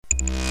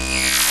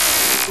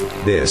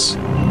This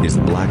is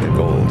the Black and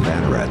Gold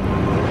Banneret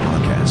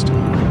podcast.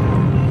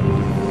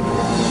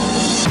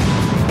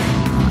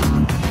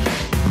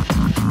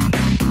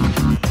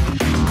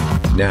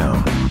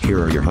 Now,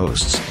 here are your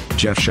hosts,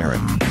 Jeff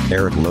Sharon,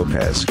 Eric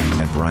Lopez,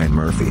 and Brian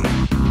Murphy.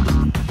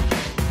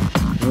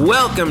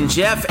 Welcome,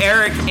 Jeff,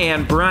 Eric,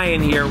 and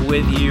Brian here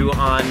with you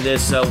on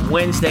this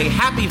Wednesday.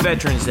 Happy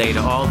Veterans Day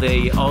to all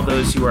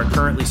those who are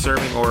currently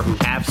serving or who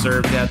have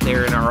served out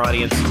there in our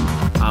audience.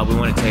 We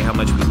want to tell you how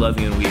much we love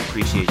you and we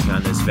appreciate you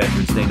on this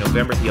Veterans Day.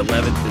 November the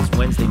 11th is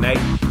Wednesday night.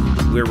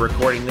 We're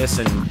recording this,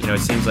 and it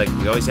seems like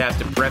we always have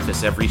to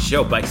preface every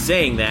show by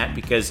saying that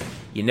because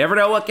you never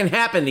know what can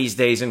happen these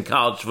days in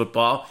college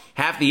football.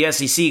 Half the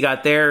SEC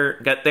got their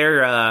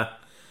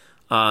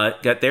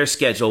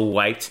schedule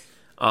wiped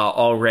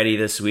already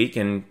this week,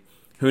 and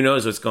who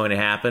knows what's going to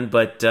happen.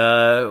 But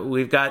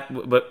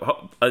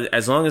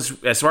as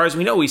far as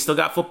we know, we still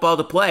got football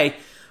to play.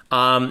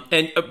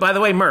 And by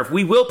the way, Murph,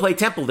 we will play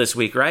Temple this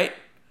week, right?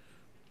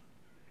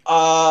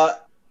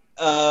 Like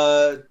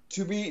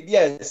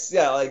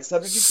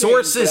subject to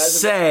sources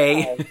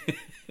say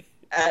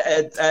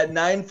at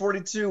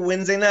 9:42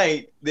 Wednesday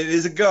night, it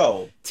is a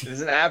go. It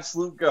is an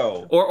absolute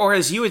go. Or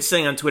as you would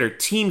say on Twitter,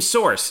 team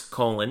source,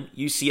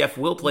 UCF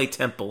will play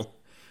Temple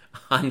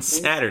on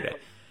Saturday.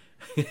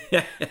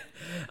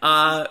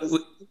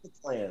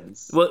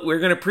 Plans. Well, we're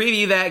going to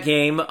preview that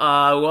game. We'll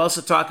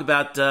also talk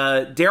about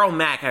Darryl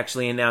Mack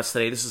actually announced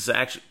today. This is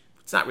actually,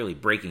 it's not really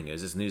breaking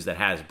news. It's news that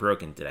has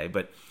broken today.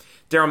 But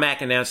Darryl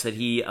Mack announced that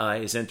he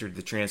has entered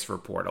the transfer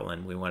portal,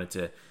 and we wanted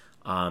to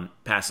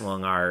pass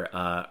along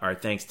our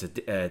thanks to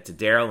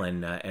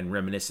Darryl and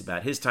reminisce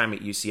about his time at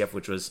UCF,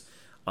 which was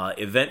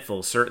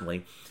eventful,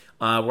 certainly.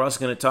 We're also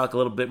going to talk a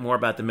little bit more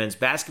about the men's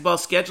basketball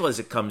schedule as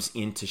it comes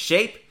into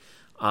shape,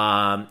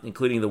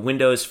 including the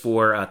windows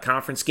for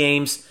conference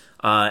games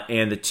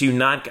and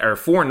the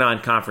four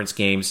non-conference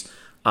games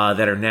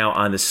that are now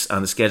on the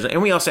schedule.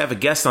 And we also have a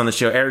guest on the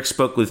show. Eric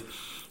spoke with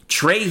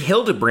Trey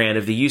Hildebrand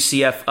of the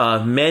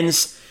UCF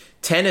men's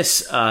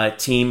tennis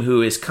team,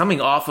 who is coming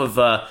off of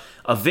a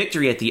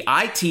victory at the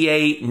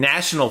ITA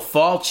National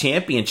Fall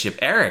Championship.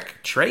 Eric,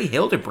 Trey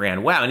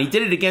Hildebrand, wow, and he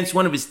did it against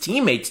one of his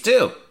teammates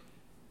too.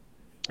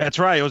 That's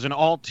right. It was an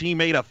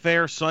all-teammate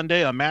affair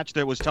Sunday, a match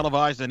that was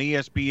televised on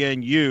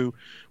ESPNU,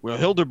 where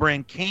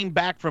Hildebrand came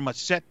back from a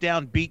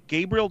set-down, beat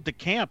Gabriel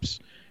DeCamps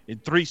in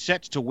 3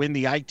 sets to win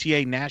the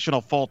ITA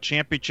National Fall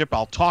Championship.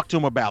 I'll talk to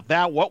him about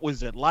that. What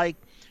was it like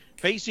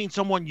facing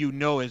someone you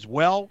know as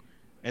well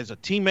as a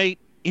teammate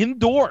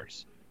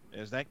indoors,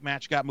 as that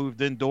match got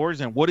moved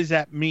indoors, and what does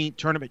that mean,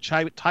 tournament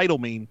title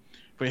mean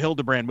for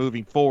Hildebrand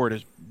moving forward?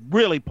 Is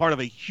really part of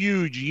a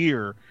huge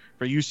year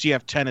for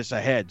UCF tennis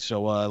ahead.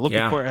 So looking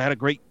forward. I had a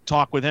great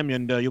talk with him,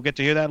 and you'll get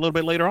to hear that a little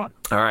bit later on.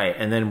 All right,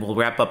 and then we'll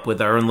wrap up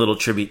with our own little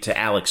tribute to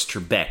Alex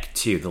Trebek,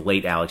 too, the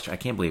late Alex. I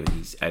can't believe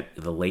he's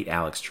the late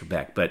Alex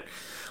Trebek. But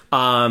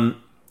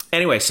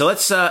anyway, so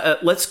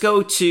let's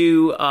go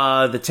to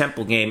the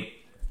Temple game.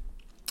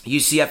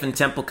 UCF and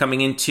Temple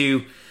coming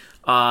into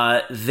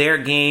their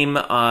game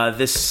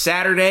this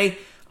Saturday,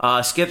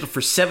 scheduled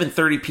for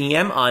 7:30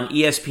 p.m. on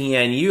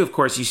ESPNU. Of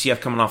course,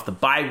 UCF coming off the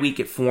bye week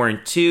at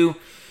 4-2.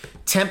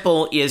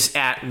 Temple is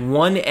at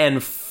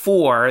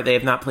 1-4. They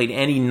have not played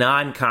any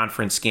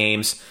non-conference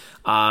games.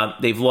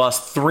 They've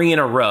lost 3 in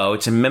a row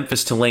to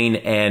Memphis, Tulane,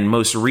 and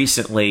most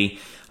recently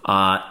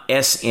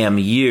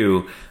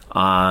SMU.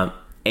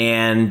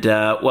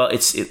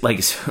 It's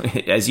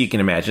as you can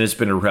imagine, it's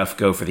been a rough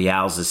go for the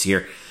Owls this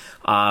year.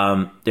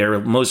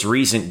 Their most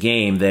recent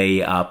game,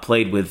 they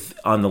played with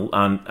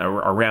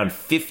around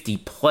 50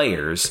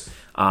 players.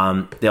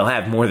 They'll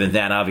have more than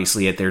that,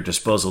 obviously, at their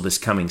disposal this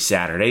coming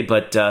Saturday.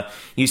 But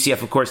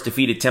UCF, of course,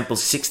 defeated Temple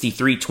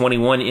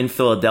 63-21 in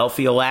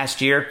Philadelphia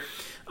last year.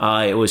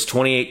 It was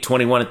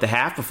 28-21 at the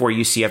half before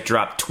UCF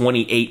dropped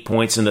 28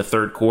 points in the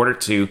third quarter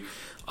to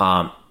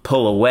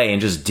pull away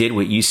and just did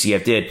what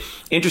UCF did.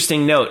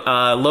 Interesting note,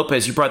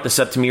 Lopez, you brought this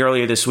up to me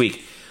earlier this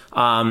week.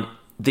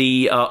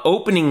 The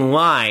opening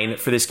line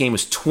for this game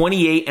was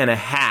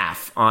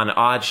 28.5 on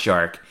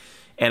OddsShark.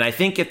 And I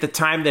think at the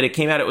time that it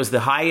came out, it was the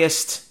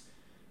highest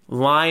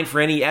line for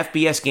any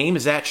FBS game.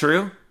 Is that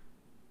true?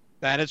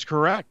 That is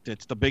correct.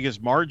 It's the biggest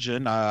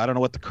margin. I don't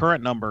know what the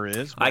current number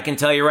is. I can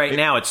tell you right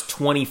now, it's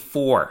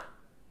 24.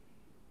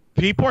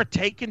 People are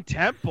taking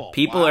Temple.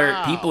 People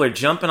are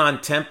jumping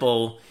on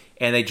Temple,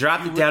 and they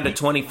dropped it down to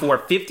 24.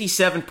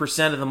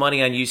 57% of the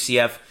money on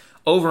UCF,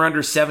 over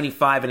under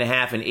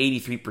 75.5, and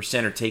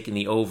 83% are taking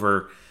the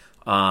over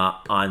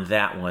on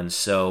that one.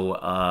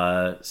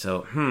 So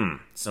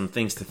some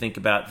things to think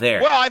about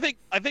there. Well, I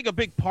think a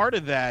big part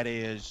of that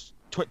is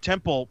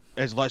Temple,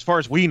 as far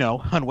as we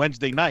know, on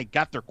Wednesday night,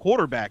 got their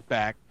quarterback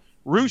back,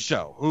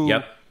 Russo, who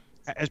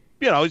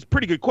is a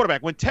pretty good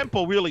quarterback. When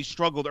Temple really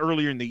struggled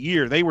earlier in the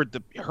year, they were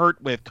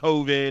hurt with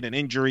COVID and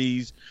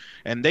injuries,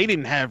 and they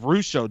didn't have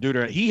Russo due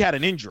to he had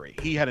an injury.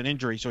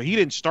 So he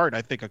didn't start.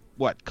 I think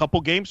couple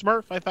games,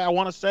 Murph. I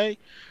want to say.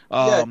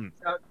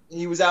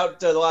 He was out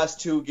the last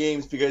 2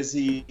 games because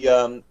he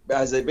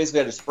basically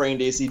had a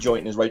sprained AC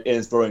joint in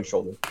his throwing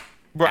shoulder.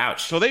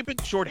 Ouch. So they've been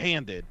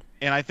shorthanded,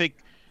 and I think,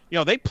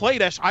 they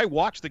played I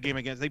watched the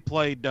game they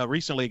played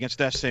recently against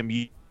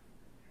SMU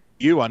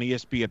on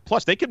ESPN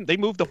Plus. They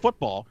moved the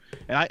football,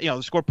 and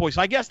the score points.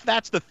 So I guess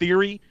that's the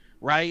theory,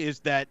 right? Is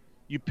that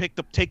you take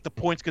the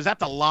points because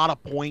that's a lot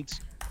of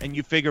points, and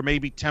you figure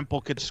maybe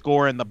Temple could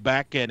score in the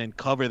back end and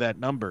cover that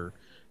number.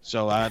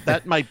 So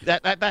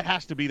that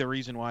has to be the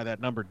reason why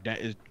that number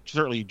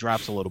certainly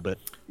drops a little bit.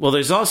 Well,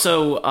 there's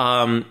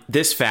also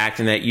this fact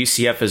in that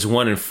UCF is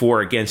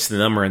 1-4 against the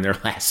number in their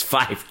last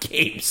 5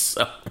 games.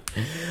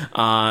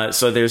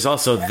 So there's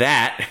also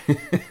that.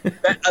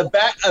 a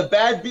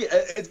bad beat.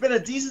 It's been a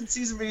decent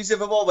season for UCF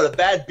football, but a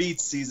bad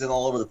beats season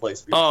all over the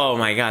place. Oh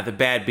my God, the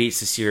bad beats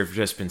this year have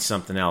just been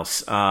something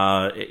else.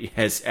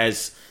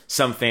 As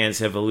some fans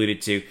have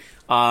alluded to,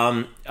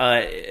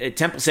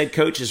 Temple's head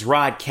coach is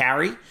Rod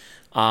Carey.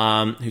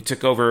 Who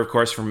took over, of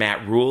course, from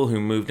Matt Rule, who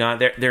moved on.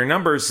 Their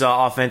numbers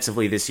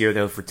offensively this year,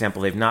 though, for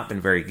Temple, they've not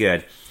been very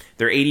good.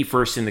 They're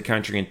 81st in the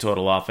country in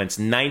total offense,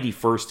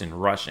 91st in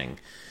rushing,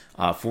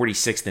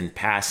 46th in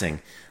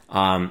passing.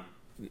 I'm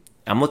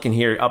looking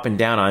here up and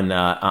down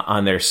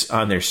on their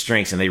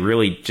strengths, and they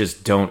really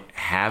just don't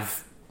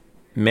have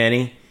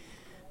many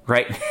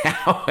right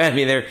now. I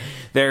mean,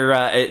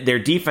 their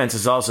defense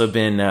has also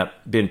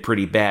been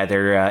pretty bad.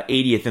 They're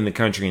 80th in the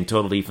country in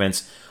total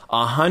defense.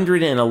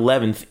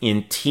 111th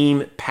in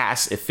team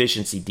pass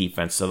efficiency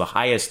defense, so the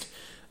highest.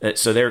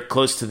 So they're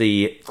close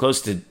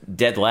to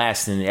dead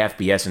last in the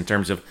FBS in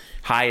terms of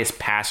highest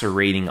passer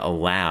rating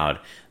allowed.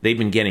 They've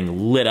been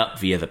getting lit up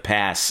via the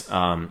pass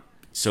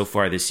so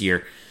far this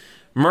year.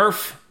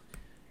 Murph,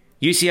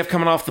 UCF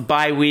coming off the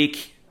bye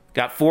week,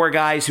 got 4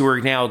 guys who are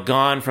now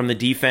gone from the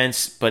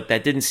defense, but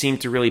that didn't seem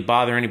to really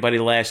bother anybody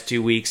the last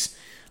 2 weeks.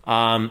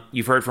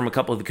 You've heard from a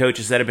couple of the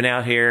coaches that have been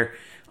out here.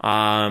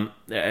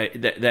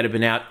 That have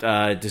been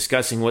out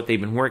discussing what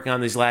they've been working on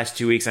these last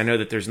 2 weeks. I know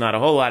that there's not a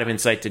whole lot of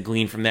insight to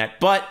glean from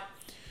that, but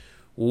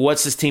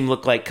what's this team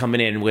look like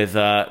coming in with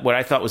what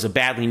I thought was a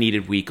badly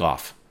needed week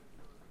off?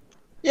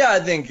 Yeah, I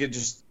think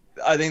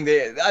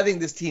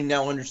this team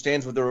now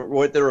understands what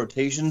their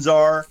rotations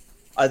are.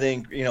 I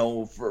think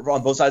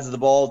on both sides of the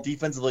ball,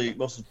 defensively,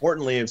 most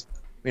importantly, is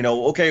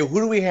okay, who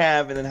do we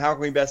have, and then how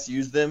can we best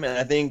use them? And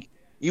I think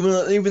even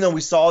though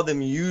we saw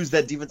them use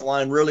that defensive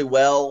line really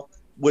well,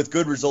 with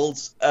good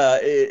results,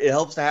 it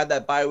helps to have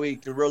that bye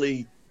week to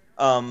really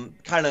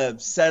kind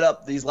of set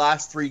up these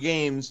last 3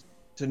 games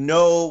to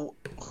know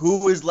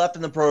who is left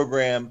in the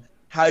program,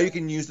 how you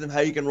can use them, how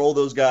you can roll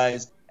those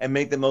guys and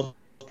make them most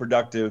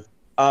productive.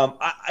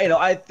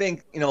 I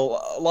think a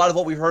lot of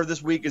what we've heard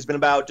this week has been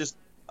about just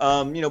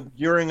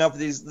gearing up for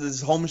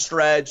this home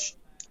stretch.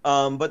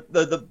 But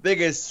the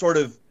biggest sort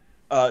of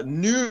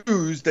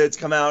news that's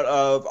come out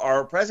of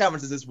our press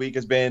conferences this week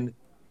has been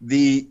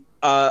the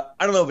I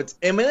don't know if it's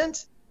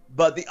imminent,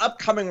 but the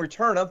upcoming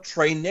return of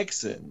Trey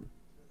Nixon.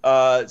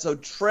 So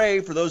Trey,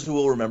 for those who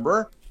will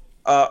remember,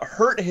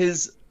 hurt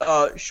his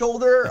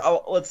shoulder.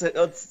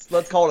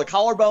 Let's call it a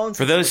collarbone.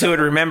 For those who would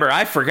remember,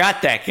 I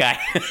forgot that guy.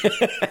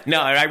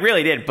 No, I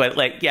really did. But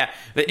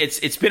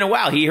it's been a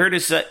while. He hurt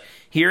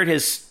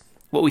his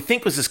what we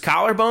think was his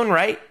collarbone,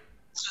 right?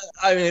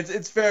 I mean,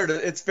 it's fair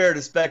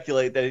to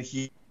speculate that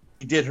he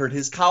did hurt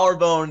his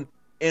collarbone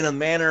in a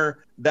manner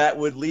that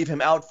would leave him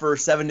out for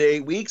 7 to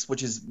 8 weeks,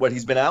 which is what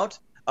he's been out.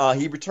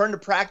 He returned to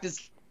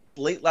practice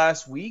late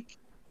last week,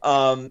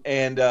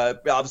 and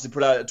obviously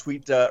put out a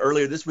tweet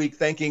earlier this week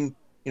thanking,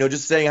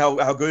 just saying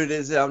how good it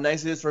is, how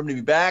nice it is for him to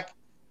be back.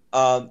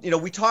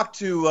 We talked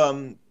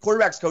to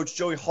quarterbacks coach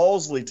Joey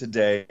Halsley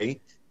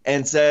today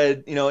and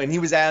said, and he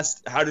was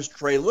asked, how does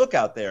Trey look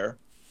out there?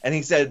 And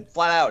he said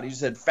flat out, he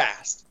said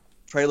fast.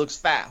 Trey looks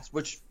fast,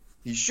 which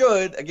he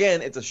should.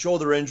 Again, it's a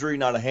shoulder injury,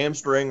 not a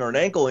hamstring or an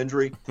ankle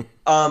injury.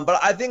 But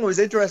I think it was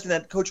interesting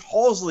that Coach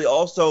Halsley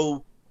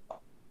also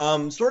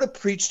sort of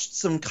preached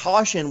some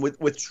caution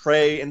with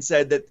Trey and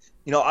said that,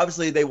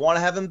 obviously they want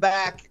to have him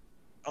back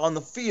on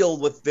the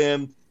field with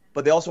them,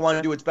 but they also want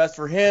to do what's best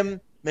for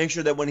him, make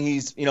sure that when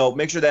he's,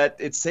 make sure that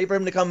it's safe for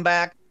him to come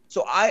back.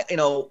 So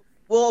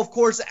we'll, of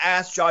course,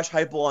 ask Josh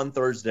Heupel on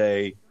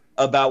Thursday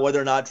about whether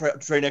or not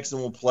Trey Nixon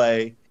will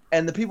play.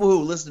 And the people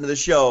who listen to the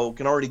show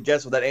can already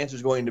guess what that answer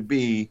is going to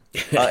be.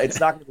 It's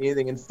not going to be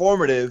anything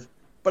informative.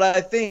 But I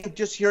think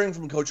just hearing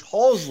from Coach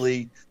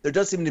Halsley, there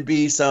does seem to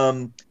be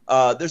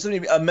there's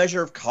a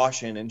measure of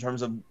caution in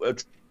terms of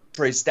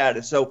Trey's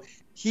status. So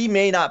he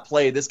may not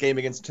play this game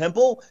against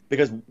Temple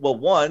because, well,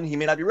 1, he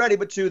may not be ready,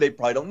 but 2, they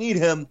probably don't need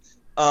him.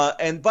 But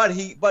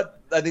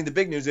I think the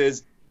big news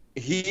is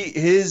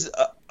his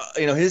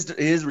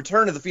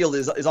return to the field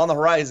is on the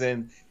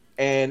horizon,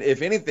 and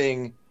if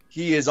anything,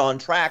 he is on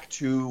track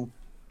to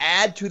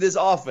add to this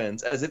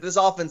offense, as if this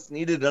offense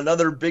needed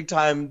another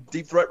big-time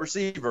deep threat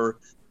receiver,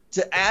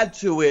 to add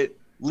to it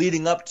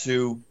leading up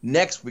to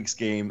next week's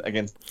game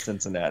against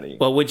Cincinnati.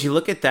 Well, would you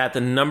look at that?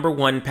 The number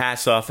 1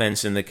 pass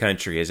offense in the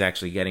country is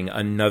actually getting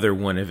another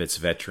one of its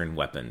veteran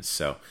weapons.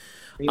 So,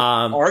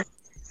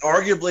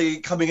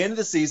 arguably, coming into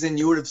the season,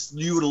 you would have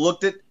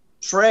looked at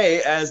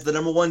Trey as the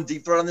number 1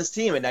 deep threat on this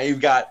team, and now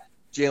you've got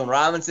Jalen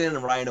Robinson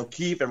and Ryan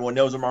O'Keefe. Everyone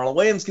knows what Marlon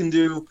Williams can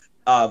do.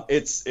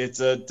 It's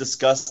a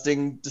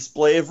disgusting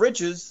display of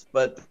riches,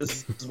 but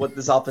this is what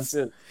this offense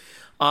is.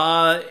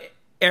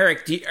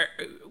 Eric,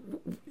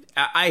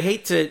 I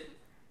hate to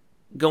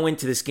go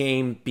into this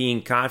game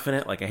being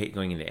confident. Like I hate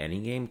going into any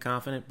game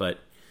confident, but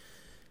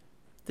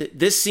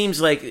this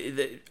seems like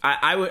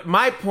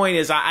my point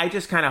is I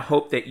just kind of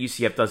hope that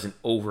UCF doesn't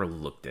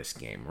overlook this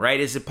game, right?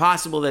 Is it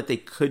possible that they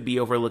could be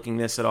overlooking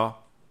this at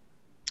all?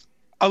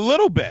 A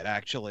little bit,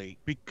 actually.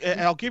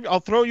 I'll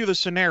throw you the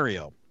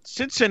scenario.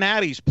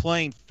 Cincinnati's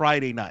playing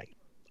Friday night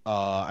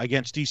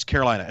against East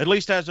Carolina, at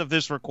least as of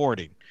this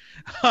recording,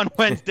 on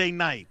Wednesday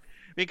night.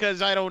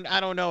 Because I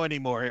don't know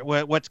anymore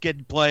what's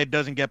getting played,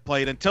 doesn't get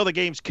played until the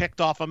game's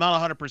kicked off. I'm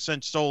not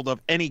 100% sold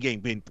of any game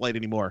being played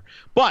anymore.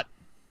 But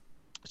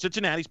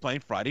Cincinnati's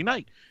playing Friday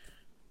night.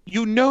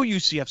 You know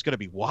UCF's going to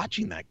be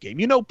watching that game.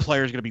 You know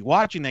players are going to be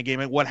watching that game.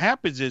 And what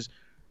happens is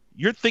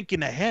you're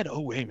thinking ahead.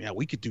 Oh, hey, man,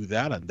 we could do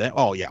that and that.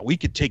 Oh, yeah, we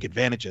could take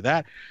advantage of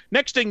that.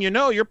 Next thing you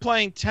know, you're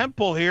playing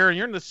Temple here, and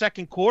you're in the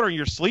second quarter, and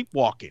you're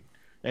sleepwalking.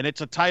 And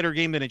it's a tighter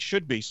game than it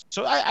should be.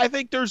 So I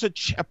think there's a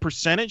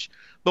percentage.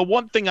 The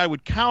one thing I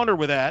would counter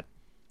with that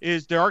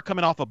is they are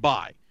coming off a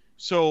bye.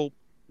 So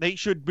they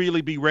should really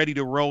be ready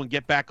to roll and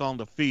get back on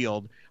the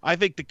field. I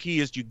think the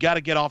key is you got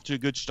to get off to a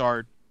good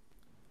start,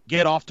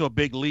 get off to a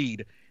big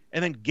lead,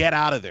 and then get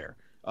out of there.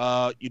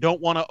 You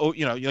don't want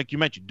to, like you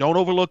mentioned, don't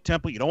overlook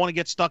Temple. You don't want to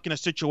get stuck in a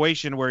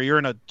situation where you're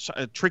in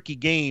a tricky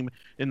game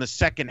in the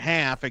second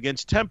half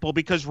against Temple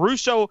because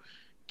Russo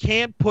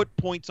can put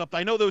points up.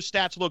 I know those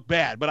stats look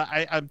bad, but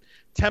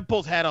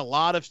Temple's had a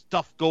lot of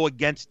stuff go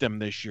against them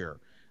this year.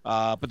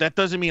 But that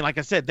doesn't mean, like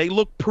I said, they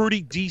look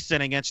pretty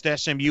decent against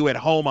SMU at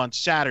home on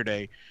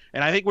Saturday.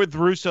 And I think with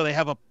Russo, they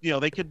have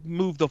they could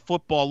move the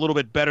football a little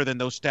bit better than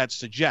those stats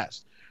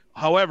suggest.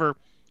 However,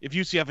 if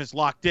UCF is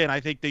locked in,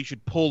 I think they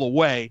should pull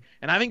away.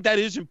 And I think that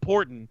is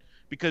important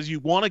because you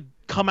want to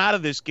come out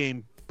of this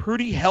game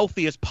pretty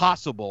healthy as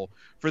possible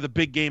for the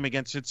big game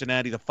against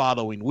Cincinnati the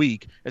following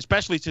week,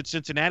 especially since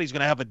Cincinnati's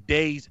going to have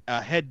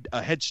a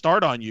head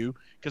start on you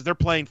because they're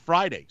playing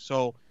Friday.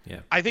 So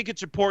yeah. I think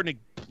it's important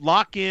to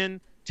lock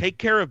in, take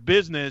care of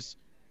business,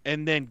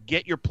 and then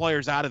get your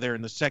players out of there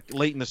in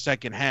late in the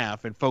second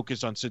half and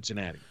focus on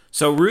Cincinnati.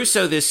 So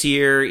Russo this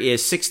year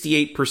is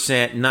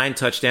 68%, 9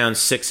 touchdowns,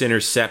 6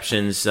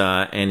 interceptions,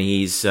 and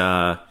he's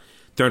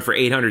thrown for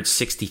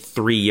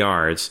 863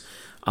 yards.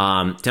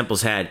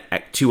 Temple's had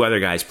 2 other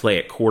guys play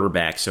at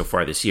quarterback so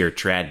far this year,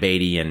 Trad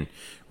Beatty and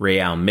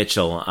Rayal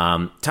Mitchell.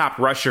 Top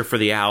rusher for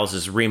the Owls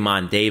is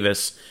Raymond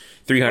Davis,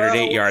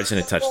 308 yards and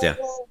a touchdown.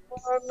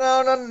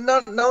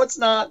 No, it's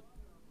not.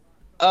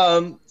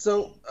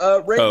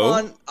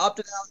 Raymond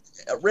opted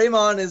out.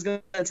 Raymond is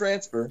going to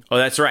transfer. Oh,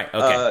 that's right.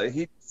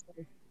 Okay.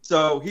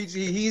 So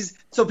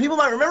people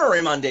might remember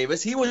Raymond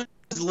Davis. He was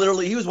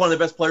one of the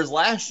best players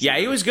last year. Yeah,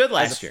 he was good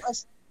last year.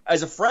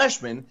 As a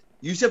freshman,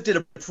 UCF did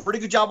a pretty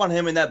good job on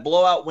him in that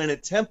blowout win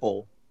at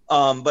Temple.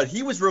 But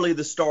he was really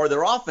the star of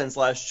their offense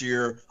last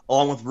year,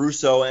 along with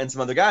Russo and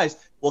some other guys.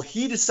 Well,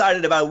 he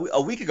decided about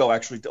a week ago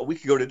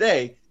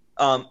today.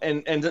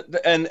 And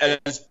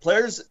as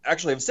players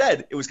actually have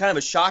said, it was kind of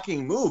a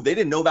shocking move. They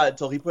didn't know about it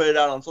until he put it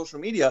out on social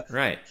media.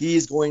 Right.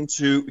 He's going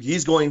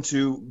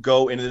to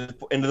go into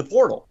the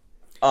portal.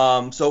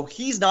 So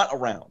he's not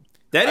around.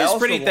 That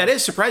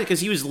is surprising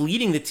because he was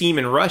leading the team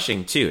in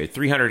rushing too at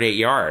 308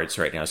 yards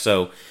right now.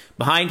 So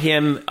behind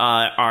him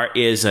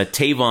is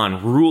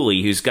Tavon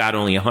Ruley, who's got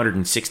only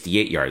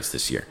 168 yards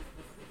this year.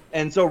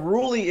 And so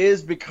Ruley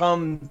is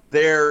become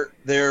their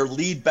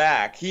lead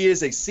back. He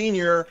is a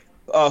senior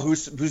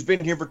who's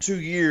been here for 2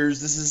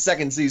 years. This is his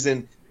second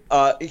season.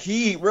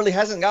 He really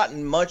hasn't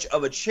gotten much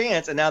of a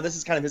chance, and now this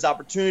is kind of his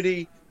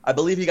opportunity. I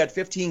believe he got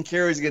 15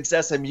 carries against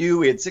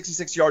SMU. He had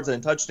 66 yards and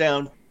a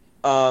touchdown.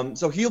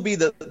 So he'll be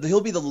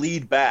the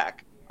lead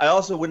back. I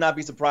also would not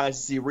be surprised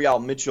to see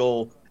Rayal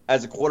Mitchell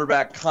as a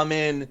quarterback come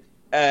in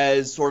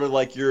as sort of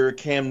like your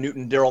Cam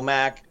Newton, Darryl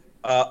Mack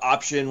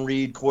option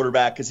read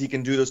quarterback because he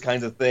can do those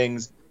kinds of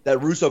things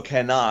that Russo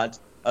cannot.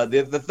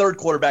 The third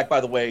quarterback,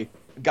 by the way,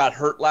 got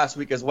hurt last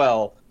week as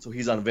well, so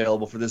he's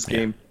unavailable for this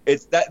game.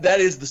 It's that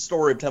is the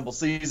story of Temple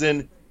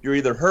season. You're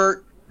either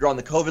hurt, you're on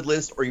the COVID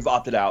list, or you've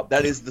opted out.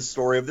 That is the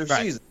story of their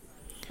season.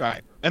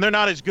 Right. And they're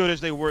not as good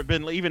as they were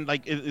been even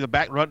like in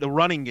the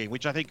running game,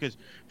 which I think is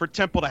for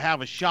Temple to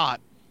have a shot,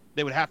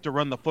 they would have to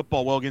run the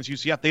football well against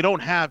UCF. They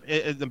don't have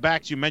the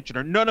backs you mentioned,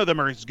 or none of them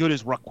are as good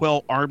as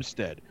Raquel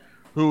Armstead,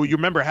 who you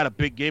remember had a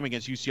big game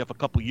against UCF a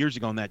couple years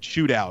ago in that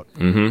shootout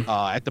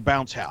at the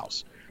Bounce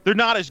House. They're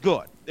not as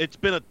good.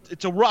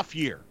 It's a rough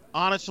year.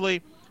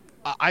 Honestly,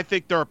 I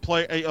think there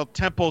are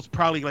Temple's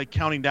probably like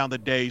counting down the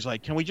days.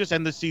 Like, can we just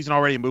end the season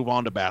already and move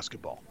on to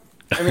basketball?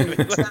 I mean,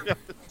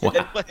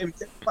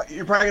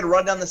 you're probably going to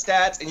run down the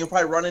stats, and you'll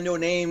probably run into a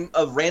name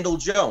of Randall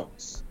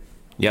Jones.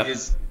 Yep. I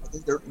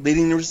think they're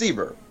leading the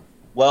receiver.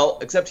 Well,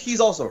 except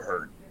he's also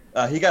hurt.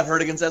 He got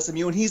hurt against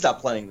SMU, and he's not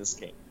playing this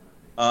game.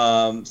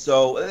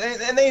 So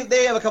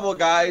they have a couple of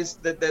guys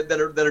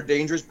that are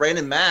dangerous.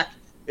 Brandon Mack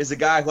is a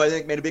guy who I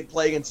think made a big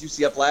play against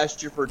UCF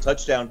last year for a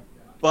touchdown.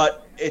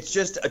 but it's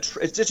just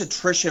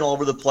attrition all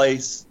over the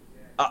place.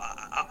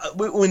 I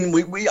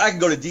can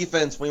go to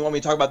defense when you want me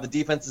to talk about the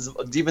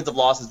defensive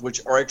losses,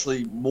 which are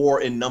actually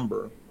more in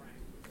number.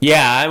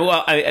 Yeah,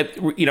 well,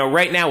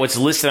 right now what's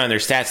listed on their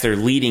stats, their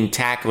leading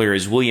tackler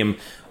is William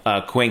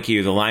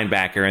Kwenkeu, the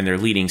linebacker, and their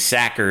leading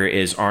sacker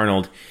is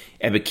Arnold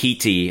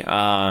Ebiketie,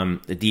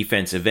 the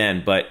defensive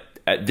end. But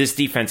this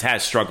defense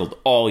has struggled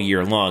all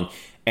year long,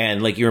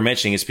 and like you were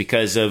mentioning, it's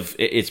because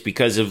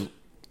of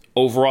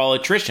overall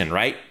attrition,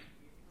 right?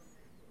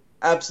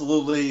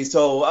 Absolutely.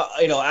 So,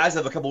 as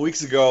of a couple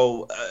weeks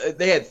ago,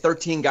 they had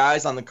 13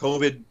 guys on the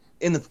COVID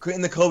in the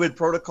COVID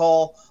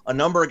protocol. A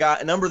number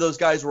of those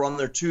guys were on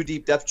their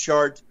 2-deep depth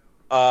chart.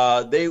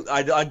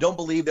 I don't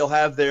believe they'll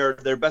have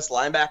their best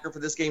linebacker for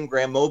this game,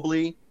 Graham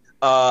Mobley.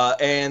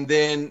 And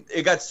then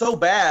it got so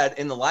bad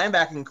in the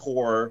linebacking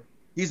core.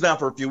 He's been out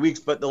for a few weeks,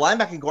 but the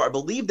linebacking core, I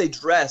believe they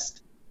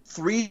dressed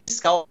 3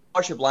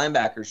 scholarship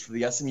linebackers for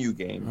the SMU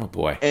game. Oh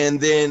boy! And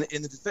then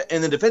in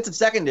the defensive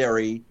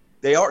secondary,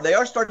 they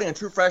are starting a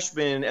true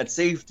freshman at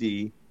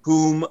safety,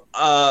 whom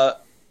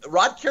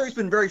Rod Carey's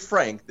been very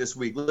frank this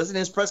week. Listen to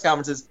his press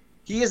conferences.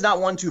 He is not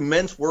one to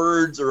mince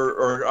words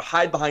or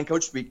hide behind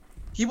coach speak.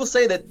 He will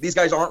say that these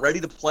guys aren't ready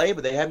to play,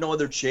 but they have no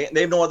other chance.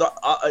 They have no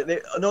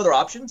other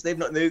options. They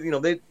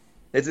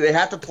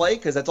have to play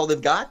because that's all they've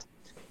got.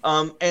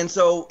 And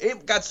so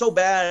it got so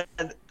bad,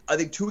 I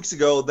think 2 weeks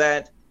ago,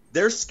 that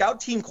their scout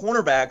team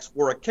cornerbacks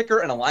were a kicker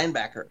and a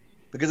linebacker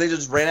because they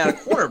just ran out of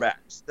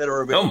cornerbacks that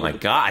are available. Oh my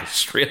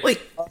gosh, really?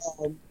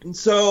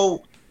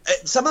 So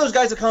some of those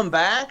guys have come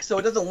back, so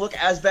it doesn't look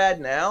as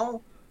bad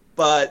now,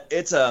 but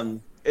it's a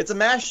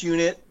mash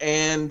unit,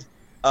 and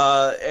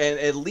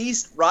at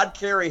least Rod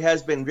Carey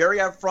has been very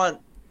upfront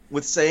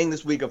with saying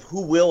this week of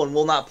who will and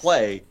will not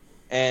play,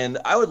 and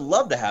I would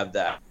love to have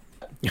that.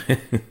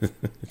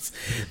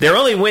 Their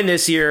only win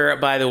this year,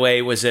 by the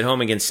way, was at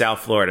home against South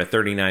Florida,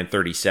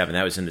 39-37.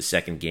 That was in the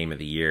second game of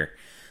the year.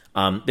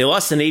 They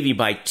lost to Navy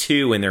by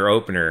 2 in their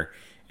opener,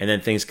 and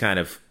then things kind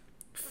of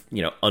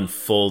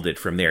unfolded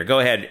from there. Go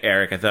ahead,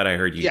 Eric. I thought I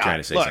heard you trying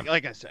to say something.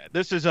 Like I said,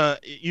 this is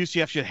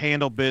UCF should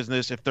handle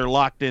business. If they're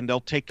locked in, they'll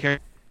take care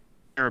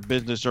of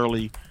business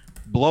early,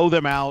 blow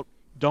them out,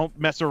 don't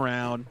mess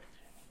around,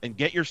 and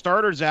get your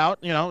starters out.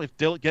 If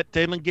they'll get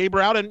Dalen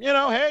Gabriel out, and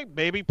hey,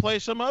 maybe play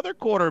some other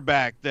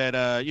quarterback that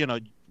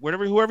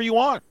whoever you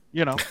want.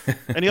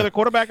 Any other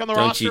quarterback on the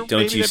roster.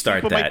 Don't you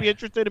start that? Might be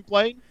interested in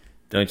playing.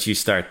 Don't you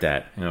start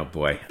that? Oh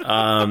boy.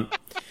 I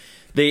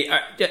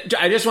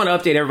just want to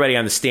update everybody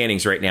on the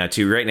standings right now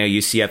too. Right now,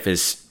 UCF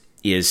is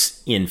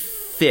in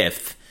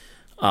 5th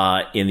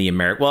in the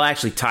American. Well,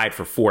 actually tied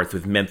for 4th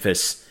with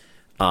Memphis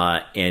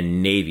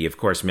and Navy. Of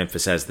course,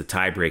 Memphis has the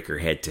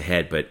tiebreaker head to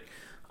head, but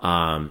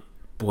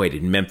boy,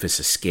 did Memphis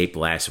escape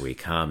last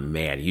week? Oh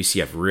man,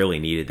 UCF really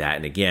needed that.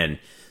 And again,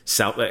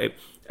 South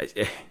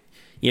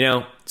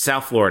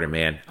Florida,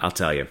 man, I'll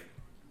tell you,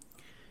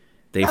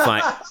 they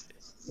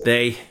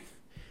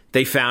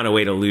found a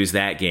way to lose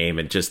that game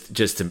and just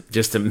to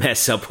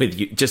mess with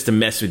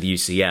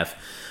UCF.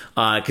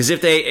 Because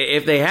if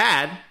they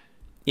had,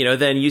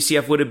 then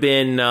UCF would have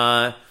been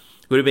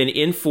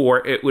in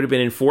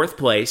 4th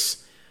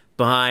place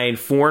behind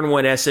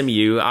 4-1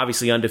 SMU,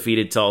 obviously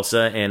undefeated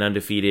Tulsa and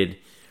undefeated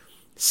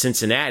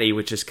Cincinnati,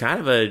 which is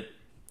kind of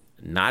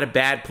not a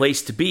bad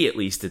place to be, at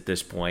least at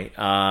this point.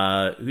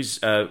 But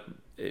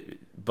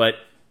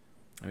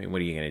I mean,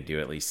 what are you going to do?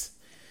 At least.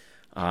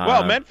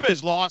 Well,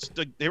 Memphis lost.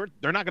 They're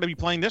not going to be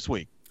playing this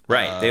week.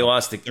 Right. They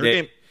lost the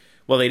game.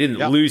 Well, they didn't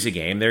Yep. lose a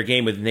game. Their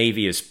game with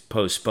Navy is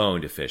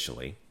postponed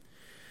officially.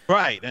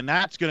 Right, and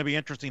that's going to be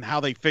interesting how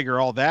they figure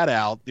all that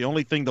out. The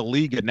only thing the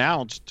league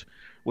announced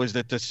was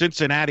that the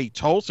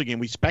Cincinnati-Tulsa game,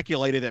 we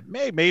speculated that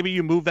maybe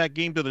you move that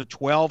game to the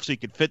 12th so you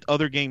could fit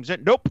other games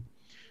in. Nope.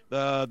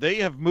 They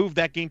have moved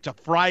that game to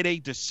Friday,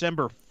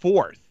 December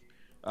 4th,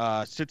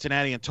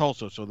 Cincinnati and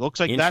Tulsa. So it looks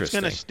like that's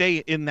going to stay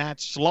in that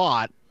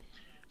slot.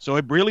 So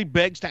it really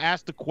begs to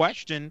ask the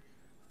question,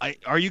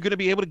 are you going to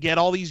be able to get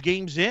all these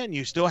games in?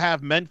 You still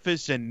have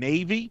Memphis and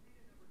Navy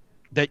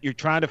that you're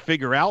trying to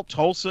figure out,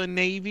 Tulsa and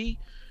Navy.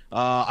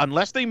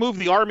 Unless they move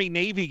the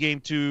Army-Navy game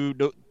to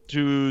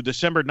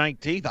December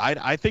 19th,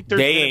 I think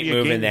there's going to be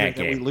a game that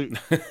we lose.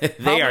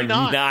 They are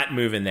not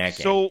moving that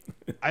game. So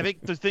I think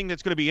the thing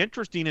that's going to be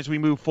interesting as we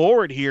move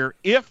forward here,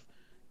 if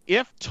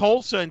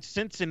Tulsa and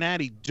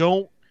Cincinnati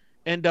don't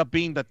end up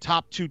being the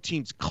top 2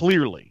 teams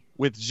clearly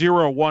with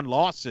 0-1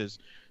 losses,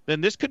 then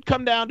this could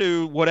come down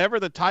to whatever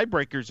the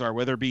tiebreakers are,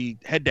 whether it be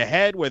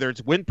head-to-head, whether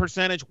it's win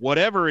percentage,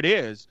 whatever it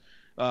is.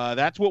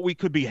 That's what we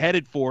could be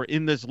headed for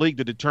in this league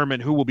to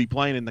determine who will be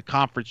playing in the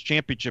conference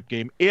championship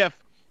game if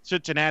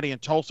Cincinnati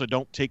and Tulsa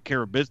don't take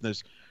care of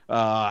business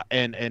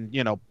and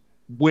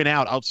win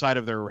out outside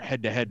of their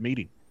head-to-head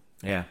meeting.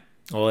 Yeah.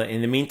 Well,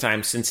 in the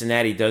meantime,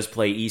 Cincinnati does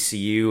play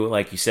ECU,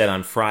 like you said,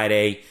 on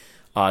Friday.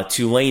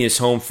 Tulane is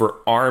home for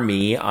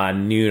Army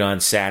on noon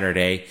on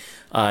Saturday.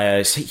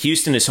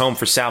 Houston is home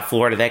for South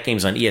Florida. That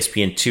game's on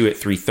ESPN2 at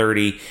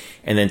 3:30.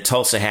 And then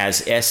Tulsa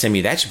has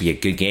SMU. That should be a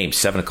good game,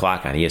 7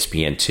 o'clock on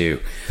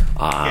ESPN2.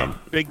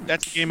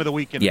 That's the game of the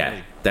weekend. Yeah,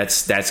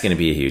 that's going to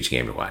be a huge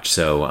game to watch.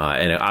 So,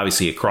 and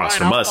obviously across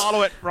Brian, from us.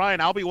 Follow it,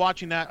 Brian. I'll be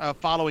watching that,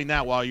 following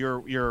that while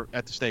you're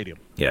at the stadium.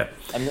 Yeah.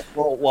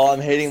 While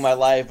I'm hating my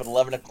life at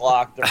 11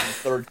 o'clock during the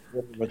third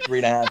quarter of a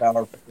 3.5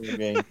 hour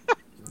game.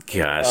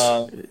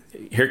 Gosh.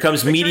 Here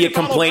comes media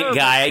complaint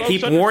guy. I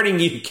keep warning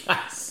you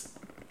guys.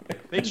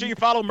 Make sure you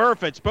follow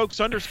Murph at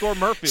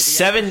 _Murphy.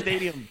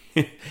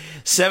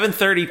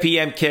 7:30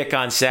 p.m. kick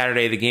on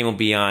Saturday. The game will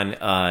be on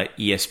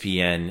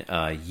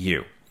ESPN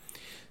U.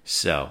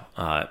 So,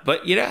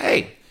 but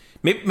hey,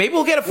 maybe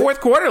we'll get a fourth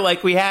quarter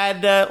like we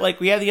had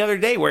the other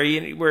day,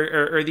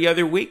 or the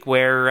other week,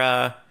 where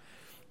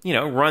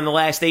run the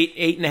last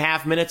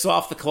 8.5 minutes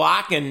off the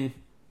clock and.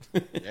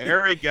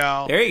 There we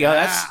go. There you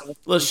go.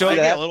 Let's show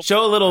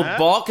a little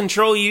ball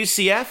control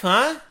UCF,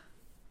 huh?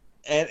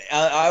 And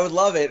I would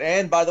love it.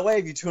 And by the way,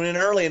 if you tune in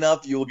early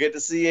enough, you will get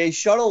to see a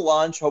shuttle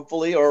launch,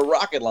 hopefully, or a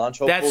rocket launch,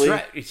 hopefully.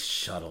 That's right. It's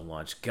shuttle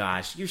launch.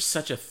 Gosh, you're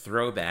such a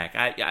throwback.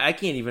 I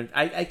can't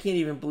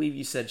even believe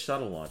you said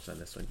shuttle launch on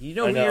this one. You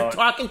know who you're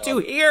talking to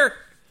here?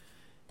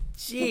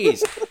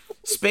 Jeez.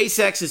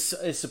 SpaceX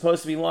is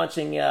supposed to be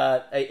launching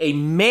a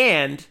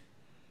manned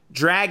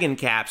Dragon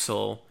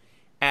capsule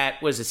at,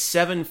 was it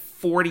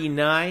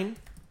 7:49?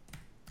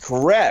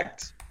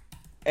 Correct.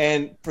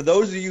 And for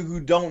those of you who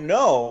don't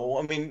know,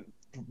 I mean,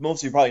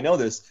 most of you probably know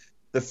this,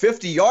 the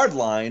 50-yard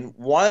line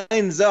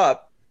winds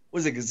up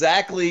was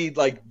exactly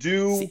like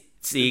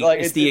it's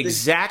the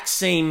exact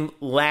same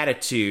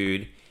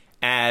latitude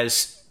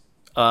as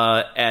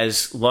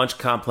Launch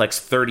Complex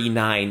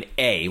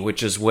 39A,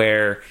 which is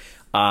where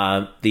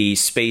the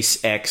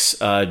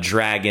SpaceX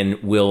Dragon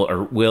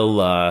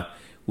will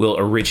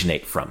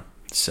originate from.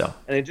 So,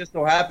 and it just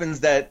so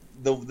happens that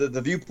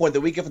the viewpoint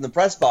that we get from the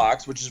press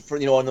box, which is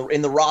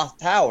in the Roth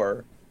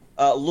Tower,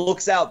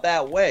 looks out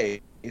that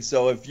way.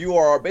 So if you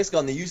are basically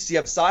on the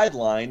UCF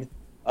sideline,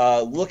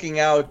 looking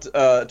out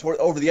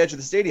over the edge of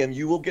the stadium,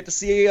 you will get to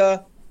see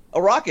a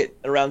rocket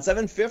at around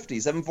 7:50,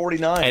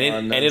 7:49,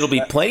 and it'll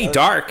be plenty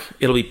dark.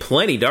 It'll be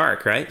plenty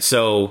dark, right?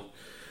 So.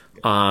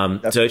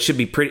 So it should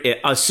be pretty.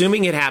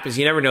 Assuming it happens,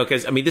 you never know,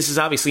 because this is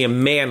obviously a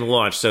manned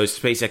launch, so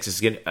SpaceX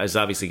is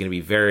obviously going to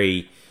be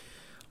very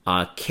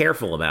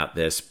careful about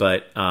this.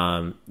 But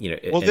will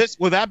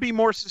that be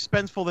more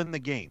suspenseful than the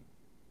game?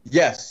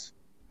 Yes.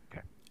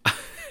 Okay.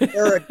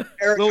 Eric,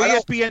 will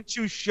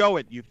ESPN2 show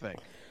it? You think?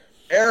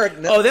 Eric?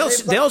 No,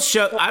 they'll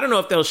show. I don't know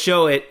if they'll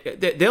show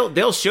it.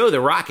 They'll show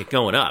the rocket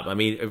going up.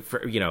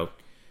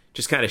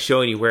 Just kind of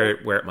showing you where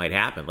it might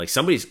happen. Like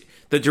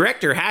the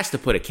director has to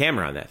put a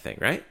camera on that thing,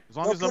 right? As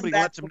long as somebody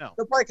lets him know.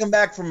 They'll probably come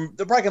back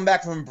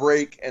from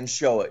break and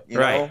show it. You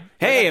know?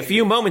 Hey, a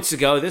few moments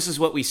ago, this is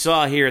what we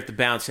saw here at the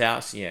Bounce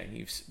House. Yeah,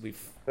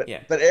 But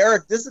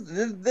Eric, this is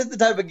the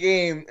type of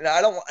game, and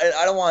I don't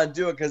want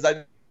to do it because I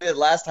did it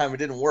last time. It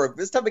didn't work.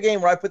 This type of game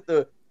where I put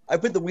the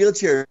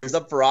wheelchairs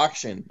up for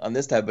auction on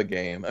this type of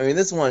game.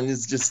 This one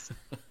is just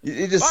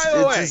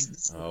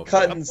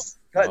cut and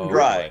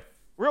dry.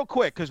 Real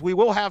quick, because we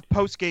will have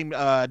post-game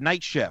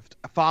night shift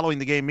following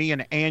the game. Me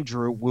and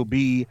Andrew will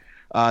be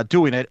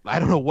doing it. I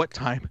don't know what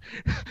time.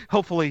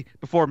 Hopefully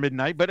before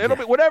midnight, but it'll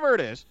be whatever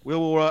it is. We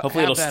will.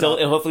 Hopefully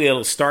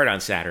it'll start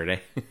on Saturday.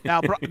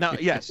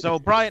 So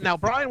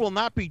Brian will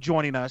not be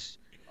joining us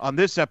on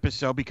this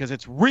episode because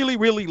it's really,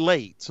 really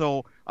late.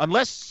 So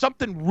unless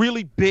something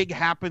really big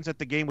happens at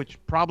the game, which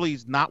probably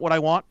is not what I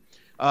want,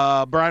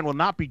 Brian will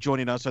not be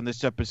joining us on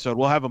this episode.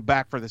 We'll have him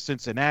back for the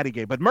Cincinnati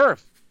game. But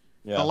Murph.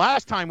 Yeah. The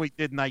last time we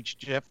did night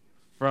shift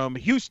from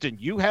Houston,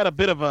 you had a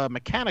bit of a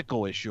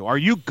mechanical issue. Are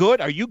you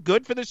good? Are you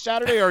good for this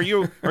Saturday? Or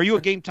are you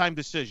a game time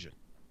decision?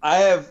 I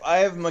have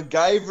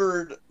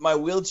MacGyvered my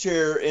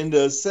wheelchair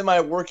into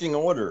semi-working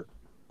order,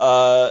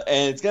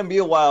 and it's going to be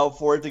a while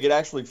for it to get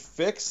actually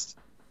fixed.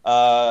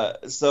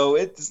 So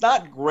it's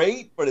not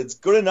great, but it's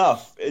good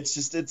enough.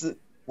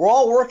 We're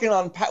all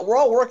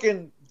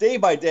working day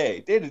by day,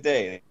 day to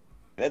day.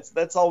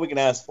 That's all we can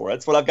ask for.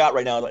 That's what I've got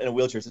right now in a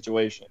wheelchair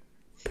situation.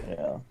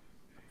 Yeah.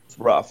 It's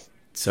rough.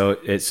 So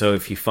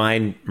if you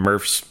find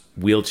Murph's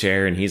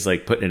wheelchair and he's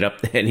like putting it up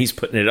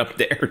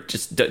there,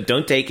 just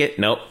don't take it.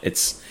 Nope,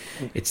 it's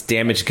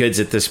damaged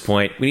goods at this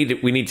point. We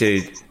need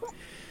to.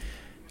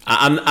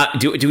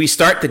 Do we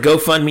start the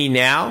GoFundMe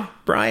now,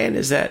 Brian?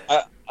 Is that?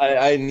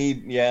 I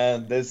need. Yeah,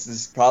 this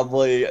is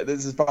probably a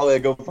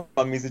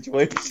GoFundMe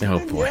situation.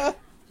 Oh boy.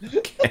 Yeah.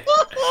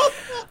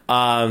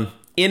 Okay.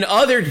 In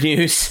other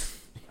news.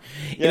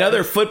 In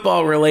other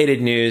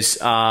football-related news,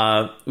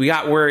 we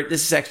got word.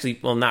 This is actually,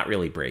 not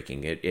really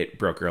breaking. It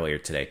broke earlier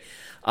today.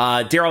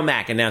 Darryl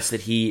Mack announced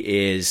that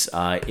he is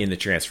in the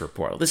transfer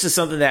portal. This is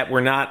something that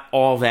we're not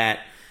all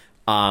that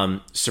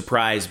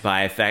surprised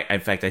by. In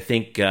fact, I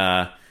think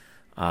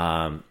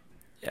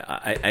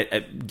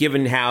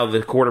given how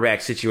the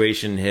quarterback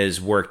situation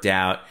has worked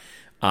out,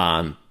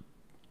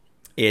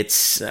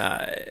 it's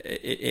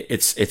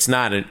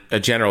not a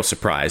general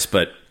surprise.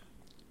 But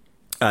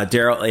will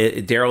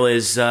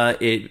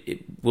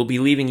be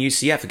leaving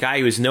UCF. A guy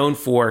who is known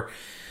for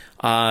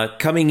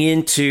coming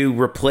in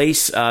to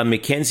replace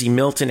Mackenzie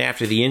Milton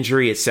after the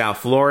injury at South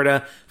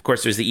Florida. Of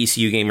course, there was the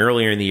ECU game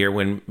earlier in the year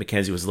when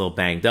Mackenzie was a little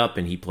banged up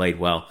and he played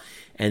well.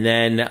 And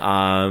then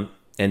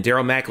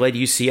Darryl Mack led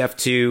UCF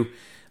to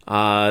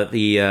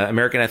the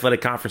American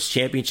Athletic Conference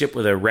Championship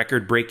with a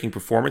record-breaking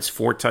performance,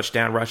 4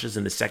 touchdown rushes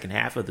in the second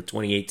half of the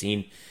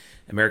 2018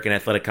 American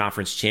Athletic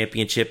Conference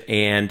Championship,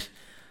 and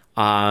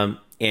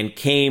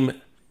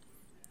came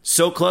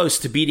so close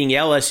to beating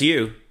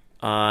LSU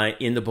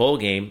in the bowl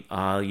game.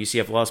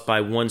 UCF lost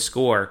by 1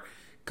 score.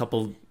 A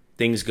couple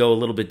things go a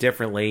little bit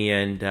differently,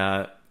 and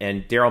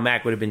Darryl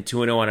Mack would have been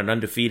 2-0 on an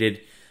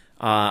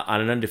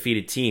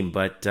undefeated team.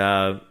 But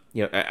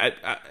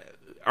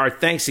our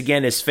thanks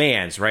again as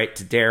fans, right,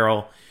 to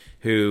Darryl,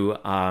 who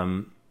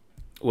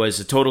was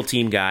a total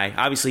team guy.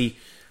 Obviously,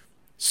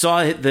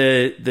 saw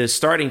the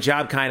starting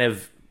job kind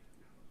of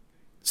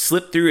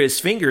slip through his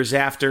fingers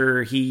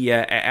after he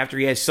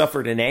had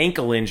suffered an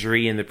ankle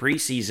injury in the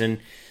preseason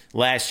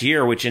last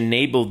year, which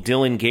enabled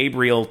Dillon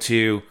Gabriel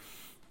to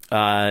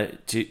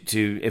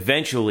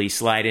eventually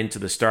slide into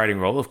the starting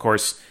role. Of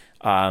course,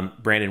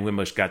 Brandon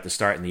Wimbush got the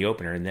start in the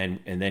opener, and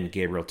then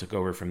Gabriel took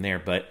over from there.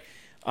 But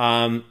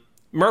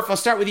Murph, I'll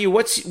start with you.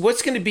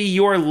 What's going to be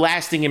your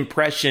lasting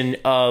impression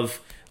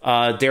of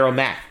Darryl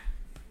Mack?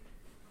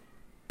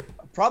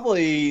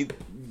 Probably,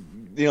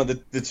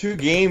 the 2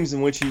 games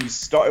in which he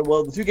started.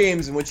 Well, the 2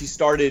 games in which he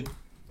started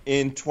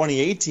in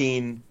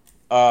 2018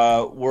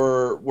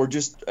 were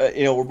just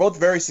were both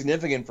very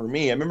significant for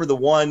me. I remember the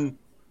one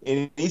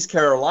in East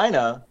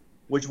Carolina,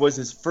 which was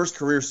his first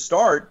career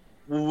start,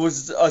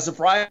 was a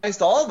surprise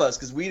to all of us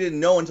because we didn't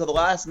know until the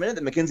last minute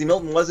that Mackenzie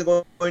Milton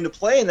wasn't going to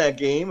play in that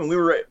game,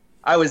 and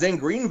I was in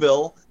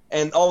Greenville,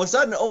 and all of a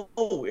sudden,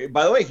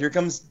 by the way, here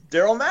comes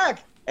Darryl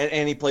Mack,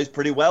 and he plays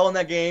pretty well in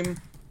that game.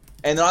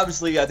 And then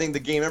obviously, I think the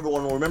game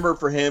everyone will remember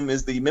for him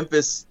is the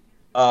Memphis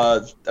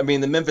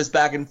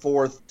back and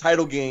forth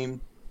title game,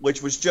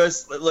 which was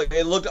just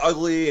it looked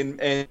ugly,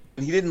 and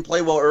he didn't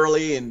play well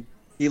early, and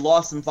he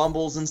lost some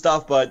fumbles and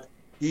stuff, but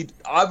he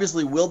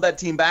obviously willed that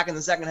team back in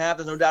the second half.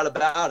 There's no doubt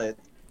about it.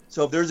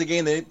 So if there's a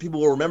game that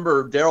people will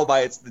remember Darryl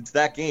by, it's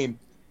that game.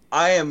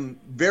 I am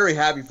very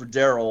happy for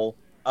Darryl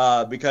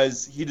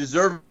because he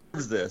deserves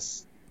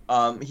this.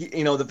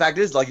 The fact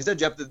is, like you said,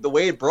 Jeff, the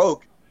way it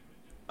broke,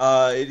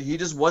 he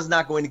just was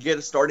not going to get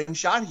a starting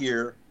shot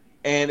here,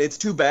 and it's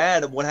too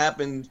bad of what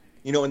happened,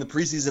 in the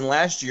preseason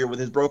last year with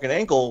his broken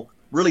ankle,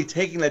 really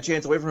taking that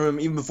chance away from him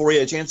even before he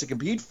had a chance to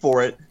compete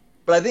for it.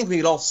 But I think we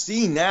could all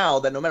see now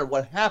that no matter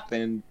what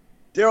happened,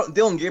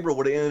 Dillon Gabriel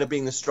would have ended up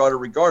being the starter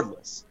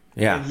regardless.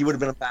 Yeah, and he would have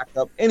been a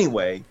backup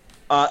anyway.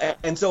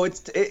 And so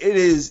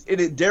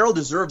Darryl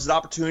deserves an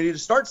opportunity to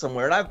start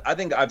somewhere. And I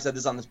think I've said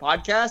this on this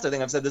podcast. I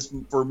think I've said this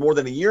for more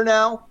than a year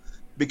now,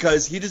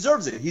 because he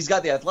deserves it. He's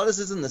got the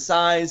athleticism, the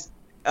size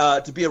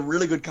to be a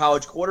really good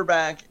college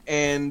quarterback.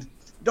 And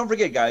don't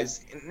forget,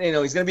 guys, he's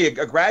going to be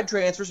a grad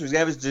transfer, so he's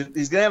going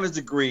to have his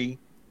degree,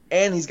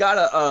 and he's got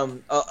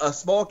a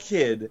small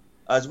kid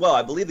as well.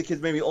 I believe the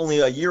kid's maybe only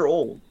a year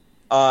old.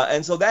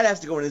 And so that has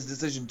to go in his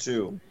decision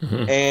too.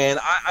 Mm-hmm. And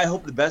I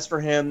hope the best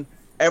for him.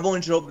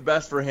 Everyone should hope the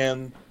best for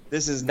him.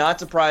 This is not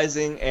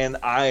surprising, and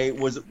I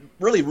was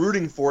really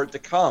rooting for it to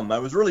come. I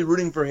was really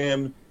rooting for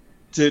him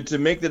to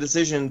make the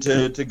decision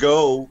to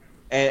go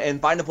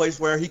and find a place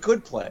where he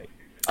could play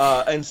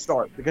and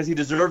start, because he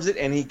deserves it,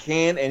 and he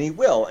can, and he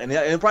will, and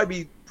he'll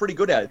probably be pretty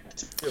good at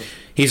it too.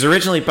 He's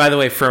originally, by the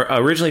way,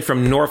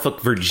 from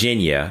Norfolk,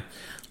 Virginia.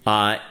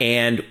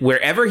 And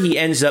wherever he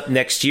ends up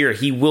next year,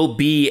 he will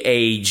be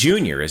a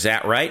junior. Is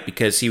that right?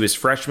 Because he was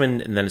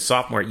freshman and then a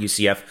sophomore at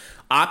UCF,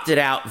 opted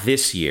out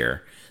this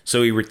year.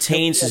 So he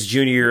retains his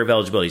junior year of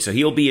eligibility. So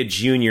he'll be a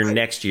junior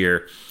next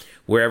year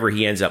wherever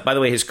he ends up. By the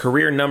way, his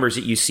career numbers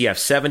at UCF,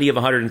 70 of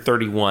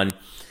 131,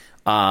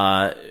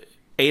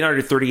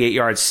 838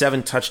 yards,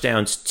 7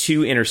 touchdowns,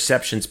 2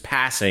 interceptions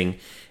passing,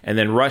 and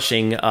then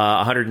rushing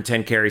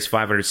 110 carries,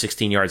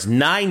 516 yards,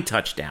 9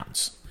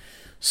 touchdowns.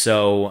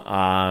 So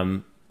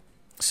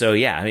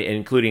yeah,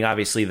 including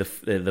obviously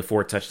the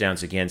 4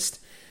 touchdowns against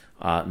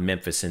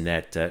Memphis in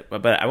that.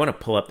 But I want to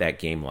pull up that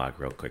game log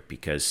real quick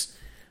because,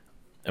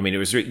 it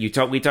was we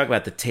talk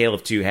about the tale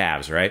of 2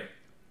 halves, right?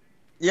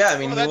 Yeah,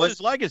 that's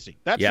his legacy.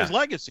 That's his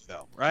legacy,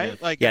 though, right?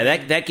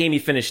 That game he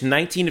finished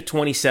 19 of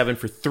 27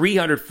 for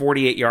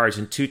 348 yards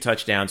and 2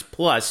 touchdowns,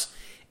 plus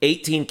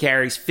 18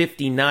 carries,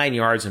 59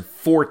 yards, and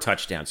 4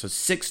 touchdowns. So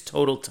 6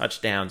 total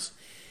touchdowns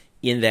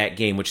in that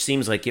game, which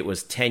seems like it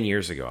was 10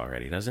 years ago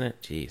already, doesn't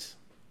it? Jeez.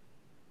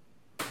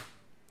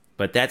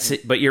 But that's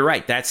it. But you're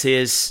right. That's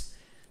his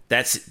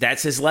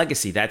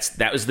legacy.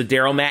 That was the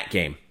Darryl Mack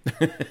game.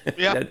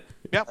 Yeah.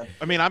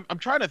 I'm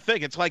trying to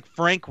think. It's like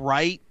Frank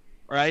Wright,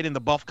 right, in the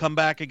Buff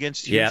comeback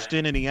against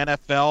Houston in the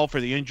NFL for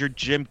the injured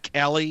Jim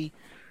Kelly.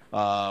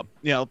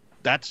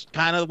 That's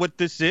kind of what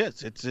this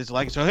is. It's his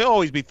legacy. So he'll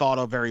always be thought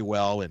of very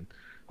well, and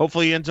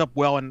hopefully he ends up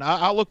well. And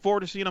I'll look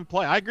forward to seeing him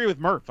play. I agree with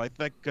Murph. I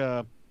think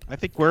I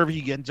think wherever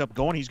he ends up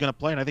going, he's going to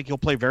play, and I think he'll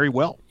play very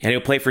well. And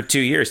he'll play for 2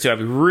 years, too. I'd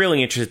be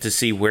really interested to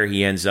see where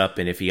he ends up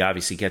and if he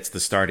obviously gets the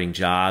starting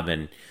job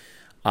and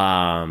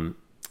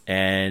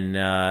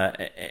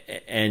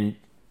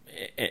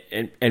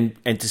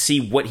to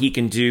see what he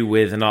can do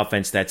with an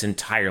offense that's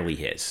entirely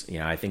his.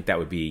 I think that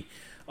would be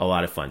a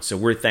lot of fun. So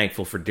we're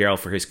thankful for Daryl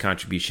for his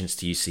contributions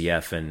to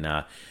UCF,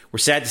 and we're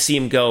sad to see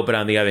him go. But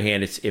on the other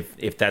hand,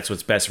 if that's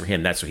what's best for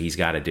him, that's what he's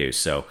got to do.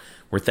 So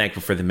we're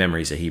thankful for the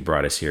memories that he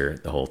brought us here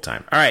the whole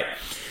time. All right,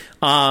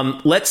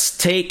 let's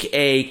take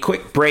a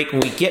quick break.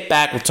 When we get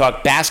back, we'll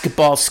talk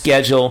basketball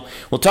schedule.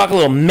 We'll talk a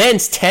little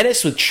men's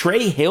tennis with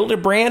Trey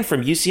Hildebrand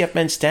from UCF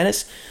Men's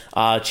Tennis,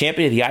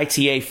 champion of the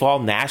ITA Fall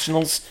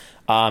Nationals.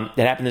 That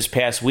happened this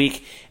past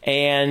week,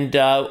 and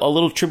a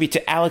little tribute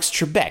to Alex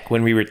Trebek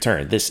when we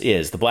return. This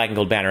is the Black and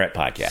Gold Banneret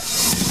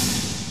Podcast.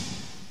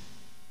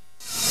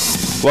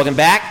 Welcome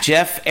back.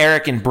 Jeff,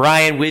 Eric, and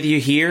Brian with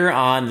you here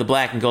on the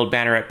Black and Gold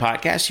Banneret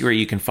Podcast, where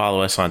you can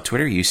follow us on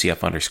Twitter,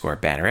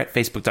 UCF_Banneret,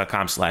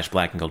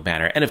 Facebook.com/Black and Gold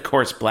Banneret, and of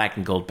course,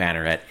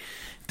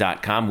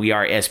 blackandgoldbanneret.com. We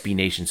are SB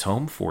Nation's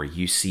home for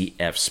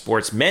UCF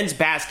sports. Men's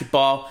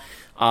basketball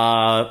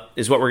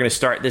is what we're going to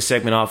start this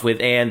segment off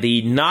with, and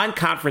the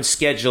non-conference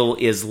schedule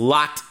is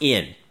locked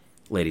in,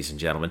 ladies and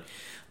gentlemen.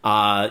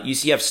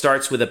 UCF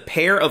starts with a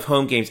pair of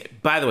home games.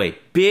 By the way,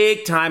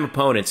 big-time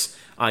opponents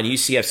on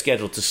UCF's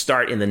schedule to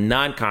start in the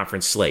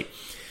non-conference slate.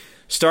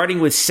 Starting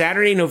with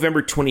Saturday,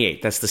 November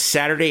 28th. That's the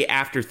Saturday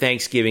after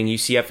Thanksgiving.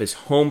 UCF is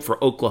home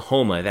for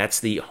Oklahoma. That's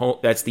the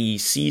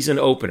season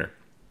opener.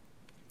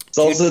 It's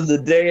also the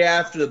day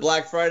after the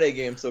Black Friday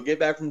game, so get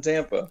back from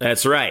Tampa.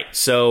 That's right.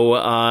 So,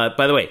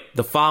 by the way,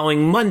 the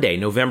following Monday,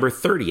 November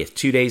 30th,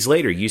 2 days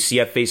later,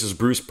 UCF faces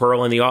Bruce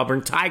Pearl and the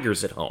Auburn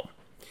Tigers at home.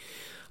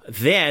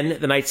 Then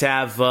the Knights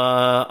have,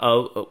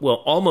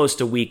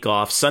 almost a week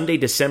off. Sunday,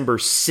 December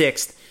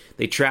 6th,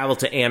 they travel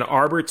to Ann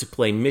Arbor to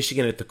play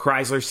Michigan at the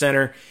Chrysler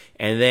Center.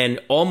 And then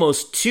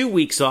almost 2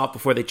 weeks off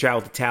before they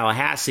travel to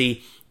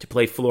Tallahassee to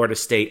play Florida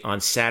State on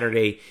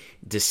Saturday,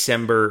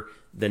 December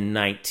the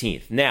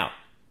 19th. Now,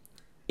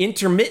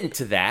 intermittent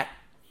to that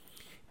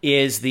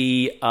is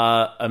the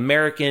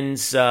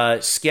Americans'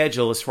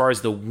 schedule as far as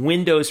the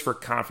windows for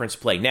conference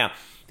play. Now,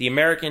 the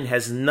American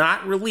has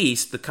not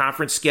released the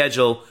conference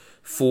schedule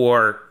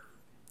for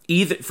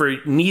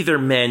neither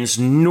men's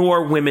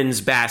nor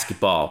women's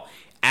basketball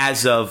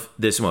as of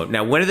this moment.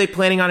 Now, when are they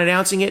planning on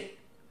announcing it?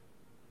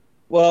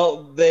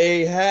 Well,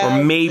 they have,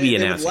 or maybe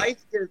they announcing.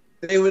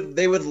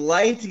 They would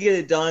like to get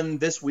it done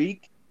this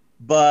week,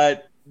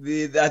 but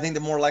I think the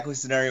more likely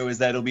scenario is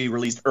that it'll be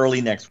released early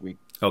next week.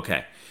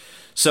 Okay.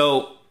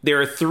 So there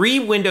are 3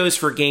 windows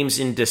for games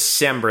in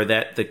December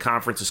that the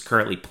conference is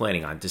currently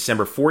planning on.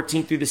 December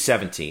 14th through the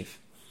 17th,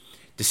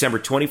 December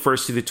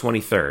 21st through the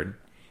 23rd,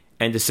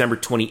 and December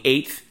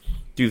 28th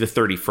through the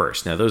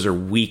 31st. Now, those are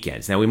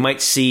weekends. Now, we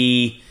might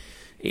see...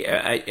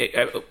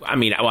 I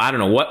don't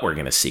know what we're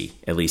going to see,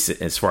 at least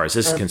as far as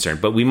this is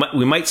concerned. But we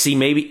might see,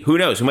 maybe, who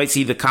knows? We might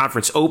see the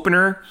conference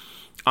opener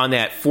on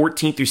that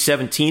 14th through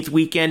 17th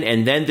weekend,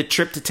 and then the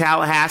trip to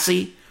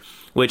Tallahassee,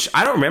 which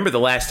I don't remember the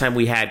last time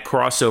we had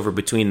crossover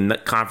between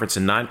conference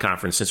and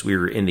non-conference since we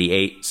were in the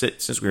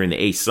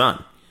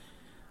ASUN.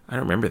 I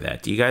don't remember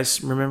that. Do you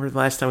guys remember the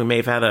last time we may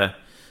have had a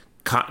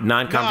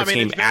non-conference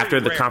game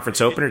after the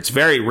conference opener? It's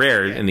very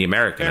rare in the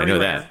American. I know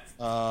that.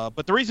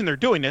 But the reason they're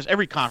doing this,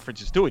 every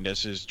conference is doing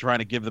this, is trying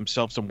to give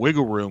themselves some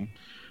wiggle room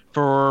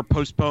for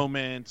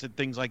postponements and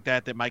things like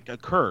that might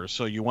occur.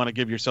 So you want to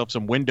give yourself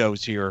some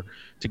windows here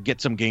to get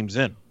some games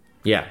in.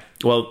 Yeah.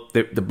 Well,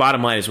 the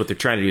bottom line is what they're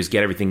trying to do is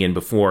get everything in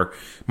before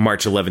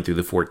March 11th through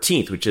the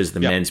 14th, which is the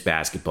men's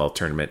basketball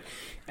tournament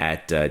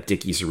at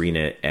Dickies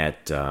Arena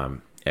at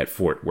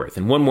Fort Worth.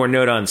 And one more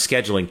note on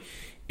scheduling.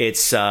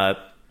 It's a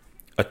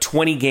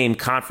 20-game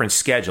conference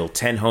schedule,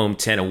 10 home,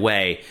 10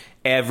 away,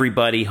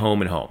 everybody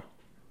home and home.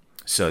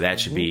 So that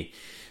should be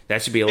a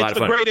lot of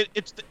fun.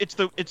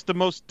 It's the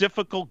most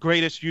difficult,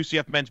 greatest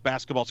UCF men's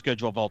basketball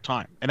schedule of all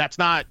time, and that's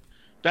not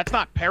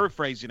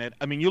paraphrasing it.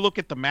 I mean, you look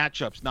at the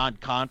matchups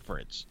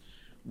non-conference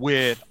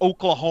with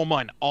Oklahoma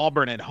and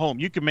Auburn at home.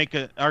 You can make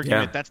an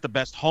argument that's the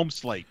best home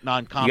slate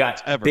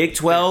non-conference ever. Big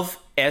 12,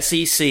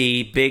 SEC,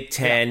 Big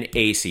 10,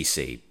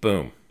 ACC.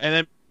 Boom. And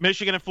then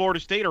Michigan and Florida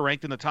State are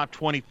ranked in the top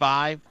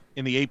 25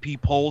 in the AP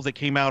polls that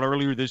came out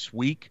earlier this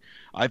week.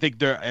 I think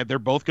they're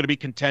both going to be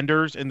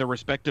contenders in their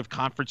respective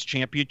conference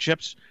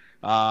championships.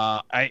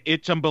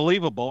 It's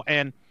unbelievable.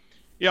 And,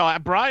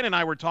 Brian and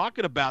I were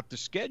talking about the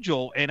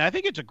schedule, and I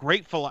think it's a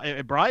great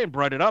 – Brian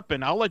brought it up,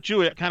 and I'll let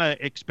you kind of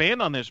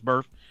expand on this,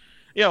 Murph.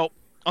 On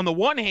the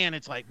one hand,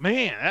 it's like,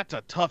 man, that's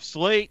a tough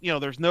slate.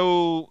 There's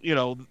no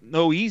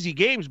easy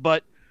games,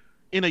 but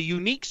in a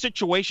unique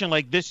situation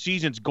like this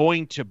season's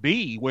going to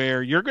be,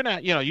 where you're going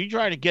to, you're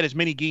trying to get as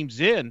many games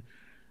in,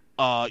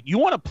 you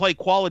want to play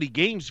quality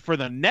games for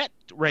the net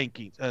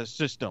ranking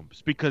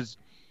systems, because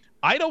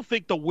I don't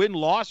think the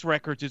win-loss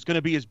records is going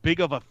to be as big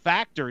of a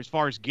factor as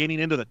far as getting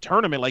into the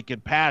tournament like in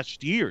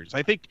past years.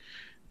 I think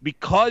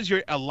because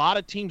a lot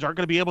of teams aren't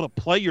going to be able to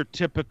play your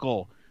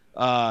typical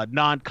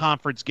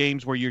non-conference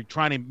games where you're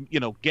trying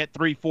to, get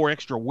 3-4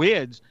 extra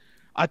wins.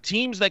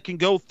 Teams that can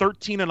go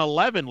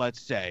 13-11,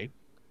 let's say,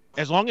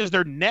 as long as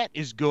their net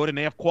is good and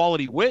they have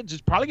quality wins,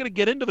 is probably going to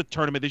get into the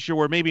tournament this year,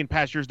 where maybe in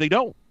past years they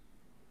don't.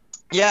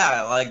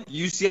 Yeah, like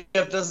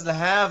UCF doesn't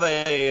have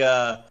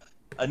a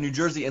New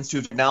Jersey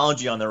Institute of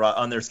Technology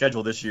on their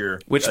schedule this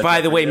year. Which,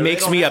 by the way,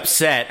 makes me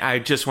upset. I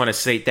just want to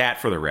state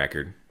that for the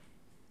record.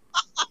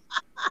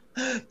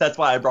 That's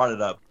why I brought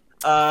it up.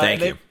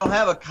 Thank you. They don't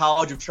have a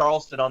College of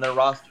Charleston on their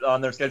roster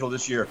on their schedule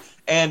this year.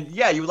 And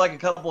yeah, you would like a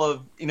couple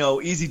of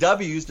easy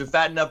W's to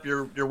fatten up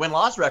your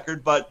win-loss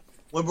record, but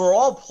when we're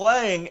all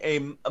playing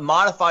a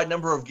modified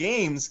number of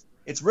games,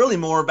 it's really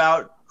more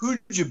about who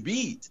did you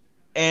beat.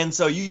 And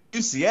so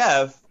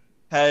UCF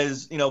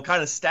has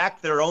kind of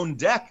stacked their own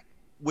deck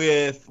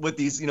with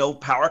these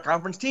power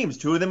conference teams.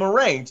 Two of them are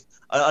ranked.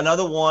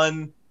 Another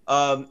one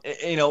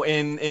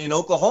in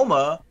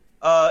Oklahoma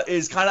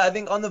is kind of, I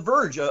think, on the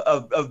verge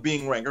of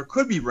being ranked or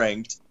could be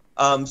ranked.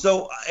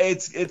 So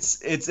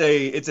it's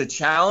a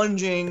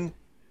challenging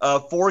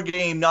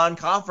 4-game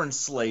non-conference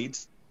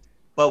slate,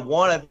 but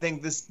one I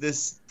think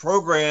this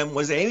program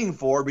was aiming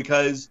for,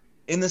 because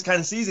in this kind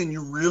of season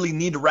you really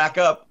need to rack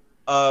up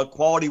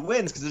quality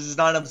wins, because there's just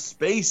not enough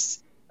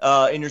space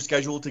in your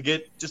schedule to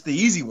get just the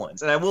easy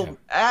ones. And I will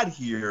add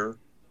here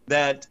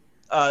that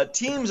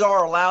teams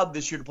are allowed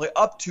this year to play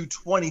up to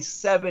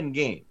 27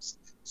 games.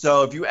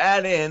 So if you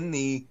add in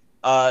the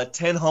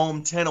 10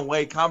 home, 10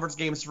 away conference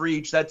games for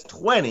each, that's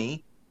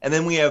 20. And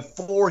then we have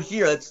 4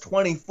 here, that's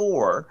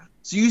 24.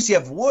 So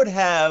UCF would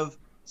have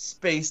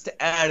space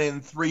to add in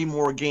 3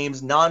 more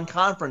games,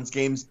 non-conference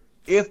games,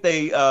 if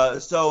they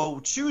so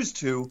choose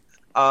to.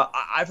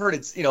 I've heard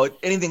it's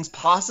anything's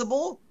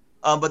possible,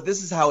 but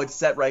this is how it's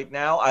set right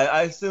now.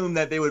 I assume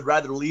that they would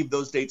rather leave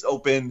those dates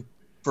open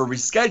for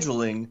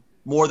rescheduling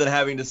more than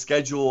having to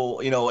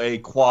schedule a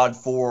quad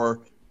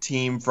 4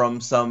 team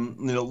from some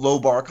low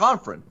bar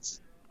conference.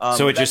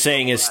 So what you're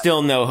saying is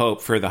still no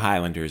hope for the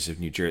Highlanders of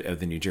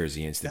the New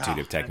Jersey Institute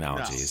of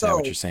Technology. Is that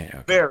what you're saying?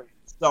 Okay. Very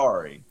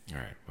sorry. All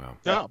right. Well.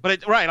 No,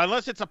 but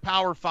unless it's a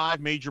Power 5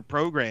 major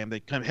program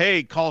that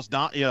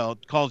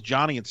calls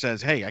Johnny and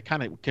says, "Hey,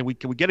 can we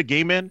get a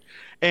game in?"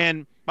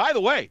 And by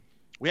the way,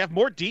 we have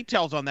more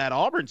details on that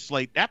Auburn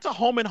slate. That's a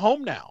home and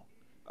home now.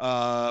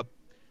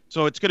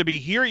 So it's going to be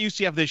here at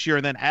UCF this year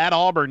and then at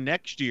Auburn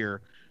next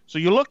year. So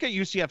you look at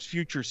UCF's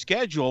future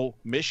schedule.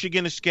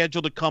 Michigan is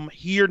scheduled to come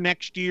here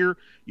next year.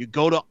 You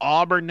go to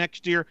Auburn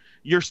next year.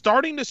 You're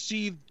starting to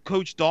see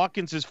Coach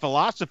Dawkins'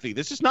 philosophy.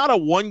 This is not a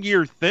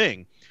one-year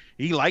thing.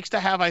 He likes to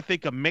have, I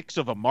think, a mix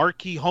of a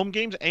marquee home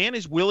games and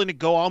is willing to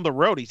go on the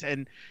road.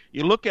 And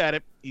you look at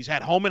it, he's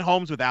had home and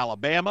homes with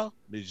Alabama,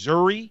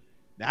 Missouri,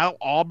 now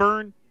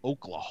Auburn,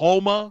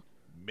 Oklahoma,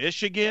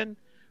 Michigan.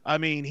 I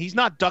mean, he's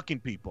not ducking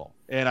people,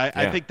 and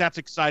I think that's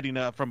exciting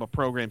from a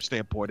program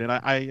standpoint. And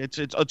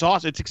it's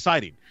awesome. It's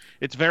exciting.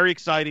 It's very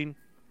exciting,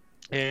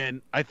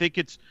 and I think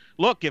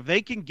if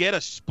they can get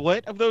a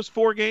split of those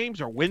 4 games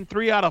or win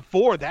 3 out of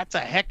 4, that's a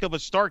heck of a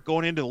start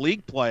going into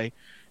league play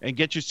and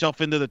get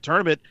yourself into the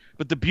tournament.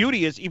 But the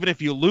beauty is, even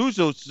if you lose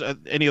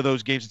any of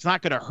those games, it's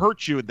not going to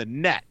hurt you in the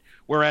net.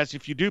 Whereas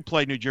if you do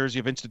play New Jersey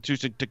of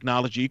Institute of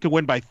Technology, you can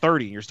win by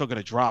 30, and you're still going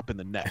to drop in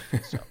the net.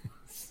 So.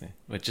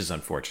 Which is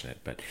unfortunate,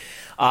 but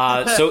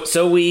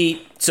so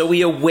we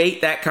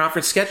await that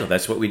conference schedule.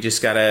 That's what we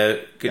just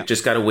gotta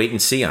wait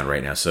and see on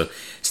right now. So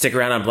stick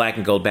around on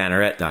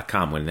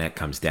blackandgoldbanneret.com when that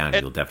comes down.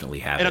 You'll definitely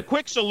have it. And a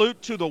quick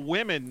salute to the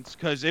women's,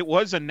 because it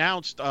was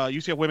announced.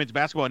 UCF women's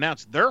basketball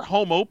announced their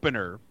home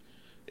opener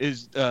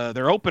is going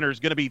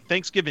to be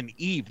Thanksgiving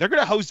Eve. They're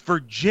going to host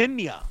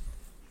Virginia.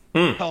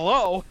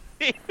 Hello.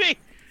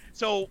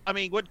 So I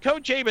mean, with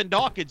Coach Aben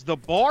Dawkins, the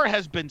bar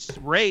has been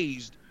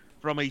raised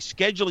from a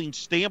scheduling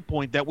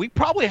standpoint that we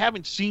probably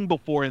haven't seen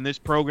before in this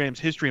program's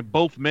history in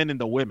both men and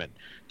the women,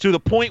 to the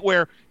point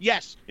where,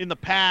 yes, in the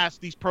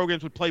past, these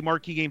programs would play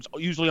marquee games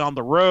usually on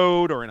the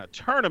road or in a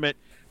tournament,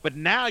 but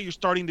now you're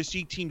starting to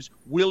see teams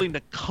willing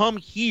to come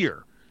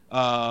here,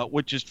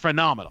 which is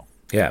phenomenal.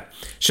 Yeah.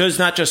 Shows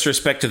not just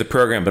respect to the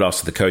program, but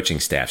also the coaching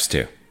staffs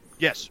too.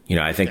 Yes.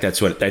 I think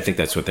that's what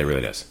they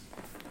really does.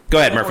 Go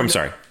ahead, Murph. I'm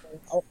sorry.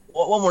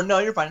 One more. No,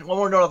 you're fine. One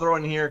more note I'll throw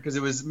in here, because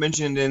it was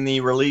mentioned in the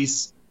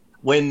release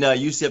when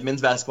UCF men's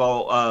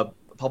basketball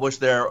published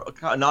their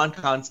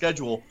non-con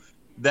schedule,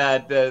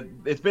 that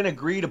it's been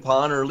agreed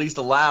upon, or at least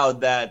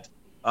allowed, that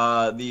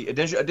the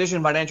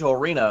Addition Financial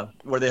Arena,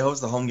 where they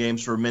host the home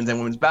games for men's and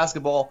women's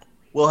basketball,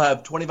 will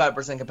have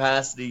 25%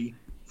 capacity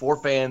for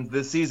fans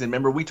this season.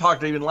 Remember, we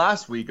talked even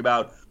last week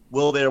about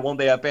will they or won't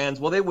they have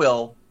fans? Well, they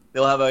will.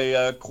 They'll have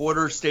a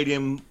quarter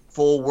stadium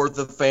full worth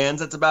of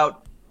fans. That's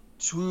about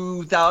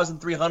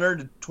 2,300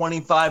 to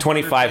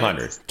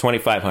 2,500.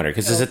 2,500,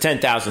 because it's a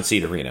 10,000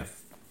 seat arena.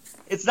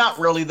 It's not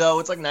really, though.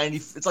 It's like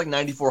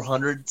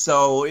 9,400.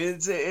 So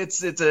it's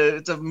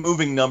a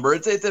moving number.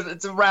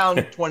 It's around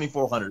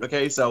 2,400.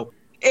 Okay. So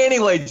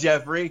anyway,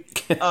 Jeffrey.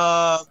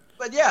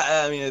 But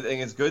yeah, I mean, I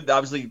think it's good.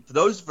 Obviously,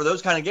 for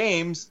those kind of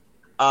games,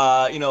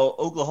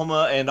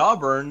 Oklahoma and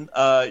Auburn,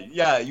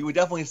 you would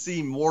definitely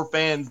see more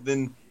fans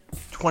than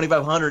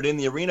 2,500 in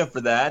the arena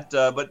for that,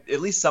 but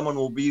at least someone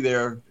will be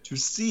there to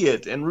see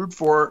it and root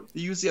for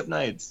the UCF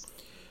Knights.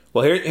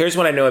 Well, here's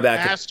what I know about...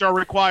 Masks are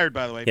required,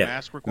 by the way. Yeah,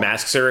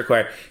 masks are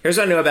required. Here's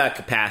what I know about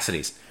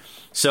capacities.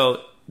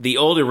 So the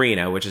old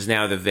arena, which is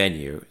now the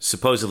venue,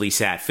 supposedly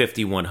sat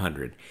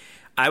 5,100.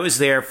 I was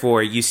there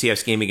for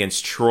UCF's game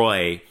against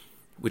Troy,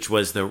 which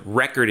was the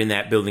record in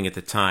that building at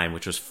the time,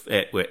 which was...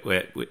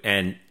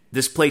 And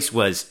this place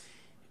was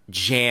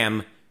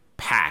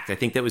jam-packed. I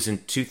think that was in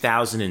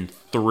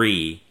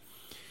 2003.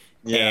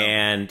 Yeah.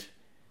 And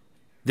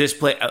this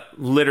place...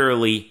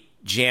 literally...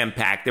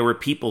 jam-packed. There were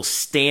people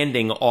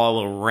standing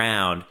all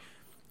around,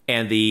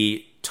 and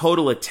the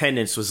total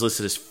attendance was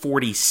listed as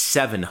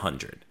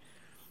 4,700.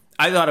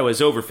 I thought it was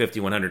over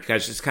 5,100 because I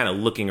was just kind of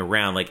looking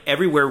around. Like,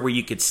 everywhere where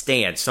you could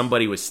stand,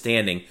 somebody was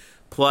standing,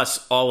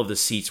 plus all of the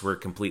seats were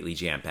completely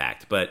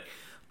jam-packed. But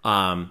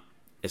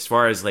as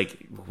far as,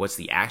 like, what's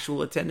the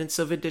actual attendance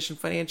of Addition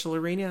Financial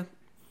Arena?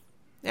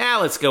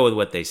 Let's go with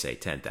what they say,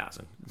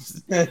 10,000.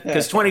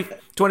 Because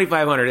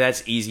 2,500,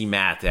 that's easy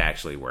math to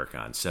actually work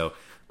on. So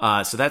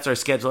that's our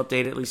schedule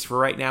update, at least for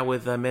right now,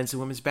 with men's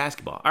and women's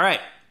basketball. All right,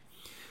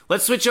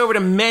 let's switch over to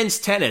men's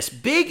tennis.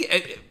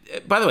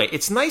 By the way,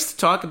 it's nice to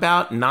talk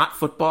about not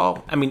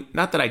football. I mean,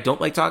 not that I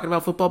don't like talking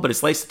about football, but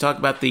it's nice to talk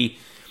about the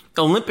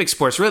Olympic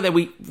sports, really, that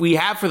we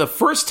have for the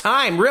first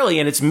time, really,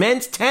 and it's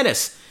men's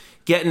tennis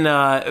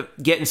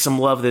getting some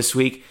love this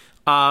week.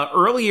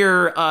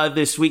 Earlier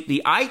this week,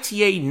 the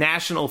ITA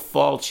National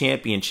Fall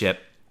Championship,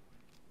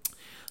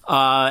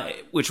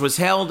 which was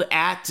held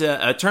at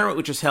a tournament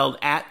which was held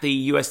at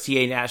the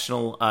USTA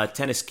National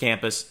Tennis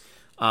Campus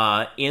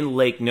in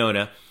Lake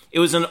Nona. It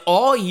was an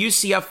all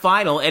UCF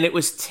final, and it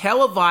was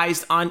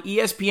televised on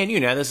ESPNU.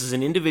 Now, this is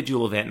an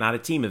individual event, not a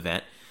team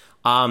event.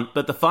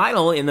 But the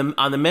final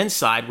on the men's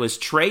side was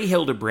Trey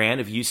Hildebrand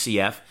of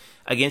UCF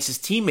against his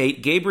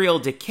teammate Gabriel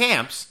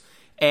DeCamps.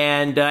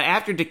 And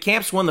after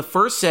DeCamps won the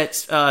first set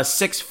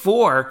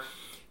 6-4,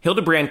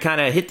 Hildebrand kind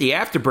of hit the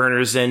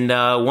afterburners and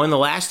won the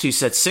last two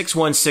sets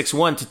 6-1,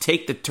 6-1 to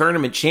take the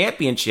tournament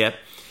championship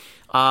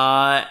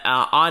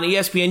on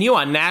ESPNU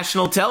on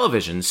national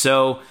television.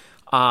 So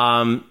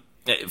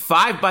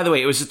five, by the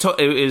way, it was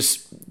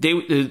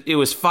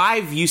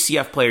five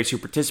UCF players who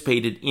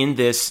participated in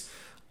this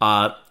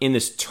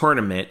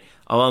tournament,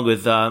 along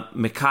with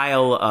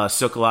Mikhail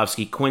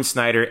Sokolovsky, Quinn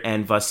Snyder,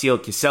 and Vasil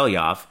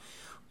Kiselyov.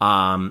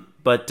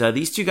 But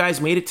these two guys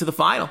made it to the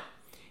final.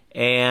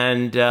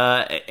 And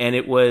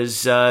it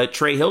was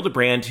Trey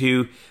Hildebrand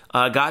who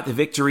got the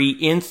victory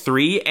in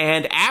 3,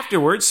 and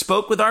afterwards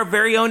spoke with our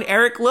very own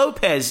Eric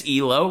Lopez.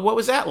 Elo, what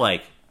was that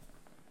like?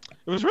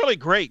 It was really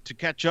great to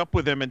catch up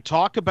with him and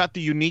talk about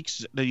the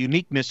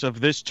uniqueness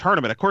of this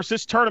tournament. Of course,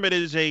 this tournament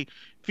is a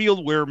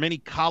field where many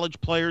college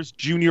players,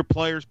 junior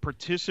players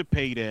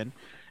participate in,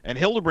 and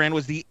Hildebrand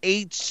was the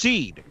 8th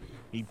seed.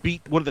 He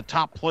beat one of the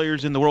top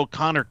players in the world,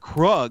 Connor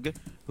Krug,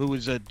 who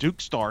was a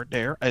Duke star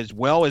there, as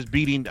well as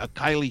beating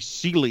Kylie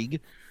Seelig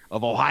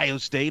of Ohio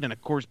State, and,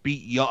 of course,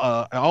 beat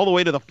all the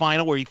way to the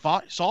final where he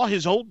saw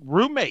his old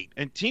roommate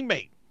and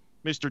teammate,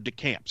 Mr.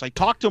 DeCamps. I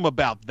talked to him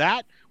about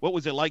that. What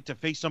was it like to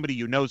face somebody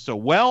you know so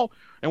well?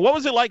 And what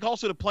was it like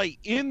also to play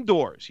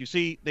indoors? You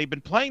see, they've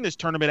been playing this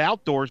tournament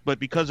outdoors, but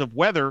because of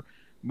weather,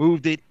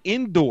 moved it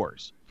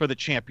indoors for the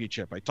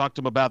championship. I talked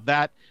to him about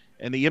that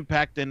and the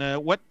impact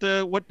and what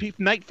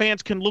Knight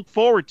fans can look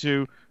forward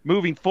to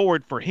moving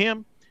forward for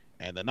him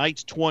and the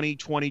Knights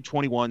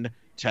 2020-21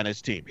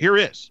 tennis team. Here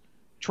is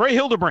Trey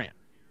Hildebrand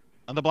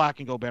on the Black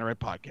and Gold Banneret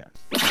podcast.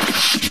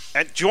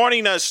 And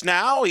joining us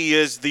now, he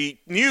is the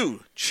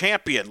new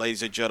champion,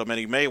 ladies and gentlemen.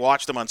 You may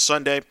watch them on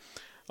Sunday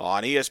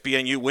on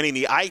ESPNU, winning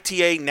the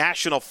ITA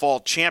National Fall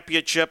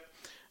Championship.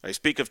 I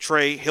speak of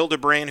Trey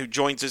Hildebrand, who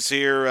joins us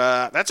here.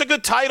 That's a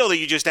good title that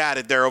you just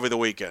added there over the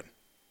weekend.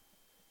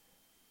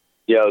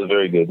 Yeah, it was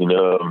very good.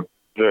 I'm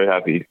very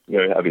happy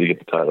to get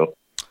the title.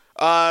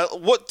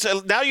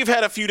 Now you've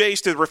had a few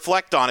days to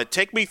reflect on it.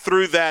 Take me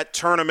through that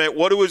tournament.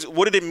 What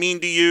did it mean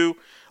to you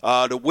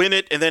to win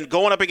it, and then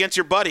going up against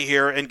your buddy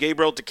here and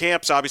Gabriel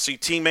DeCamps, obviously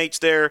teammates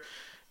there.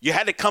 You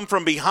had to come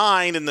from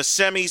behind in the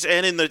semis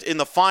and in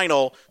the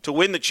final to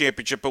win the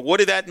championship. But what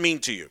did that mean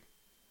to you?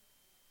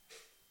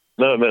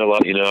 No, it meant a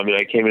lot.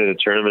 I came into the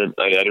tournament.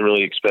 I didn't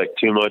really expect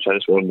too much. I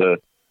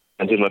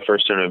did my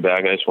first tournament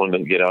back. I just wanted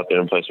to get out there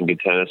and play some good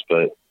tennis.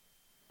 But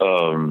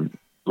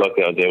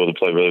luckily, I was able to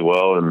play really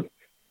well, and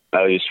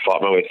I just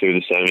fought my way through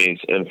the semis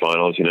and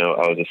finals. I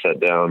was a set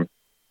down,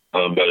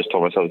 but I just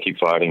told myself to keep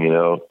fighting.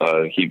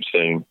 Keep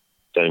staying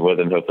with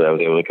it, and hopefully, I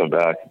was able to come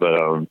back. But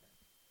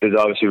it was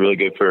obviously really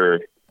good for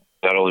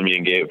not only me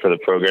and Gabe, for the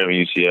program at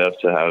UCF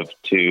to have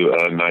two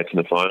nights in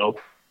the final.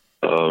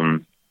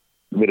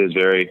 It is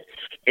very,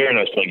 very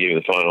nice playing Gabe in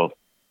the final.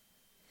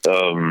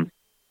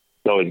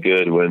 It's always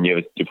good when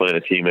you're playing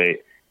a teammate.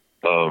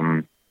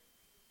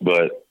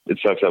 But it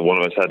sucks that one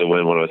of us had to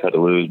win, one of us had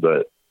to lose,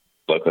 but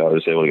luckily I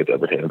was able to get the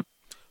upper hand.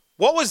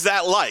 What was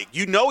that like?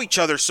 You know each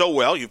other so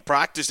well. You've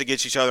practiced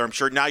against each other, I'm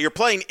sure. Now you're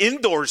playing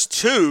indoors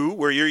too,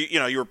 where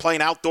you were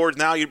playing outdoors.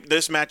 Now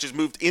this match has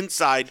moved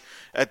inside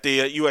at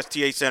the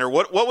USTA Center.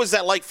 What was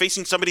that like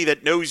facing somebody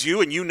that knows you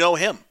and you know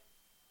him?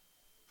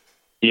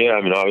 Yeah,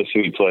 I mean,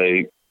 obviously we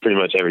play pretty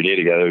much every day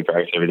together. We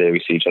practice every day. We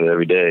see each other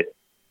every day.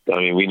 I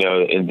mean, we know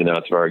the ins and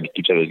outs of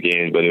each other's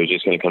games, but it was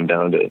just going to come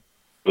down to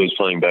who was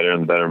playing better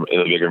in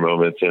the bigger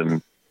moments,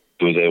 and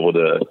who was able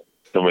to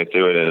come way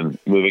through it. And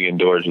moving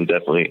indoors was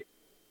definitely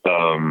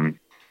a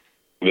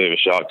bit of a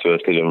shock to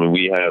us, because I mean,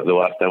 the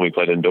last time we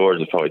played indoors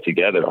was probably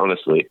together,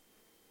 honestly,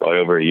 probably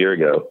over a year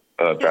ago,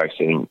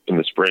 practicing in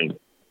the spring,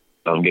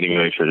 getting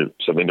ready for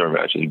some indoor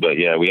matches. But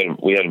yeah, we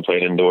hadn't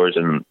played indoors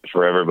in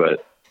forever,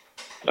 but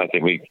I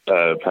think we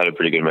had a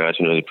pretty good match,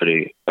 and it was a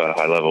pretty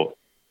high level.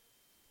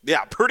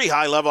 Yeah, pretty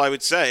high level, I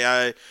would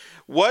say.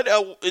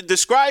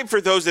 Describe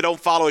for those that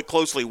don't follow it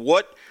closely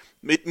what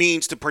it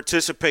means to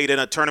participate in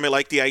a tournament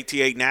like the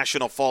ITA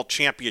National Fall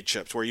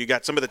Championships, where you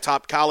got some of the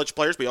top college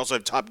players, but you also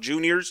have top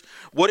juniors.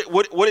 What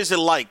is it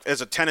like as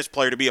a tennis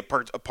player to be a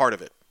part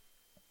of it?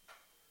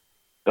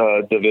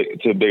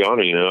 It's a big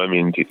honor, I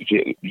mean, to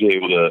be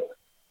able to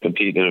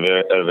compete at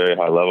a very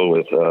high level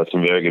with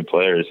some very good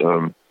players.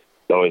 It's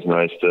always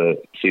nice to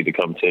see the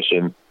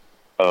competition.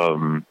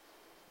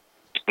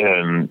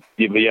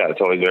 It's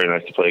always very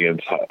nice to play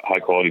against high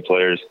quality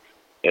players,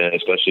 and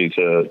especially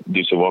to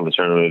do so well in the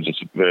tournament. It's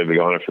just a very big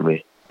honor for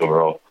me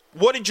overall.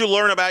 What did you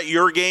learn about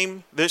your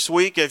game this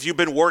week? Have you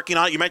been working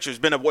on it? You mentioned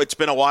it's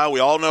been a while. We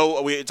all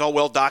know it's all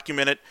well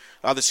documented.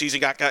 The season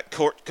got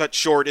cut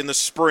short in the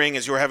spring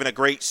as you were having a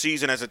great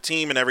season as a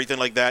team and everything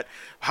like that.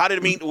 How did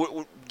it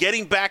mean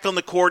getting back on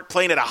the court,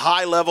 playing at a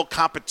high level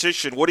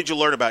competition? What did you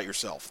learn about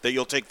yourself that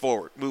you'll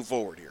move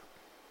forward here?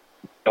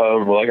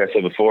 Well, like I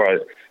said before, I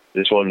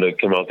just wanted to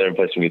come out there and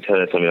play some good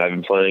tennis. I mean, I've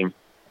been playing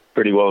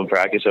pretty well in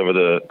practice over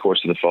the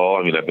course of the fall.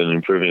 I mean, I've been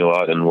improving a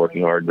lot and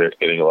working hard,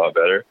 getting a lot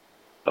better.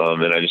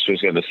 And I just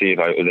was going to see if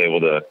I was able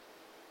to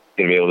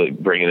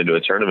bring it into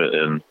a tournament,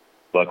 and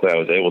luckily I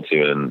was able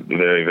to, and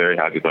very, very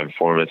happy with my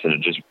performance, and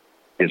it just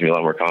gives me a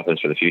lot more confidence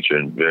for the future,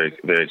 and very,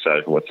 very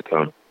excited for what's to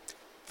come.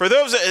 For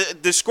those,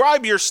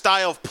 describe your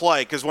style of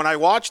play, because when I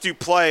watched you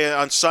play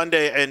on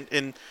Sunday,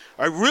 and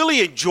I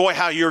really enjoy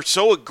how you're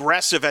so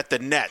aggressive at the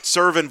net,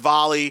 serve and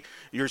volley.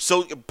 You're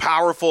so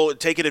powerful,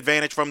 taking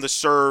advantage from the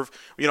serve.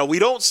 We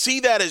don't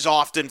see that as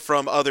often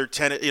from other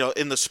tennis,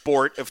 in the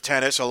sport of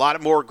tennis. A lot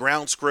more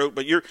ground stroke,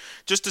 but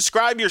just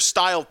describe your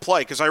style of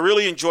play, because I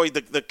really enjoyed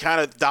the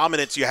kind of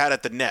dominance you had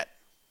at the net.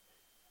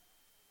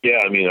 Yeah,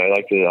 I mean, I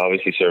like to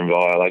obviously serve and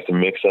volley. I like to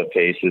mix up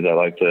paces. I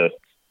like to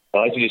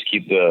just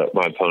keep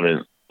my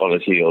opponent on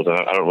his heels.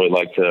 I don't really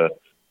like to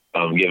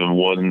give him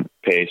one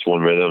pace,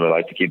 one rhythm. I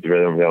like to keep the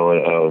rhythm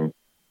going.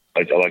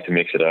 I like to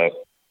mix it up.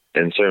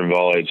 And serve and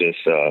volley,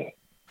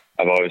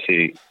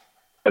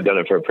 I've done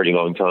it for a pretty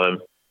long time,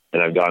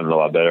 and I've gotten a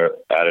lot better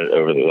at it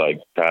over the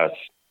past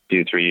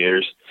 2-3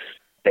 years.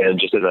 And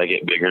just as I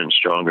get bigger and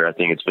stronger, I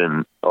think it's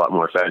been a lot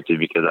more effective,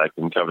 because I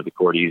can cover the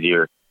court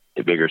easier,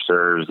 get bigger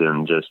serves,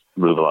 and just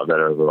move a lot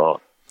better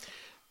overall.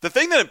 The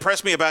thing that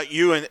impressed me about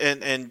you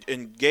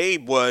and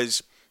Gabe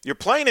was you're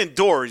playing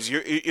indoors.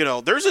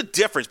 There's a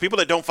difference. People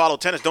that don't follow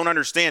tennis don't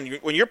understand.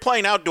 When you're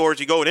playing outdoors,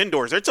 you go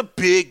indoors. It's a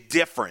big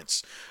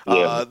difference.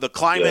 Yeah. The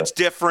climate's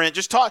different.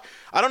 Just talk.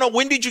 I don't know,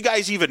 when did you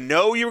guys even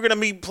know you were going to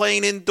be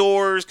playing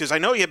indoors? Because I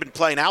know you had been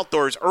playing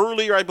outdoors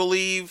earlier, I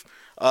believe.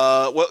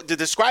 To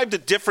describe the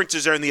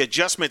differences there and the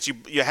adjustments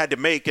you had to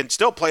make and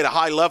still play at a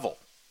high level.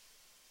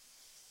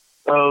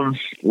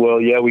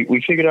 Well, yeah,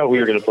 we figured out we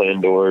were going to play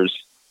indoors,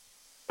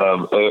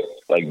 early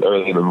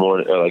in the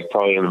morning,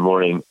 probably in the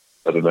morning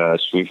of the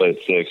match. We played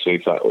at 6. We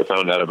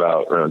found out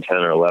about around 10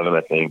 or 11,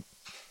 I think.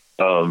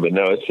 But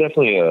no, it's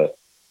definitely a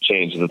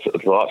change.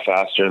 It's a lot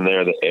faster in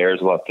there. The air is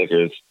a lot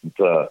thicker. It's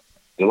a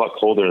lot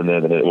colder in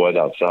there than it was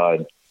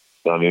outside.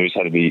 So, I mean, we just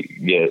had to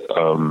get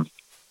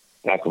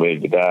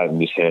acclimated to that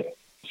and just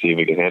see if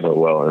we could handle it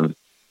well. And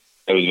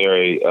it was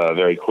very,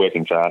 very quick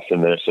and fast in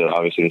there. So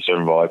obviously the serve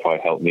and volley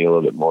probably helped me a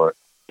little bit more,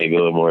 maybe a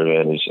little more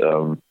advantage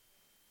for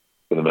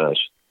the match.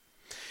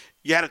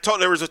 You had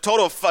there was a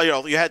total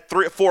of, you had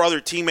 3 or 4 other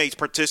teammates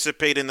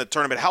participate in the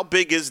tournament. How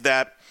big is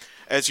that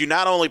as you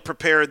not only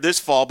prepare this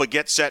fall, but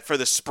get set for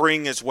the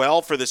spring as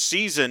well, for the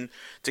season,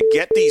 to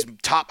get these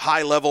top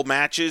high-level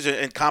matches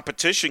and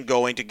competition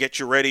going to get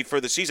you ready for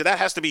the season? That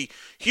has to be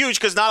huge,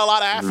 because not a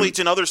lot of athletes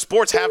in other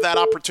sports have that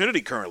opportunity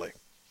currently.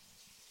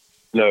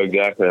 No,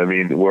 exactly. I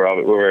mean, we're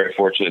very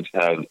fortunate to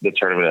have the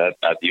tournament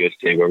at the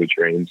USTA where we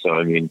train. So,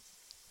 I mean,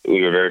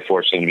 we were very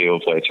fortunate to be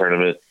able to play a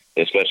tournament,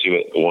 especially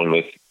with one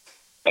with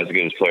as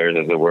good as players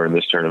as there were in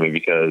this tournament,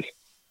 because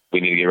we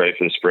need to get ready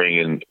for the spring,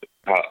 and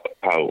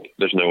how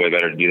there's no way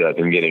better to do that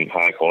than getting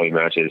high quality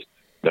matches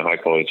in a high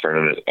quality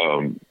tournament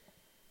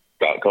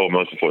about a couple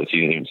months before the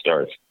season even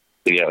starts.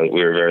 So yeah,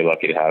 we were very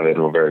lucky to have it,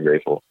 and we're very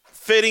grateful.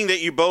 fitting that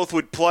you both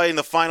would play in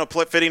the final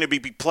fitting to be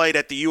played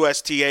at the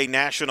USTA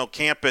National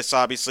Campus,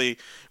 obviously,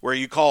 where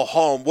you call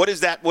home. What did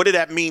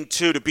that mean,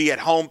 too, to be at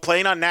home,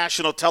 playing on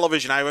national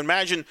television? I would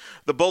imagine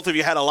the both of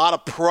you had a lot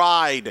of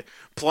pride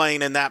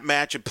playing in that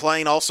match and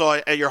playing also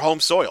at your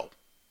home soil.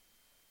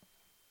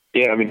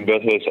 Yeah, I mean,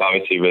 both of us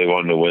obviously really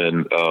wanted to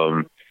win.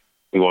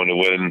 We wanted to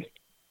win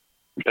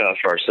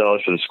for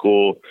ourselves, for the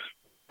school,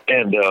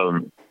 and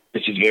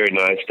it's just very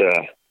nice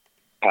to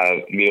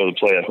be able to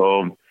play at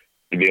home,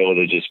 to be able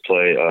to just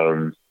play.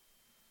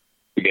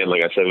 Again,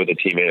 like I said, with a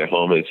teammate at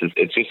home, it's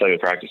just like a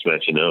practice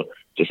match,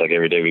 Just like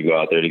every day we go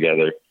out there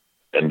together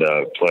and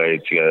play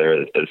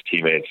together as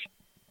teammates,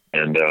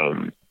 and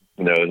it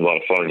was a lot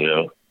of fun.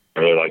 I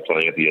really like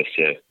playing at the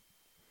USTA.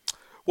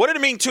 What did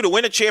it mean, too, to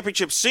win a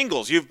championship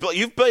singles? You've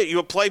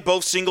played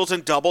both singles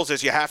and doubles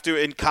as you have to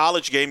in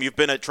college game. You've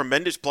been a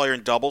tremendous player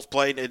in doubles,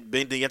 been in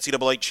the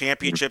NCAA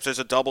championships as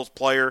a doubles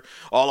player,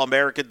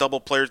 All-American double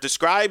players.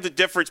 Describe the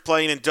difference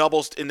playing in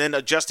doubles and then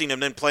adjusting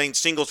and then playing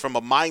singles from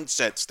a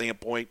mindset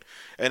standpoint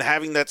and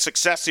having that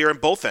success here in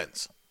both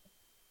ends.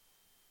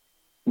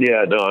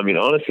 Yeah, no, I mean,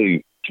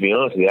 honestly, to be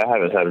honest with you, I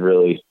haven't had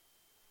really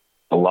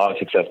a lot of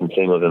success in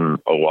singles in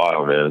a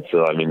while, man.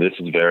 So, I mean, this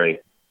is very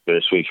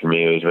bittersweet for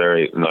me. It was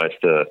very nice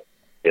to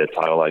get a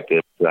title like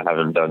this. I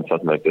haven't done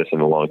something like this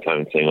in a long time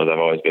in singles. I've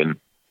always been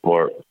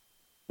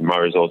my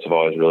results have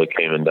always really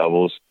came in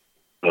doubles,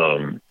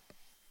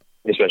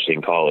 especially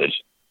in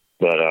college.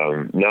 But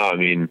no, I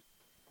mean,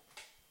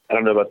 I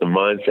don't know about the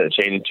mindset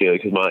changing too,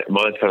 because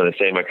mine's kind of the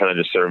same. I kind of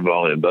just serve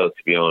ball in both,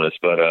 to be honest.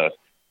 But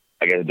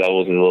I guess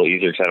doubles is a little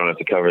easier because I don't have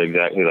to cover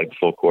exactly like the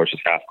full court,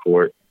 just half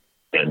court.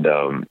 And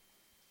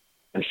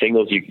in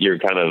singles, you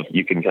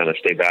can kind of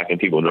stay back, and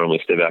people normally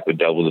stay back. With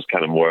doubles, it's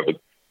kind of more of a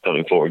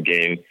coming forward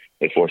game.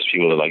 It forces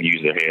people to like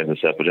use their hands and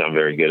stuff, which I'm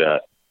very good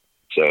at.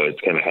 So it's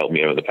kind of helped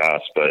me over the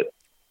past. But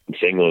in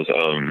singles,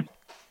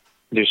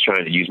 just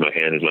trying to use my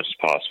hand as much as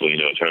possible.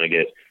 Trying to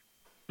get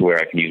where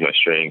I can use my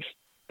strengths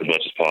as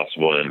much as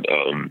possible,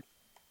 and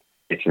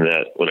it's in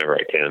that whenever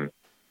I can.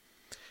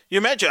 You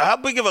mentioned, how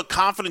big of a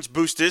confidence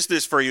boost is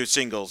this for you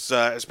singles,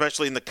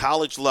 especially in the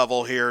college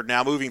level here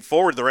now moving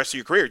forward the rest of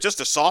your career? Just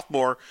a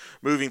sophomore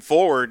moving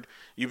forward,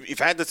 you've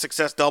had the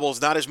success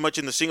doubles, not as much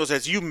in the singles.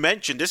 As you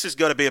mentioned, this is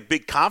going to be a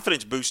big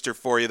confidence booster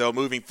for you, though,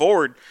 moving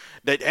forward,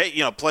 that, hey,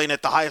 playing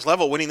at the highest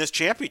level, winning this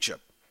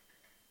championship.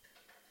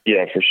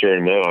 Yeah, for sure.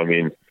 No, I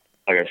mean,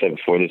 like I said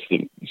before, this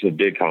is a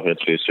big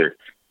confidence booster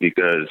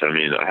because, I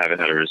mean, I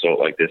haven't had a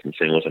result like this in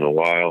singles in a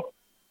while.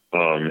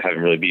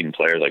 Haven't really beaten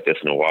players like this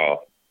in a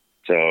while.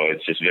 So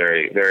it's just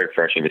very, very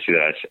refreshing to see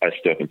that I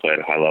still can play at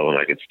a high level and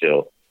I can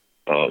still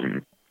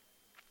I'm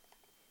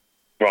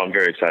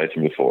very excited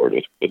to move forward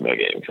with my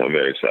game, so I'm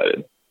very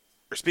excited.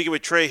 We're speaking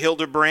with Trey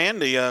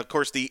Hildebrand, of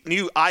course, the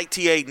new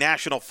ITA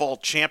National Fall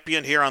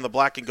Champion here on the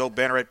Black and Gold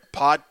Banneret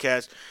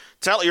podcast.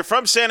 You're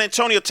from San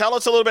Antonio. Tell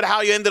us a little bit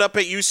how you ended up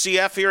at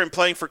UCF here and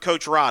playing for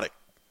Coach Roddick.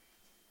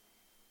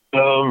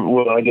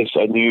 Well,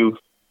 I knew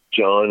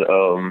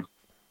John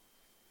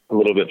a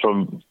little bit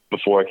from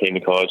before I came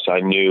to college, so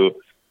I knew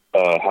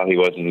how he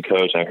was as a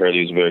coach. I heard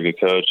he was a very good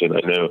coach, and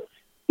I know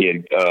he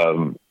had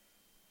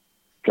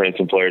trained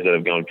some players that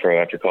have gone pro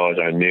after college.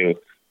 I knew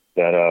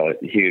that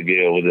he would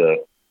be able to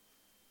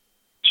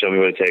show me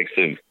what it takes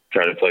to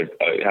try to play,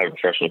 have a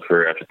professional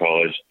career after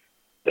college,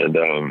 and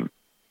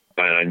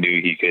I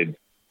knew he could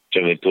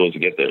show me the tools to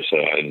get there. So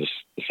I just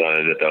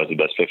decided that was the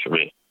best fit for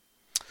me.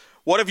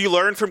 What have you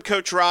learned from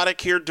Coach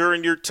Roddick here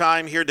during your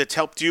time here that's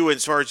helped you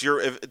as far as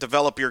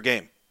develop your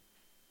game?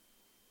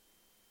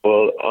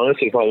 Well,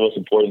 honestly, probably the most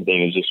important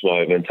thing is just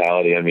my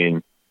mentality. I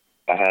mean,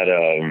 I had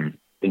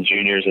in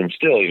juniors and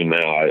still even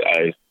now,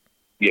 I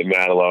get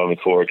mad a lot on the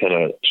court, kind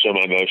of show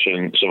my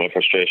emotion, show my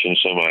frustration,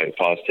 show my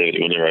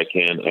positivity whenever I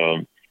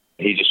can.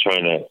 He's just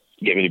trying to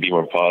get me to be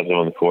more positive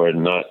on the court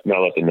and not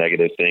let the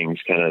negative things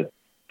kind of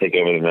take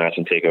over the match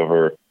and take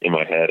over in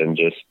my head, and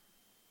just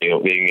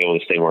being able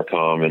to stay more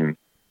calm and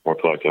more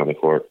collected on the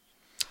court.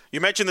 You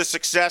mentioned the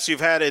success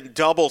you've had in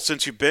doubles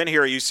since you've been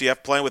here at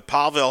UCF playing with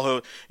Pavel,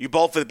 who you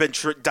both have been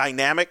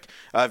dynamic,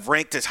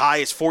 ranked as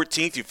high as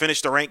 14th. You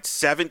finished ranked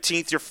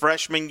 17th your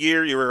freshman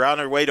year. You were on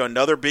your way to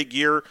another big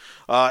year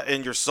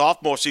in your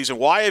sophomore season.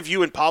 Why have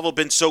you and Pavel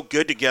been so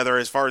good together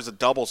as far as the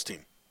doubles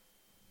team?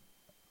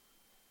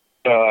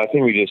 I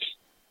think we just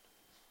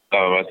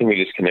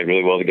connect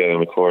really well together on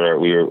the court.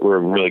 We're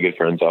really good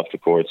friends off the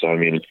court. So I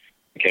mean,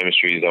 the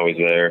chemistry is always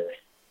there.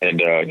 And,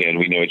 again,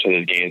 we know each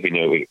other's games. We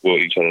know what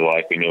each other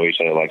like. We know what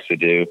each other likes to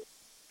do.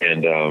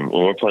 And when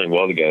we're playing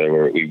well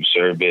together, we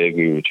serve big,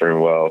 we return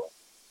well.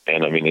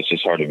 And, I mean, it's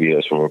just hard to beat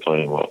us when we're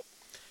playing well.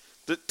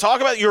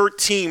 Talk about your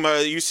team,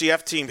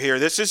 UCF team here.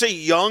 This is a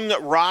young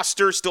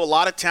roster, still a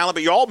lot of talent,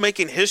 but you're all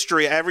making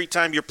history every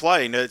time you're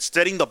playing. It's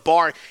setting the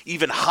bar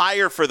even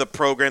higher for the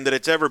program than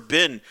it's ever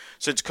been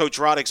since Coach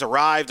Roddick's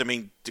arrived. I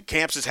mean,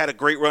 DeCamps has had a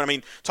great run. I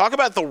mean, talk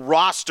about the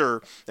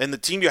roster and the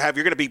team you have.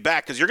 You're going to be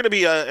back because you're going to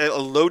be a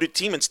loaded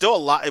team and still a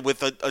lot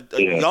with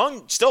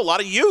still a lot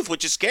of youth,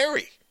 which is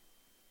scary.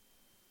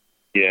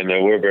 Yeah,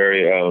 no, we're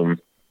very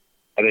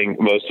I think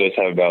most of us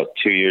have about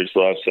 2 years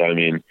left. So, I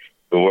mean,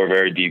 we're a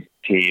very deep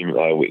team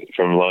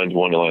from lines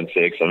 1 to line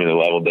 6. I mean, the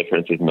level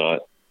difference is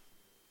not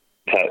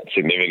that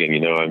significant, you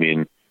know. I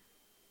mean,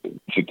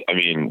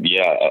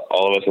 yeah,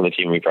 all of us on the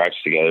team, we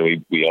practice together.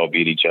 We all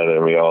beat each other,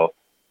 and we all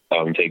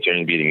take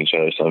turns beating each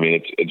other. So, I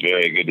mean, it's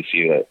very good to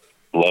see that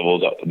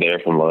levels up there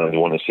from lines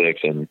 1 to 6,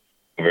 and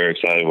I'm very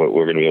excited what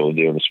we're going to be able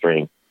to do in the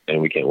spring,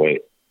 and we can't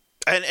wait.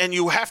 And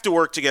you have to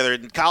work together.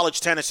 In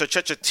college tennis, it's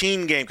such a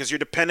team game because you're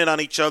dependent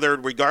on each other,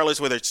 regardless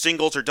whether it's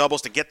singles or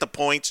doubles, to get the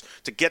points,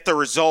 to get the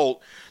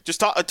result. Just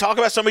talk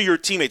about some of your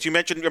teammates. You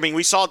mentioned, I mean,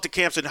 we saw at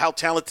DeCamps and how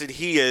talented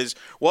he is.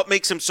 What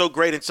makes him so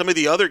great, and some of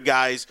the other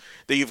guys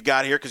that you've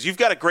got here, because you've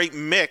got a great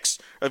mix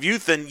of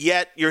youth, and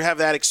yet you have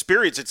that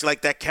experience. It's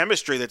like that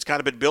chemistry that's kind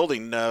of been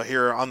building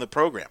here on the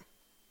program.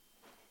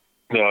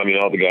 No, I mean,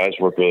 all the guys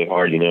work really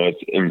hard. You know,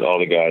 and all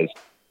the guys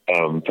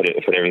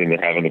put everything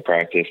they have into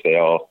practice. They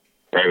all.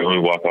 Right when we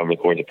walk on the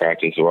court to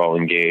practice, we're all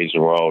engaged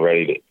and we're all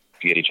ready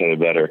to get each other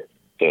better.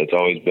 So it's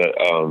always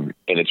and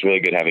it's really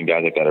good having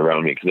guys like that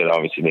around me because it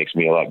obviously makes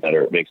me a lot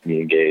better. It makes me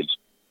engaged.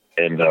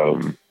 And,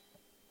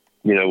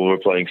 you know, when we're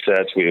playing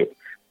sets, we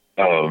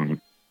get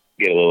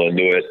a little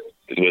into it.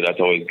 That's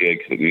always good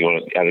because we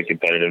want to have the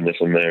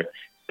competitiveness in there.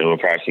 And when we're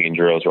practicing in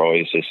drills, we're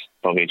always just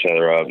pumping each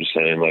other up, just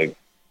saying, like,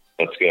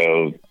 let's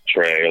go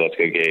Trey or let's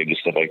go Gabe,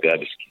 just stuff like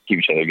that. Just keep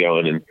each other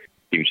going and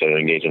keep each other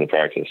engaged in the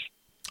practice.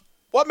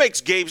 What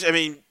makes Gabe, I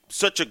mean,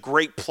 such a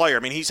great player? I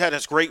mean, he's had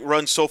his great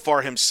run so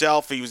far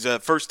himself. He was the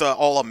first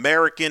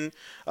All-American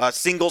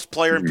singles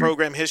player in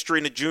program history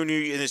in the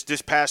junior in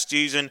this past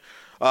season.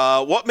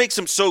 What makes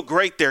him so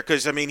great there?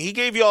 Because, I mean, he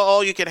gave you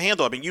all you can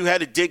handle. I mean, you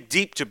had to dig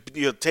deep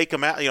to take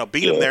him out,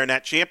 beat him there in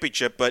that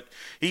championship. But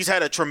he's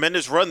had a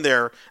tremendous run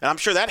there, and I'm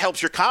sure that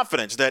helps your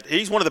confidence that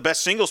he's one of the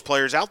best singles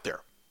players out there.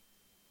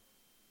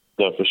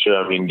 No, for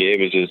sure. I mean,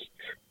 Gabe is just –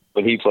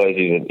 when he plays,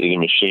 he's a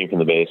machine from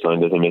the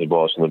baseline, doesn't miss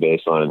balls from the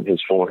baseline.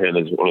 His forehand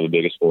is one of the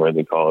biggest forehands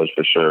in college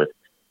for sure.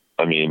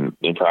 I mean,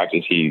 in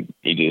practice,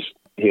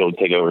 he'll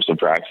take over some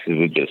practices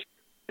with just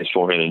his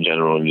forehand in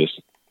general and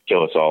just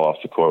kill us all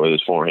off the court with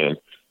his forehand.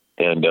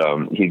 And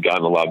he's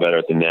gotten a lot better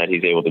at the net.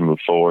 He's able to move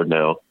forward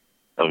now.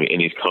 I mean, and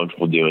he's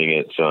comfortable doing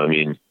it. So, I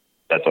mean,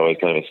 that's always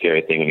kind of a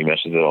scary thing when he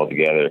meshes it all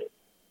together.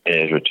 And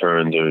his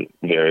returns are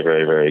very,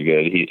 very, very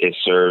good. His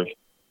serve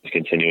is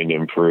continuing to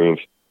improve.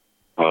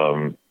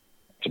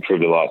 It's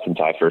improved a lot since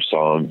I first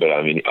saw him, but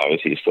I mean,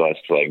 obviously he still has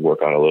to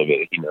work on it a little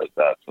bit. He knows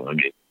that, so I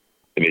mean,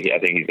 I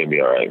think he's gonna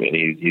be all right. I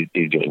mean,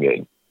 he's doing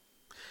good.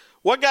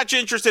 What got you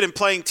interested in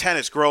playing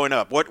tennis growing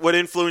up? What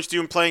influenced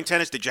you in playing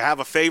tennis? Did you have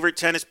a favorite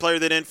tennis player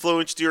that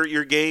influenced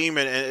your game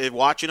and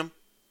watching him?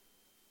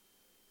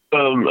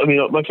 I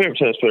mean, my favorite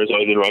tennis player has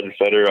always been Roger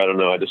Federer. I don't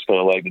know. I just kind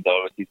of like the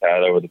dominance he's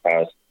had over the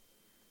past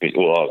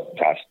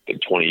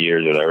 20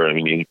 years or whatever. I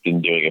mean, he's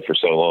been doing it for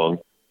so long.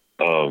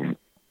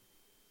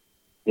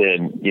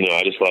 And,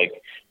 I just like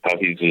how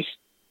he just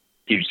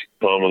keeps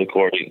calm on the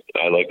court.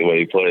 I like the way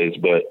he plays.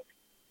 But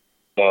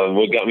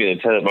what got me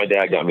into tennis, my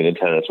dad got me into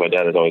tennis. My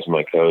dad has always been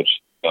my coach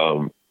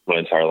my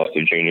entire life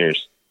through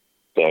juniors.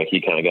 So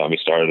he kind of got me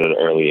started at an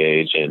early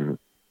age. And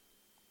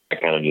I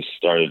kind of just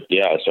started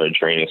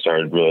training. I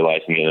started really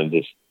liking it and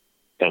just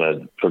kind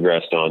of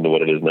progressed on to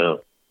what it is now.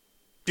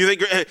 Do you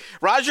think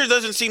Roger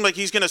doesn't seem like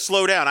he's going to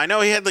slow down? I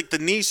know he had the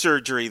knee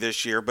surgery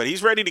this year, but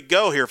he's ready to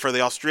go here for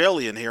the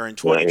Australian here in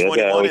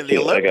 2021 in the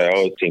Olympics. That guy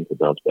always seems to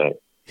bounce back.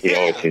 He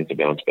always seems to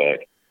bounce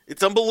back.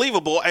 It's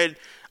unbelievable. And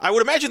I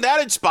would imagine that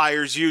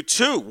inspires you,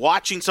 too,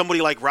 watching somebody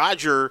like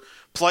Roger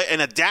play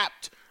and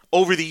adapt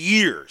over the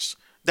years.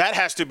 That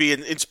has to be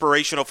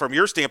inspirational from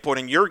your standpoint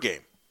in your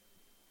game.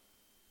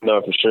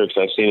 No, for sure,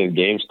 because I've seen his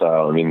game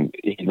style. I mean,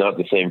 he's not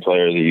the same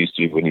player as he used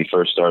to be when he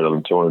first started on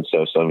the tour and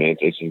stuff, so I mean,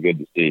 it's just good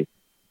to see.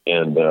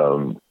 And,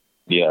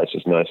 it's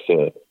just nice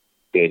to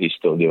see he's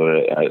still doing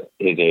it at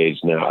his age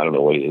now. I don't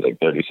know what he is,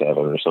 37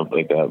 or something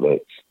like that, but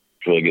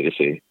it's really good to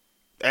see.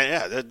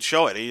 And yeah,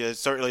 show it. He is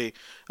certainly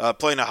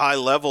playing a high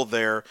level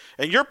there.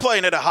 And you're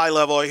playing at a high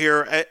level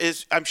here.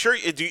 I'm sure,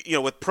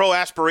 with pro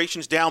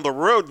aspirations down the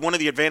road, one of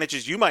the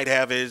advantages you might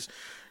have is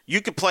you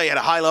could play at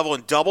a high level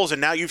in doubles,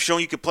 and now you've shown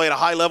you could play at a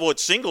high level at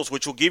singles,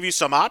 which will give you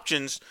some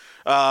options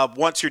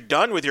once you're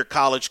done with your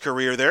college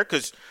career there.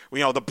 Because,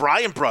 the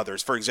Bryan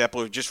brothers, for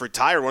example, who just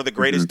retired, one of the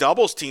greatest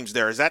doubles teams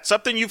there. Is that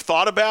something you've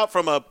thought about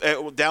from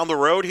down the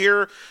road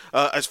here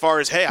as far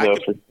as, hey, I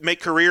could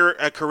make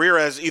a career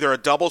as either a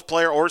doubles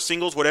player or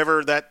singles, whatever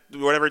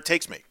it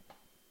takes me?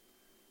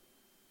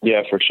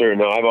 Yeah, for sure.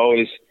 No, I've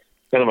always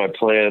kind of my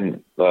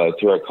plan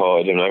throughout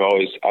college, and I've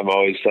always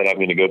said I'm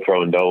going to go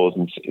pro in doubles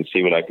and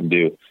see what I can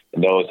do.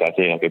 In doubles, I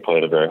think I could play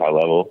at a very high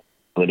level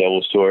on the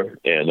doubles tour,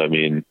 and I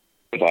mean,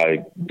 if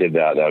I did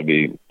that, that would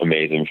be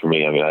amazing for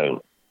me. I mean,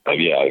 that'd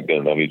be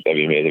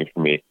amazing for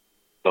me.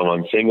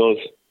 On singles,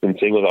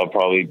 I'll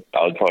probably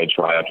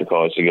try after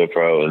college to go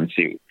pro and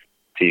see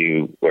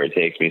where it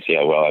takes me, see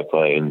how well I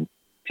play, and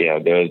see how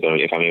it goes. But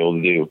if I'm able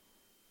to do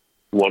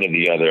one or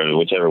the other, I mean,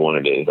 whichever one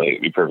it is,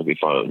 it'd be perfectly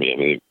fine with me. I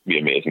mean, it'd be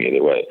amazing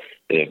either way.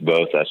 And if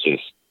both, that's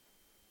just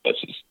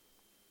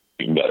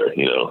even better.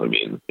 You know, I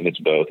mean, if it's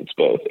both, it's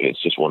both. If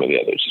it's just one or the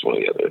other, it's just one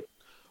or the other.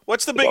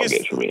 What's the It's all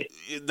biggest? good for me.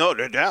 No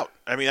doubt.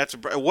 I mean,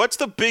 what's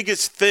the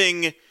biggest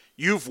thing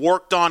you've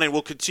worked on and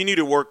will continue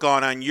to work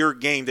on your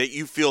game that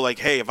you feel like,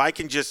 hey, if I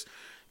can just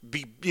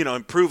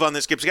improve on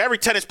this game. Because every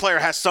tennis player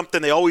has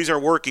something they always are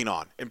working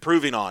on,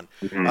 improving on,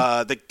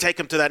 they take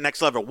them to that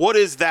next level. What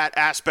is that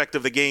aspect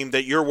of the game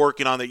that you're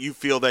working on that you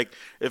feel like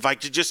if I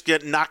could just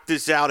knock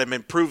this out and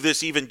improve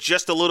this even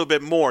just a little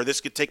bit more, this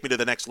could take me to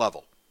the next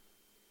level?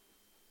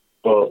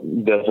 Well,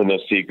 definitely no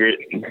secret.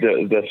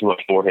 That's my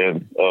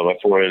forehand. My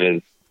forehand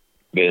has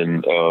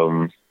been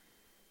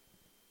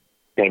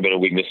kind of been a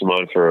weakness of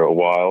mine for a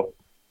while,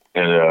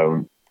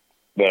 and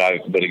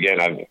but again,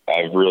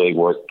 I've really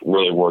worked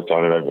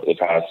on it the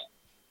past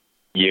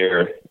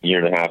year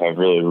and a half. I've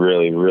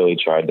really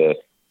tried to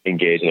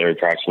engage in every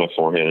practice of my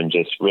forehand and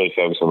just really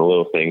focus on the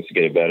little things to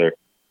get it better.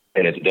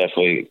 And it's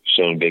definitely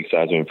shown big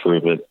signs of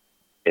improvement.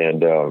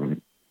 And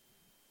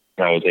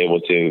I was able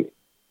to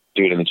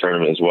do it in the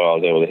tournament as well. I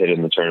was able to hit it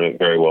in the tournament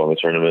very well in the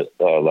tournament,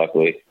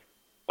 luckily.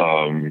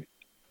 And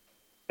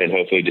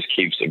hopefully it just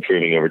keeps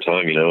improving over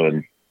time, you know,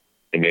 and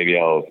maybe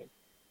I'll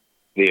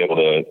be able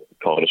to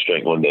call it a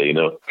strength one day, you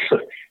know.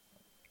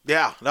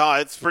 Yeah, no,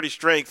 it's pretty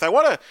strength. I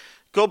want to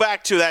go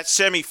back to that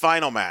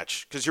semifinal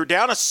match because you're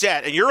down a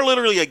set and you're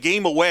literally a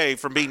game away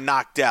from being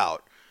knocked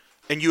out,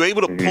 and you're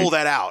able to pull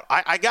that out.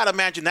 I got to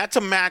imagine that's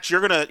a match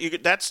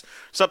that's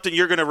something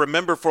you're gonna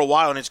remember for a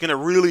while, and it's gonna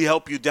really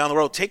help you down the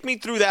road. Take me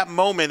through that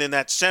moment in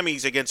that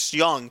semis against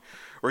Young,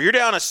 where you're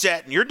down a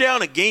set and you're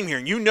down a game here,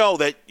 and you know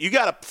that you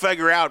got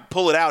to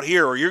pull it out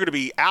here, or you're going to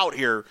be out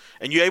here.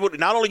 And you able to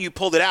not only you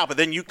pulled it out, but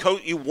then you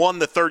won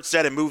the third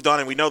set and moved on,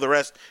 and we know the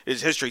rest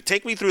is history.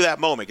 Take me through that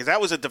moment because that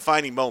was a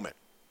defining moment.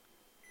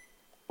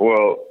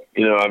 Well,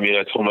 you know, I mean,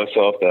 I told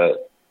myself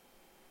that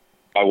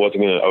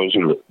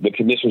the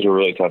conditions were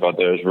really tough out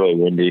there. It was really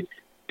windy,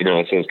 you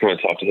know, so it was kind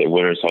of tough to hit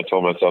winners. So I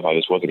told myself I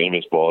just wasn't going to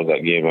miss balls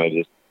that game. I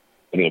was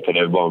going to put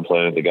every ball in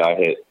play. If the guy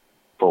hit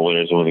 4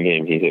 winners to win the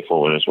game, he hit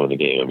 4 winners to win the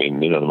game. I mean,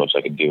 there's not much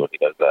I could do when he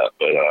does that.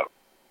 But,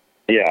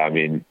 yeah, I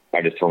mean,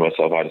 I just told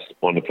myself I just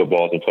wanted to put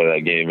balls and play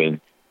that game,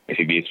 and if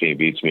he beats me, he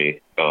beats me.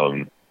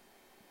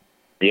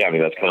 Yeah, I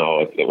mean, that's kind of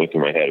all that went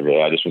through my head,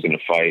 really. I just was going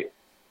to fight.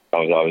 I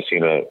was obviously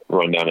going to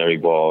run down every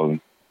ball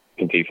and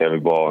compete for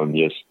every ball and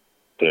just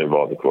put every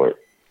ball on the court.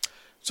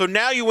 So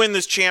now you win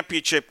this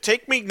championship.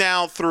 Take me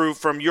now through,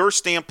 from your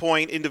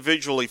standpoint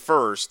individually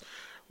first,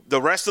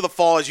 the rest of the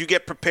fall as you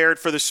get prepared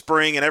for the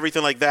spring and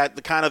everything like that,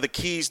 the kind of the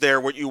keys there,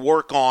 what you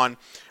work on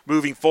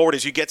moving forward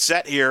as you get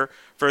set here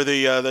for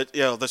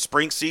the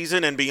spring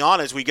season and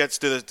beyond as we get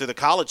to the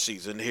college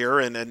season here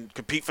and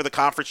compete for the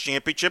conference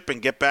championship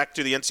and get back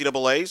to the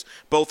NCAAs,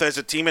 both as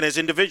a team and as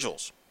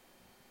individuals.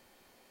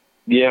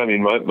 Yeah, I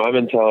mean, my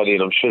mentality,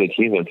 and I'm sure the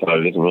team's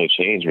mentality doesn't really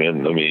change,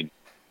 man. I mean,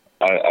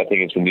 I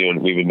think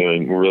we've been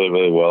doing really,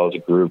 really well as a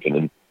group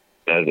and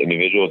as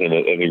individuals and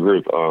as a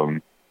group.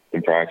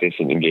 In practice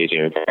and engaging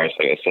in practice,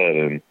 like I said,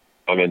 and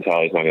my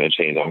mentality is not going to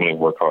change. I'm going to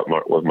work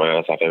my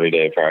ass off every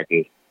day in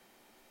practice.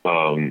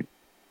 And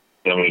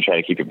I'm going to try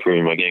to keep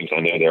improving my game because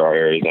I know there are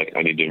areas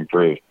I need to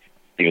improve.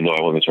 Even though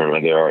I won the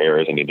tournament, there are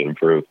areas I need to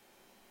improve.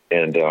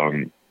 And,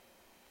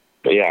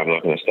 but yeah, I'm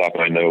not going to stop.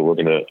 And I know we're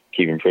going to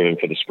keep improving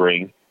for the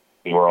spring.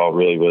 And we're all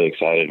really, really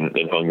excited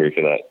and hungry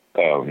for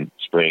that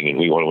spring, and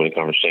we want to win a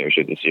conference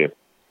championship this year.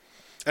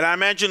 And I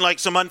imagine like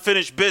some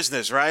unfinished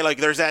business, right? Like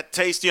there's that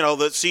taste, you know,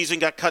 the season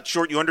got cut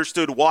short. You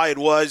understood why it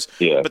was.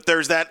 Yeah. But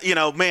there's that, you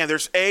know, man,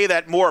 there's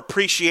that more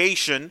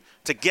appreciation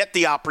to get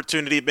the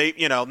opportunity.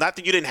 You know, not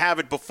that you didn't have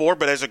it before,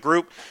 but as a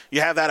group, you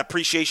have that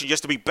appreciation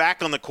just to be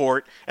back on the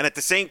court. And at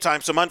the same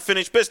time, some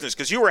unfinished business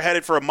because you were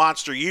headed for a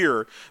monster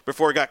year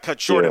before it got cut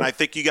short. Yeah. And I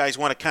think you guys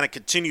want to kind of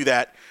continue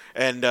that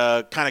and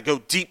kind of go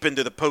deep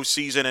into the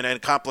postseason and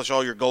accomplish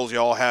all your goals you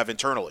all have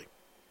internally.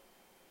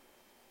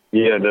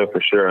 Yeah, no, for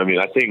sure. I mean,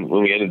 I think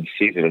when we ended the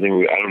season, I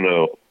don't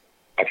know,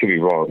 I could be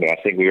wrong, but I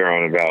think we were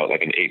on about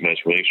like an 8-match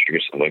winning streak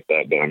or something like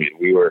that. But I mean,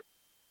 we were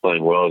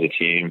playing well as a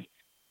team.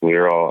 We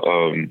were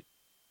all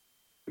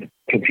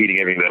competing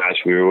every match.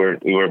 We were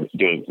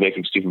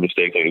making stupid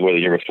mistakes like we were the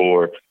year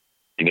before.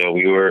 You know,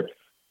 we were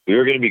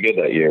going to be good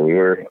that year.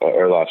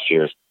 Or last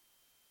year.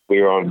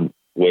 We were on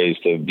ways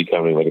to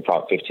becoming like a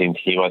top 15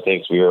 team. I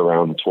think so we were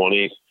around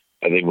 20.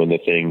 I think when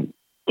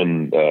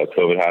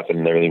COVID happened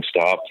and everything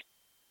stopped.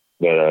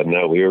 But,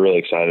 no, we were really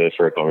excited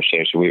for a conference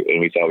championship, and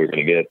we thought we were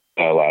going to get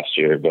last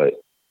year, but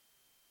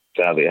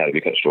sadly it had to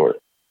be cut short.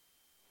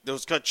 It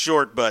was cut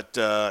short, but,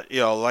 you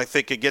know, I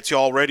think it gets you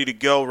all ready to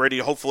go,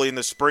 hopefully in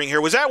the spring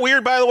here. Was that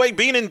weird, by the way,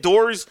 being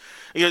indoors?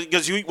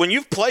 Because when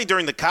you've played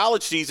during the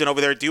college season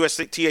over there at the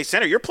USTA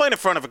Center, you're playing in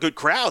front of a good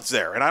crowds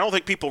there. And I don't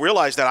think people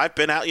realize that. I've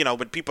been out, you know,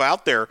 but people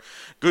out there,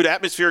 good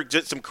atmosphere,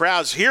 get some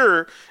crowds.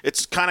 Here,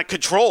 it's kind of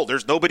controlled.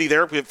 There's nobody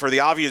there for the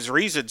obvious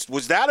reasons.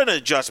 Was that an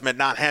adjustment,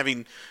 not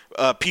having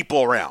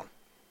people around?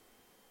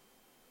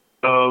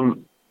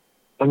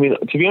 I mean,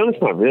 to be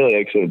honest, not really.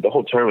 Actually, the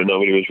whole tournament,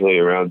 nobody was really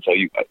around. So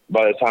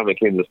by the time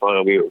it came to the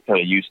final, we were kind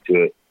of used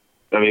to it.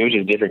 I mean, it was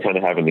just different kind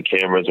of having the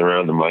cameras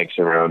around, the mics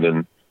around,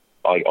 and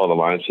like all the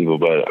lines people,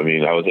 but I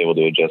mean, I was able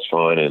to adjust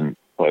fine and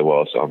play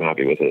well, so I'm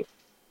happy with it.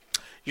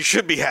 You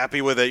should be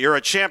happy with it. You're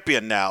a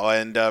champion now,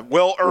 and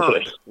well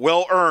earned.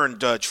 Well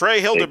earned.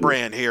 Trey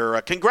Hildebrand here.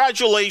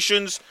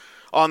 Congratulations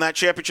on that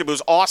championship. It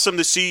was awesome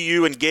to see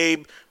you and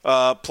Gabe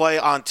play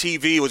on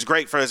TV. It was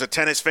great as a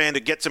tennis fan to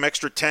get some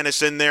extra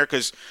tennis in there,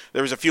 because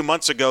there was a few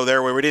months ago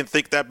there where we didn't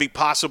think that'd be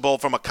possible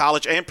from a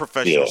college and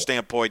professional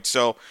standpoint.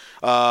 So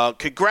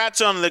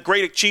congrats on the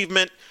great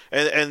achievement,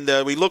 and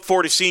we look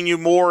forward to seeing you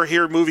more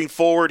here moving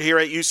forward here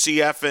at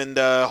UCF, and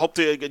hope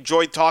to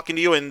enjoy talking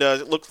to you, and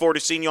look forward to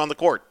seeing you on the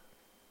court.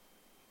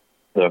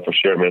 No, for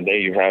sure, man.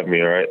 Thank you for having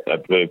me, all right? I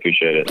really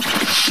appreciate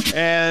it.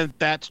 And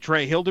that's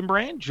Trey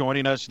Hildebrand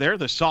joining us there,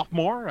 the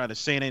sophomore out of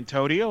San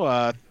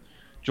Antonio,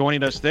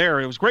 joining us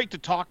there. It was great to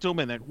talk to him,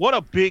 and what a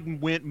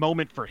big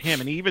moment for him.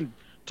 And he even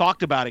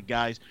talked about it,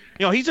 guys.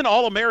 You know, he's an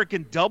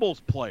All-American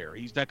doubles player.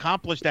 He's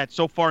accomplished that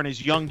so far in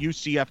his young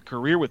UCF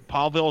career with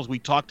Pavel, as we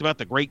talked about,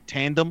 the great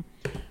tandem.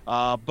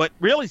 But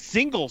really,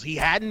 singles, he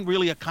hadn't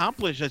really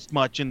accomplished as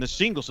much in the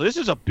singles. So this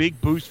is a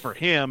big boost for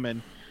him.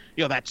 And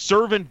you know, that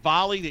serve and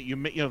volley that you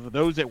know, for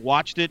those that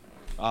watched it,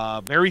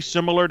 very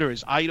similar to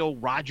his idol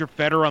Roger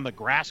Federer on the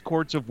grass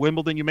courts of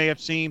Wimbledon. You may have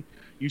seen.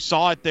 You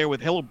saw it there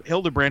with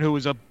Hildebrand, who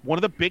was one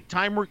of the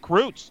big-time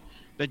recruits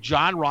that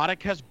John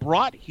Roddick has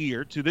brought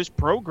here to this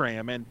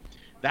program. And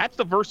that's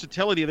the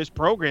versatility of this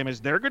program,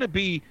 is they're going to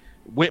be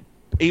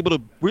able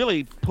to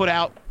really put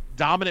out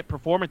dominant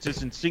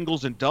performances in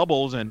singles and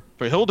doubles. And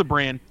for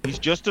Hildebrand, he's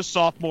just a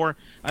sophomore.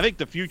 I think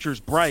the future's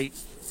bright.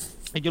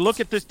 And you look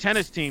at this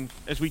tennis team,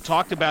 as we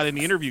talked about in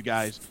the interview,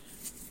 guys,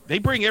 they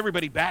bring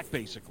everybody back,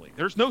 basically.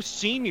 There's no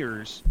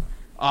seniors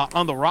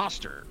on the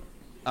roster.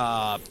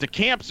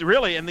 DeCamps,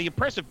 really, and the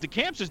impressive,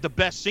 DeCamps is the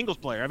best singles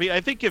player. I mean,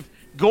 I think if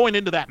going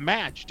into that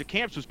match,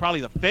 DeCamps was probably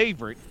the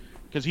favorite,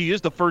 because he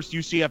is the first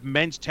UCF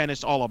men's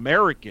tennis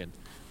All-American.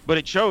 But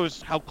it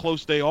shows how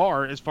close they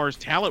are as far as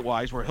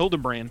talent-wise, where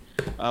Hildebrand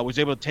was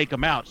able to take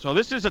them out. So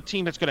this is a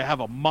team that's going to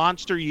have a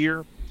monster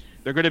year.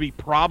 They're going to be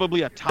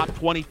probably a top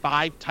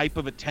 25 type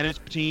of a tennis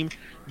team.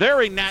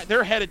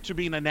 They're headed to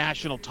being a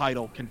national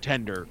title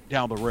contender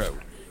down the road,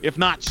 if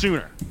not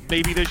sooner.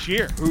 Maybe this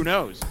year. Who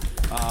knows?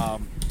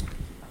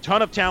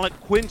 Ton of talent.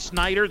 Quinn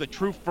Snyder, the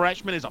true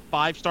freshman, is a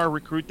 5-star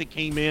recruit that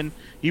came in.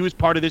 He was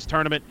part of this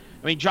tournament.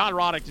 I mean, John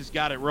Roddick has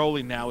got it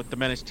rolling now with the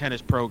men's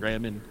tennis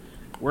program, and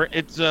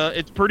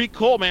it's pretty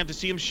cool, man, to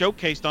see him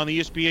showcased on the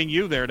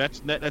ESPNU there.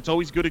 That's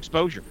always good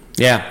exposure.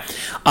 Yeah.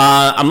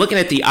 I'm looking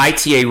at the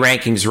ITA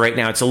rankings right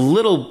now. It's a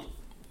little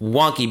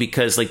wonky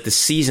because, like, the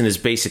season is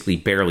basically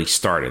barely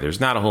started. There's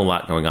not a whole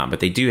lot going on, but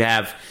they do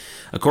have,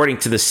 according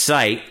to the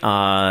site,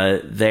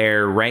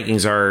 their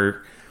rankings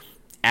are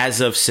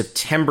as of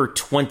September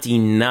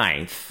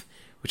 29th,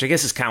 which I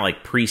guess is kind of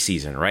like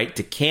preseason, right?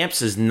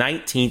 DeCamps is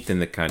 19th in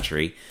the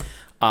country.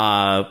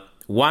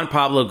 Juan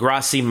Pablo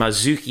Grassi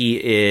Mazuki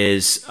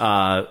is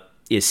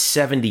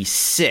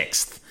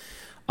 76th.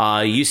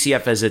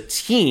 UCF as a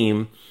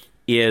team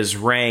is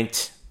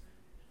ranked,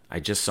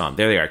 I just saw them,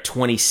 there they are,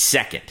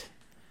 22nd.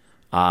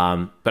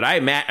 But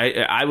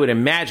I would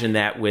imagine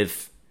that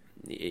with,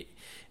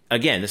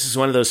 again, this is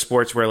one of those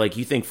sports where, like,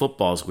 you think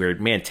football is weird.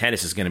 Man,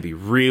 tennis is going to be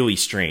really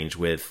strange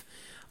with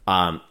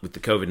the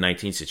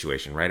COVID-19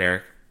 situation, right,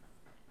 Eric?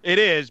 It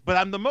is, but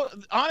I'm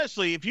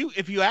honestly, if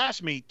you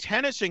ask me,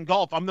 tennis and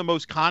golf, I'm the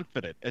most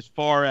confident as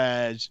far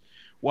as,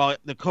 while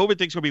the COVID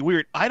thing's gonna be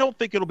weird, I don't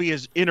think it'll be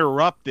as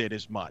interrupted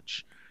as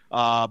much,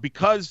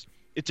 because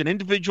it's an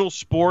individual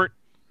sport.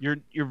 You're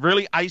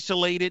really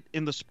isolated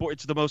in the sport.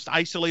 It's the most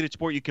isolated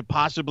sport you could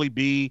possibly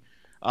be,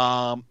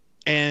 and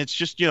it's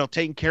just, you know,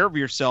 taking care of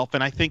yourself.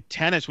 And I think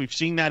tennis, we've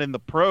seen that in the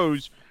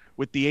pros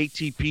with the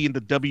ATP and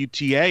the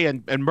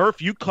WTA. And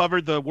Murph, you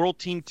covered the World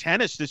Team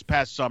Tennis this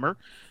past summer.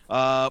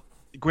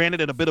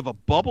 Granted, in a bit of a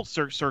bubble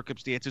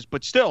circumstances,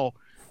 but still,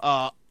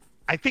 I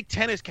think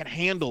tennis can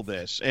handle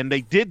this, and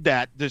they did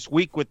that this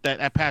week with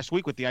that past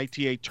week with the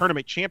ITA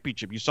Tournament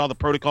Championship. You saw the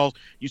protocols,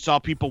 you saw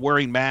people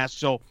wearing masks,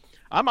 so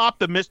I'm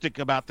optimistic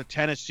about the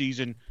tennis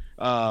season,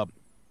 handling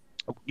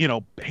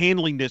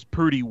this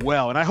pretty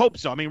well, and I hope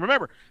so. I mean,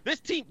 remember, this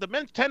team, the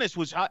men's tennis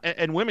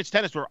and women's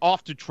tennis were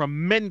off to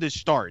tremendous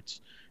starts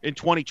in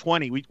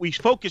 2020. We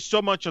focused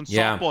so much on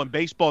softball and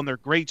baseball and their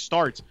great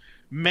starts.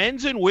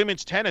 Men's and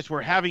women's tennis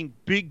were having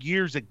big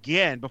years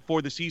again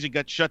before the season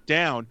got shut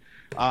down.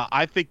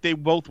 I think they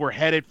both were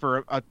headed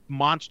for a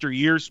monster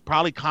years,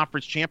 probably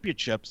conference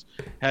championships,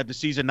 had the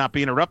season not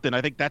be interrupted.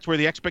 I think that's where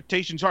the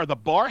expectations are. The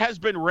bar has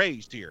been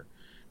raised here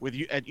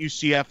at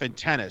UCF and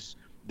tennis.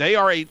 They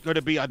are going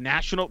to be a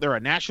national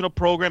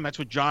program. That's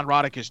what John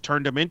Roddick has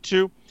turned them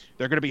into.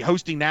 They're going to be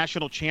hosting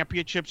national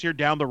championships here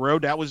down the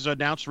road. That was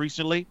announced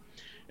recently.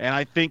 And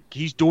I think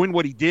he's doing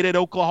what he did at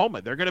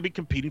Oklahoma. They're going to be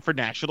competing for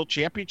national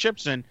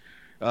championships. And,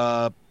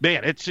 man,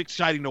 it's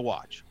exciting to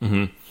watch.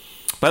 Mm-hmm.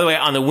 By the way,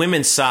 on the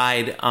women's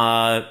side,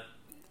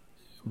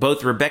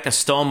 both Rebecca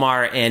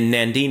Stolmar and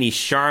Nandini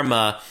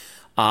Sharma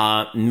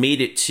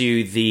made it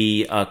to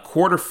the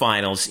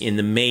quarterfinals in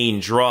the main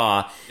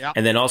draw. Yep.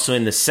 And then also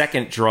in the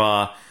second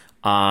draw,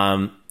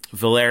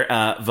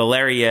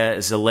 Valeria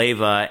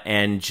Zaleva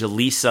and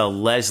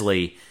Jaleesa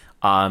Leslie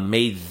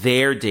made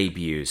their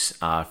debuts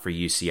for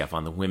UCF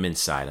on the women's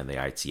side on the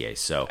ITA.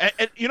 So,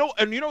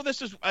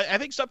 this is, I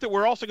think, something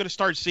we're also going to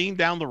start seeing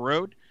down the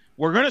road.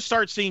 We're going to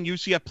start seeing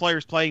UCF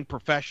players playing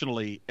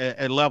professionally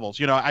at levels.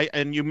 You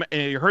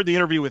heard the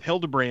interview with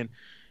Hildebrand.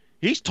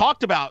 He's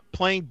talked about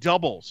playing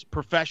doubles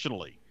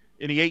professionally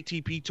in the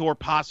ATP Tour,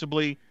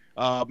 possibly,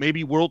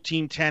 maybe World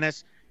Team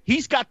Tennis.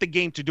 He's got the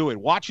game to do it.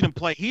 Watching him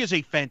play, he is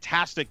a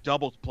fantastic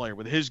doubles player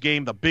with his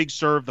game, the big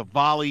serve, the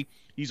volley.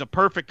 He's a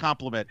perfect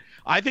complement.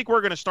 I think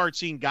we're going to start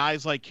seeing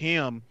guys like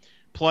him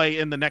play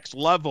in the next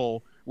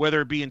level,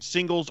 whether it be in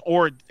singles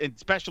or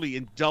especially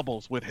in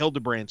doubles with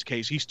Hildebrand's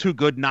case. He's too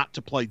good not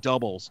to play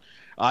doubles.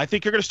 I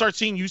think you're going to start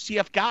seeing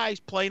UCF guys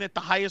playing at the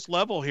highest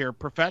level here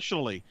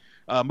professionally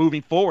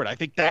moving forward. I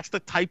think that's the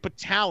type of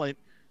talent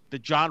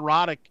that John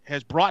Roddick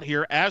has brought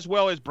here, as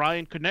well as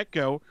Brian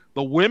Konecko,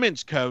 the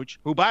women's coach,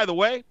 who, by the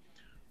way,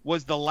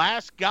 was the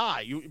last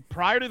guy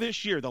prior to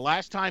this year, the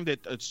last time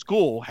that a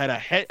school had a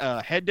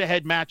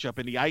head-to-head matchup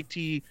in the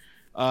IT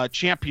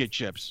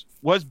championships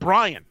was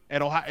Brian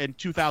at Ohio in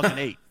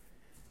 2008.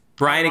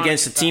 Brian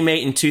against a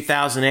teammate in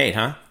 2008,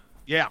 huh?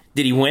 Yeah.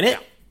 Did he win it?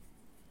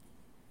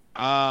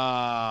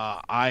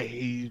 Yeah.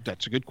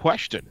 That's a good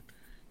question.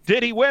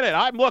 Did he win it?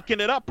 I'm looking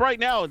it up right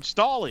now and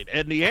stalling.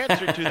 And the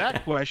answer to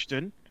that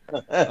question,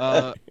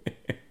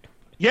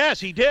 yes,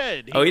 he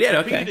did. He did. Defeated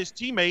Okay. his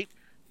teammate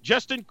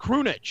Justin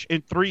Krunich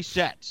in 3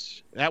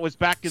 sets. That was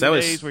back in the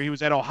days where he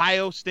was at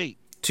Ohio State.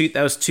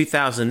 That was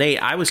 2008.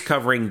 I was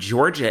covering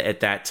Georgia at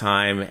that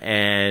time,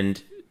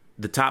 and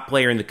the top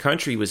player in the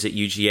country was at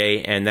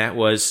UGA, and that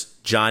was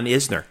John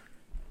Isner.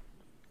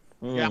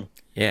 Yeah.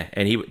 Yeah,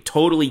 and he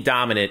totally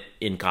dominant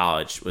in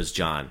college was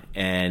John,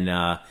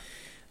 and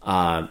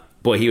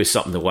boy, he was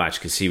something to watch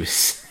because he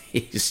was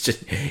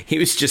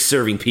just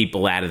serving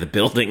people out of the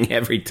building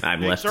every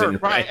time, left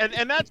and right.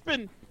 And that's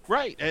been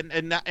right.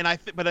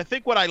 But I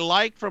think what I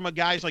like from a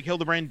guys like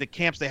Hildebrand, the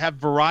camps, they have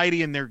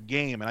variety in their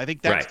game, and I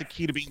think that's the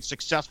key to being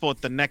successful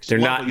at the next They're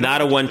level.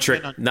 not a one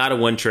trick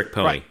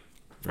pony.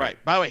 Right.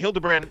 By the way,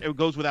 Hildebrand, it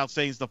goes without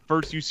saying, is the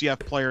first UCF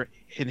player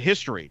in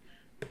history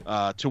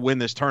to win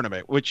this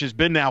tournament, which has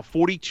been now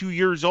 42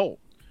 years old.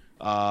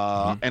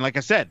 And like I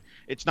said,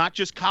 it's not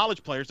just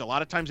college players. A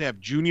lot of times they have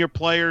junior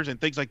players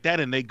and things like that,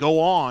 and they go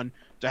on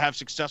to have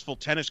successful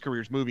tennis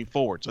careers moving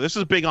forward. So this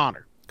is a big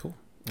honor. Cool.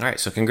 All right.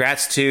 So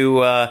congrats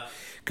to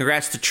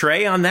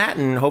Trey on that,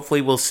 and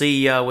hopefully we'll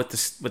see what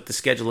the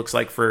schedule looks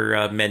like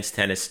for men's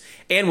tennis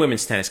and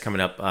women's tennis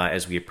coming up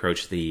as we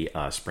approach the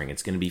spring.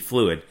 It's going to be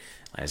fluid,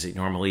 as it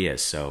normally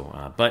is.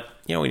 So, but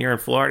when you're in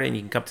Florida and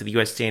you can come to the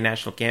USTA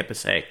National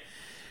Campus, hey,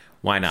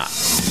 why not?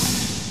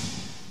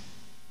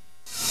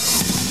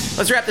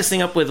 Let's wrap this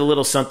thing up with a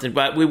little something,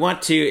 but we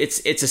want to.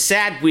 It's a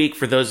sad week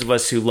for those of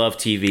us who love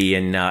TV,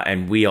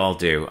 and we all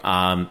do.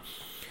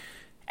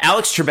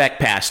 Alex Trebek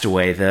passed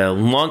away, the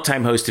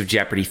longtime host of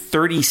Jeopardy,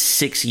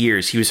 36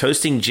 years. He was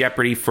hosting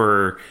Jeopardy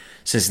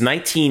since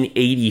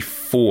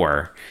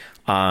 1984.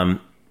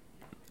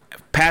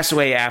 Passed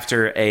away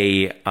after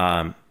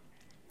a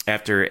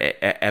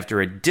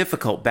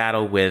difficult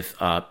battle with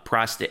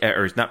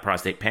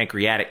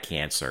pancreatic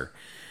cancer.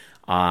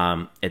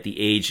 At the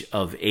age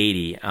of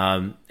 80.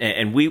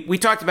 And we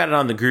talked about it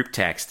on the group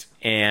text.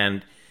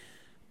 And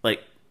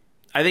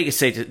I think it's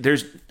safe to,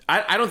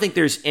 I don't think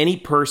there's any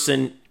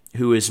person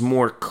who is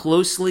more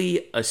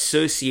closely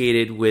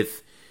associated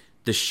with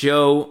the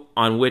show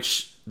on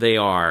which they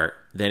are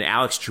than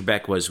Alex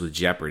Trebek was with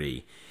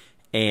Jeopardy.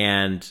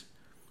 And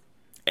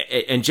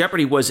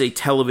Jeopardy was a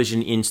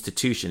television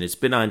institution. It's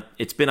been on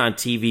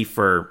TV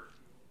for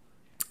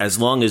as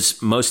long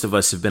as most of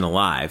us have been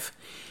alive.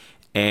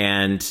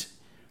 And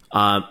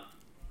Alex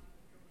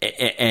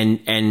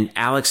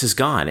is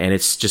gone, and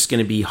it's just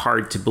going to be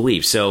hard to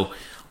believe. So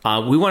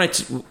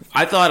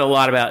I thought a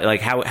lot about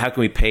how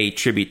can we pay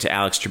tribute to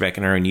Alex Trebek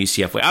in our own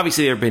UCF way.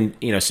 Obviously, there have been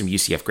some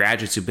UCF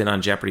graduates who've been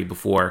on Jeopardy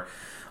before,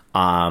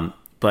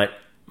 but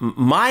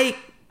my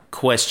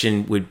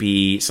question would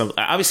be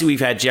obviously we've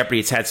had Jeopardy.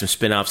 It's had some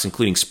spin-offs,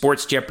 including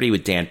Sports Jeopardy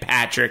with Dan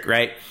Patrick,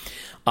 right?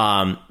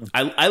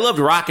 I loved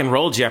Rock and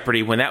Roll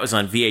Jeopardy when that was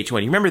on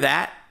VH1. You remember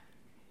that?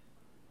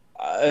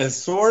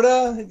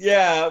 Sorta,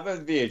 yeah.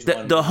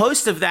 VH1. The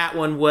host of that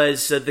one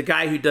was the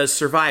guy who does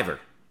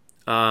Survivor.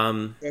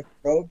 Jeff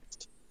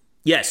Probst?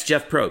 Yes,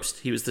 Jeff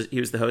Probst. He was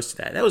the host of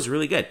that. That was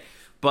really good.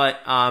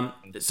 But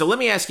so let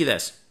me ask you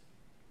this.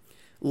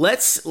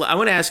 I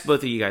want to ask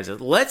both of you guys.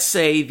 Let's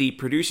say the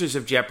producers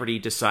of Jeopardy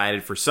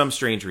decided, for some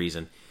strange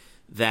reason,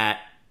 that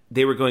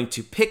they were going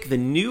to pick the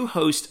new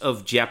host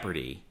of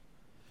Jeopardy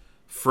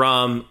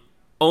from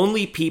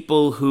only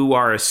people who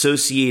are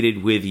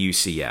associated with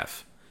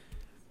UCF.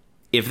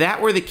 If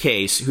that were the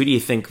case, who do you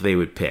think they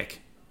would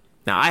pick?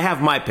 Now, I have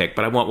my pick,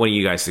 but I want one of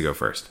you guys to go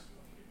first.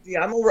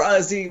 Yeah, I'm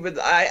over. See, but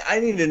I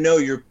need to know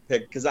your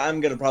pick because I'm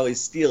gonna probably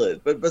steal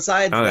it. But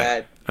besides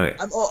that, okay.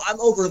 I'm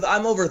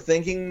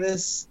overthinking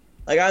this.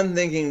 I'm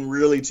thinking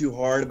really too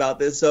hard about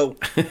this. So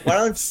why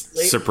don't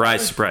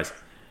surprise?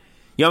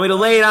 You want me to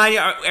lay it on you,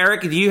 Eric?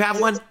 Do you have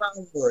one?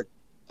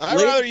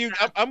 I'd rather you.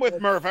 I'm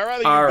with Murph. I'd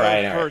rather you All go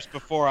right. first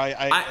before I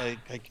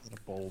get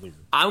a boulder.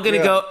 I'm gonna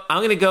go.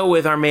 I'm gonna go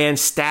with our man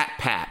Stat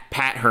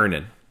Pat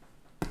Hernan.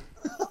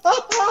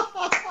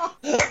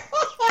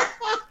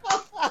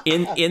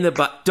 In the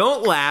butt.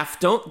 Don't laugh.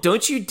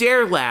 Don't you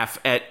dare laugh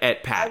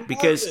at Pat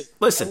because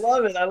listen.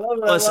 I love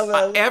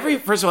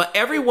it. First of all,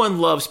 everyone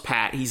loves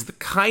Pat. He's the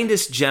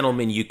kindest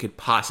gentleman you could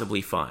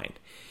possibly find.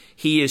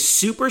 He is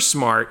super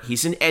smart.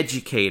 He's an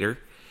educator.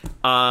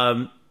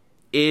 He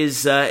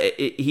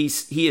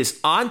is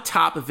on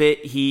top of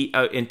it. He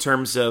in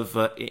terms of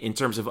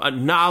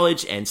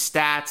knowledge and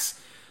stats.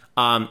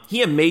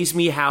 He amazed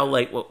me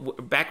how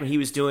back when he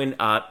was doing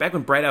back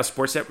when Bright House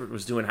Sports Network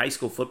was doing high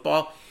school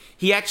football,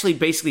 he actually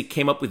basically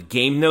came up with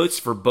game notes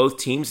for both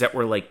teams that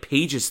were like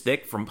pages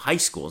thick from high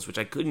schools, which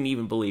I couldn't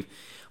even believe.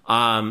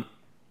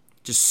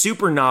 Just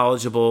super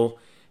knowledgeable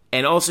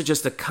and also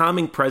just a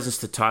calming presence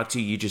to talk to.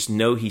 You just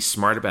know he's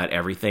smart about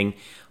everything.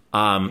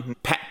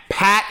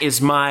 Pat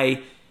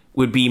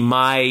would be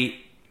my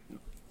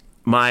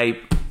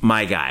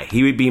guy.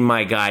 He would be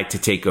my guy to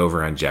take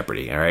over on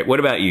Jeopardy. All right. What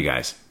about you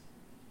guys?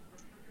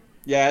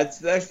 Yeah,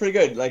 that's pretty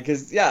good.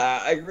 Cause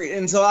I agree.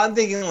 And so I'm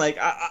thinking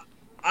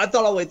I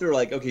thought all the way through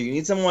okay, you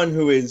need someone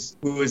who is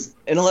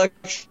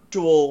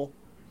intellectual,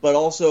 but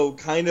also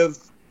kind of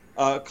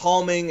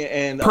calming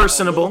and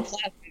personable.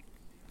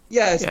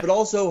 Yes, Yeah. but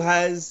also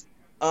has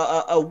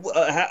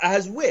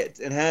has wit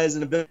and has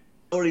an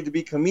ability to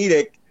be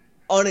comedic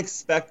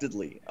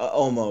unexpectedly,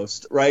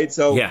 almost, right?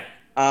 So yeah,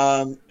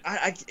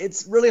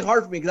 it's really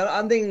hard for me because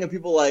I'm thinking of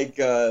people like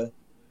Eric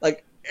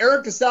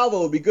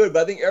DeSalvo would be good,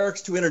 but I think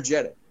Eric's too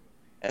energetic,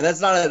 and that's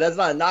not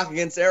a knock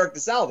against Eric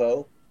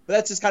DeSalvo, but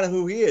that's just kind of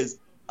who he is.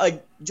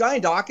 Johnny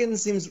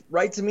Dawkins seems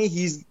right to me.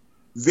 He's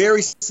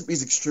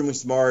extremely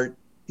smart.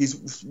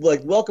 He's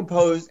well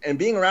composed, and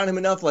being around him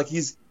enough,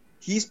 he's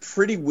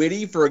pretty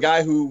witty for a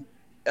guy who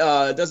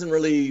doesn't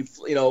really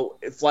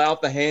fly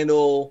off the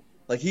handle.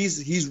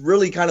 He's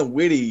really kind of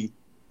witty,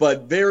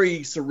 but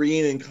very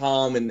serene and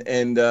calm,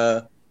 and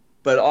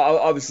but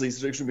obviously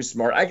he's extremely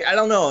smart. I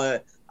don't know.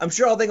 I'm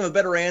sure I'll think of a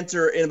better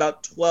answer in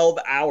about 12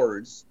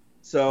 hours.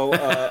 So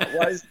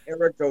why does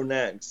Eric go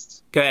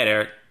next? Go ahead,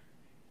 Eric.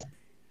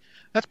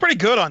 That's pretty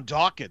good on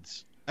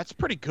Dawkins. That's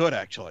pretty good,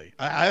 actually.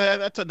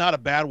 That's not a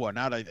bad one.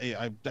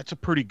 That's a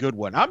pretty good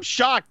one. I'm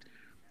shocked,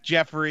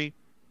 Jeffrey.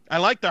 I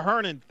like the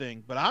Hernan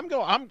thing, but I'm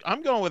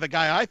going with a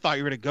guy I thought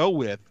you were going to go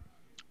with,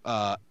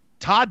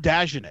 Todd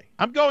Dagenais.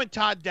 I'm going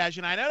Todd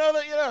Dagenais. I know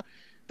that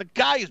the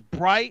guy is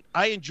bright.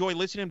 I enjoy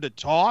listening to him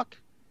to talk.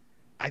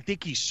 I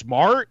think he's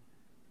smart,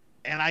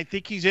 and I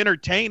think he's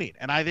entertaining,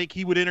 and I think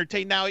he would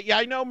entertain. Now, yeah,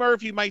 I know,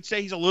 Murph, you might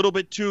say he's a little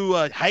bit too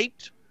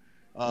hyped,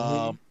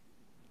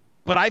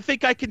 but I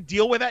think I can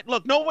deal with that.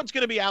 Look, no one's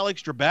going to be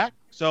Alex Trebek,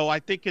 so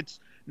I think it's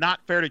not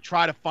fair to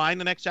try to find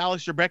the next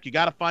Alex Trebek. You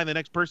got to find the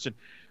next person.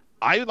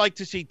 I would like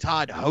to see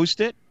Todd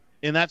host it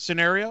in that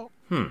scenario.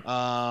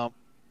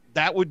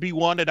 That would be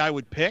one that I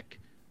would pick.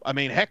 I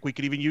mean, heck, we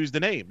could even use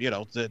the name,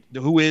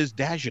 who is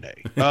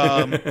Dagenais.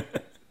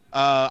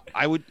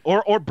 I would,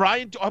 or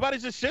Brian. How about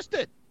his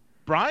assistant,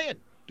 Brian,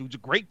 who's a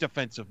great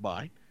defensive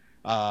mind.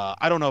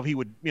 I don't know if he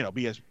would,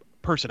 be as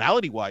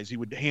personality-wise, he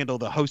would handle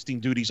the hosting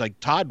duties like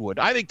Todd would.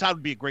 I think Todd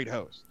would be a great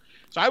host.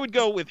 So I would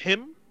go with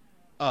him.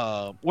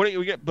 What do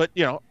you get? But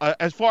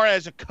as far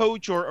as a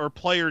coach or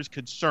player is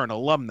concerned,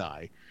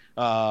 alumni.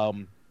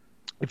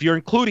 If you're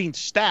including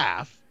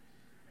staff,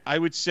 I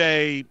would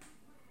say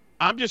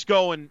I'm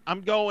going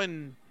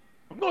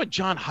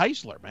John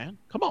Heisler, man.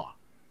 Come on.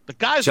 The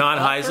guy's John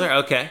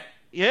Heisler, okay.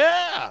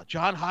 Yeah,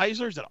 John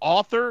Heisler's an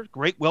author,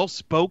 great,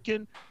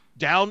 well-spoken.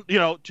 Down,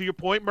 to your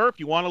point, Murph,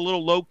 you want a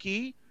little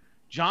low-key?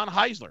 John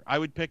Heisler. I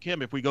would pick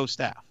him if we go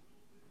staff.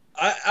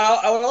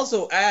 I would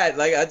also add,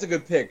 that's a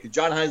good pick.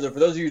 John Heisler, for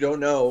those of you who don't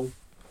know,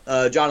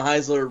 John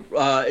Heisler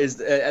is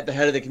at the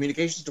head of the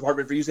communications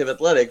department for UCF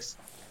Athletics.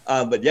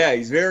 But yeah,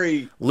 he's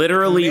very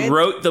literally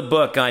wrote the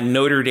book on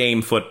Notre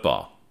Dame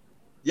football.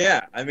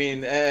 Yeah, I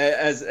mean,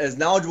 as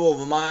knowledgeable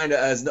of a mind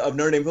of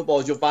Notre Dame football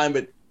as you'll find,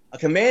 but a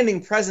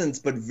commanding presence,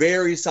 but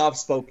very soft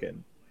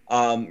spoken.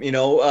 I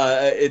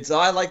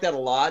like that a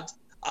lot.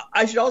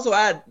 I should also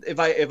add, if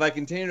I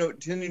continue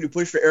to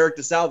push for Eric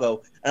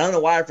DeSalvo, and I don't know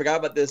why I forgot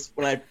about this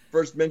when I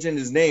first mentioned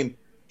his name,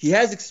 he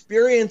has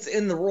experience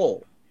in the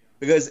role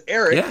because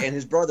Eric and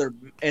his brother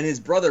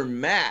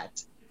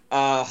Matt.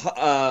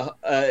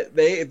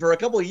 They for a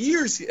couple of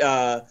years they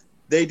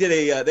were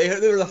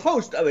the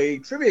host of a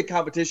trivia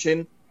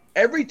competition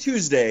every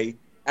Tuesday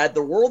at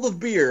the World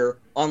of Beer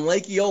on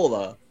Lake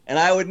Eola, and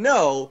I would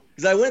know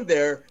because I went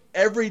there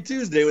every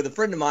Tuesday with a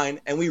friend of mine,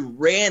 and we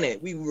ran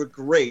it. We were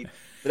great,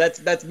 but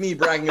that's me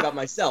bragging about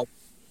myself.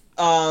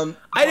 I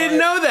didn't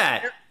know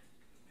that.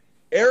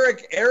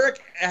 Eric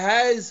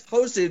has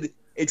hosted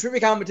a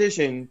trivia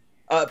competition,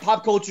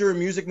 pop culture,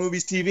 music,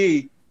 movies,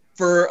 TV.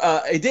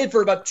 It did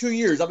for about 2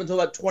 years, up until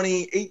about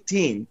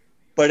 2018.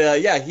 But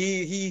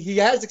he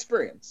has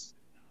experience.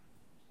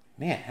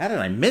 Man, how did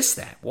I miss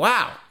that?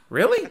 Wow,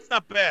 really? That's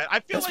not bad. I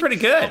feel that's like pretty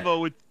good.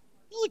 Salvo would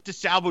feel like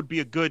DeSalvo would be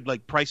a good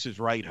like Price is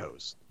Right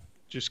host.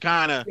 Just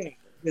kind of.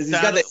 He's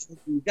got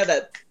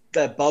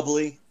that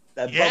bubbly.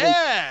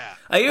 Yeah.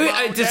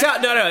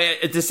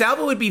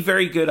 DeSalvo would be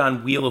very good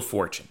on Wheel of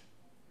Fortune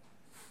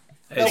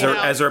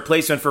as a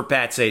replacement for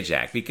Pat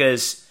Sajak,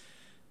 because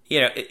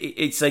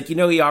it's like,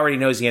 he already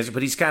knows the answer,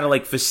 but he's kind of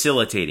like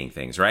facilitating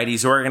things, right?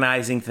 He's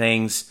organizing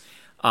things.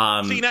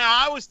 See,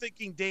 now I was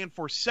thinking Dan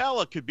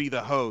Forcella could be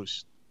the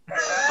host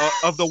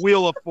of the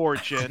Wheel of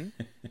Fortune,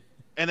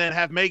 and then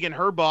have Megan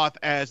Herboth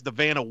as the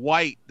Vanna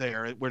White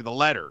there, where the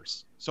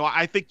letters. So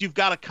I think you've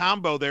got a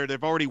combo there.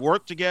 They've already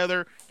worked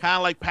together, kind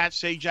of like Pat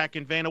Sajak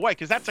and Vanna White,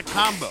 because that's a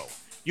combo.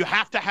 You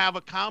have to have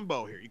a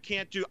combo here. You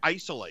can't do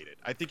isolated.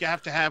 I think you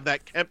have to have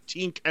that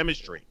team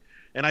chemistry,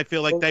 and I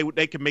feel like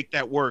they can make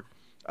that work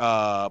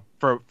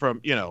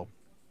from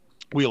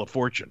Wheel of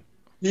Fortune.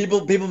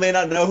 People may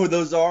not know who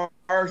those are,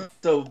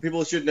 so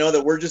people should know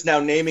that we're just now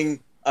naming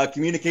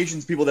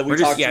communications people that we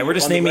talk to. Yeah, we're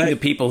just naming the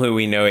people who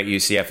we know at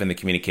UCF in the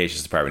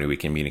communications department who we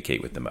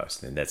communicate with the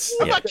most, and that's.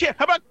 How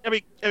about? I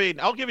mean,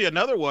 I'll give you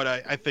another one.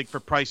 I think for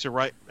Price or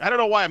Right. I don't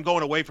know why I'm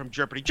going away from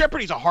Jeopardy.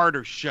 Jeopardy's a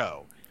harder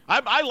show.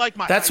 I like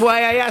my. That's why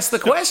I asked the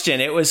question.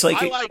 It was like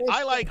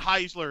I like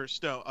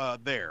Heisler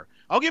there.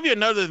 I'll give you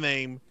another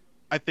name.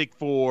 I think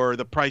for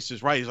the Price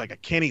is Right is like a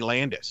Kenny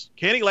Landis.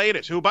 Kenny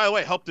Landis, who by the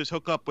way helped us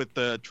hook up with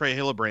the Trey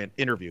Hillebrand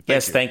interview.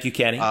 Thank you,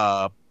 Kenny.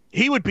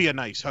 He would be a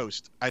nice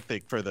host, I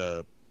think, for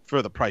the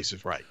Price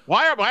is Right.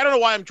 I don't know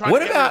why I'm trying to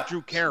get rid of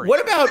Drew Carey.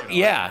 What about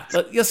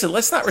listen,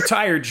 let's not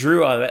retire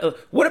Drew on that.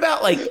 What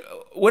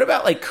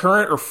about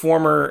current or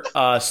former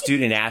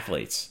student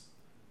athletes?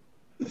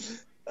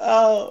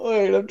 Oh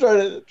wait, I'm trying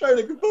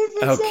to compose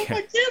myself. Okay.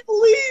 I can't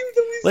believe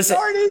that we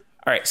started.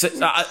 All right, so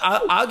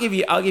I'll give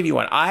you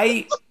one.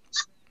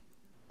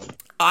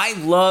 I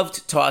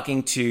loved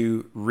talking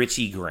to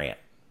Richie Grant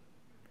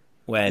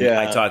when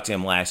I talked to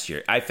him last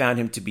year. I found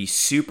him to be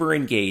super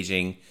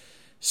engaging.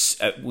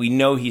 We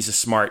know he's a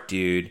smart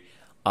dude,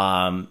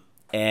 and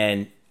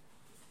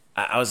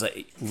I was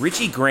like,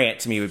 Richie Grant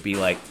to me would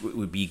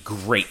be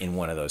great in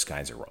one of those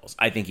kinds of roles.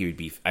 I think he would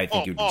be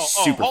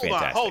super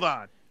fantastic. Hold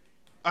on.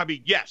 I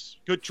mean, yes,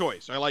 good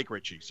choice. I like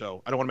Richie,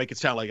 so I don't want to make it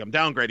sound like I'm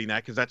downgrading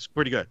that because that's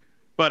pretty good.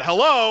 But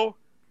hello,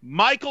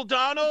 Michael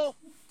Donnell,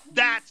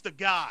 that's the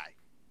guy.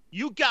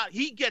 He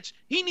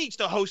needs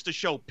to host a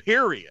show,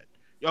 period.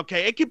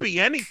 Okay, it could be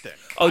anything.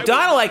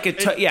 O'Donnell, I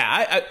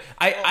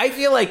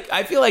feel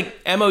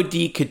like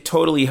MOD could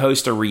totally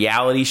host a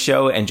reality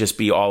show and just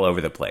be all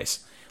over the place.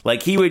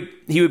 Like he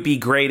would be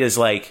great as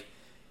like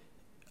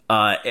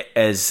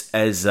as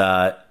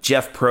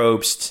Jeff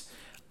Probst,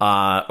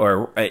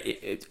 or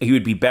he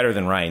would be better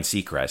than Ryan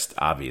Seacrest,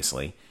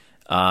 obviously.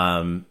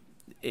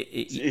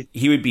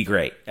 He would be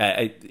great.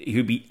 He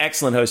would be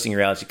excellent hosting a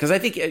reality, because I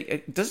think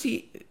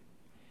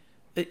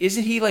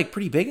isn't he like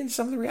pretty big in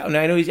some of the reality?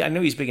 I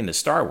know he's big into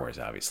Star Wars,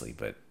 obviously,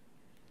 but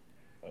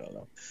I don't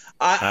know.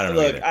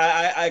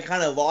 I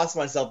kind of lost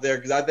myself there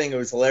because I think it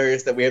was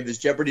hilarious that we have this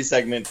Jeopardy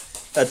segment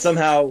that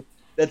somehow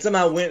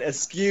went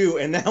askew,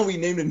 and now we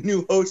named a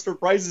new host for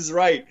Price is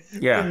Right.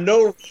 Yeah. For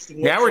no reason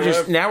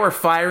whatsoever. Now we're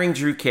firing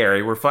Drew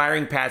Carey. We're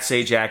firing Pat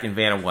Sajak and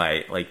Vanna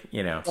White.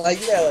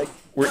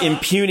 We're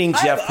impugning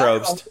Jeff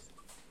Probst.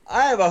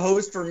 I have a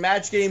host for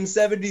Match Game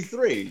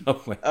 73.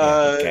 Oh,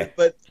 okay.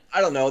 But I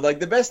don't know. Like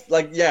the best,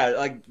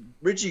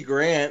 Richie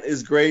Grant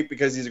is great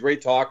because he's a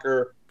great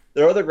talker.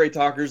 There are other great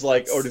talkers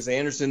like Otis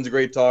Anderson's a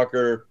great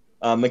talker.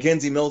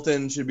 Mackenzie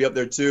Milton should be up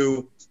there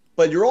too.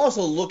 But you're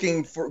also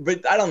looking for.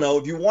 But I don't know,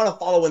 if you want to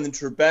follow in the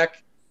Trebek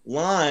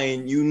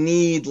line, you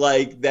need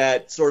like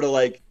that sort of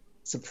like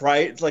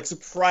surprising. You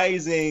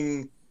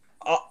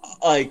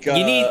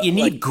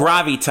need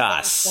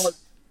gravitas,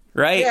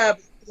 right? Yeah.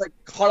 Like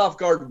caught off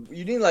guard.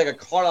 You need like a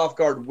caught off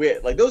guard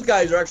wit. Like those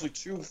guys are actually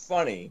too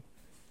funny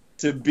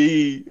to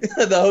be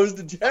the host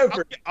of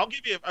Jeopardy. I'll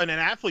give you an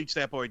athlete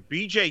standpoint.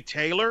 BJ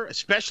Taylor,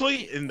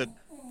 especially in the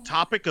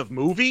topic of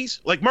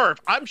movies. Like Murph,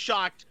 I'm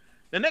shocked.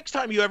 The next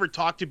time you ever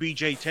talk to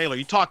BJ Taylor,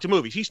 you talk to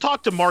movies. He's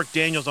talked to Mark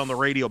Daniels on the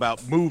radio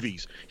about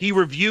movies. He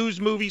reviews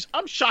movies.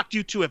 I'm shocked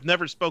you two have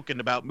never spoken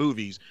about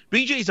movies.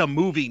 BJ's a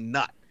movie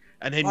nut,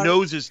 and he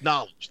knows his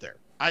knowledge there.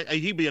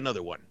 He'd be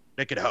another one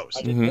that could host.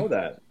 I didn't know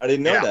that. I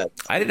didn't know that.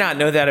 I did not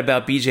know that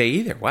about BJ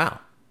either. Wow.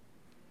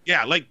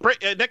 Yeah, like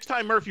next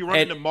time, Murph, you run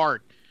into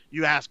Mark,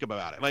 you ask him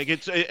about it. Like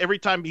it's every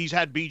time he's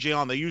had BJ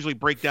on, they usually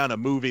break down a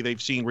movie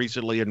they've seen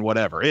recently and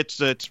whatever.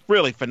 It's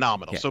really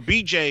phenomenal. Yeah. So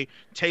BJ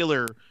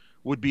Taylor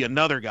would be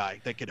another guy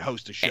that could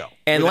host a show.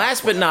 And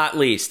last but not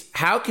least,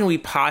 how can we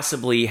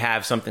possibly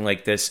have something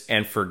like this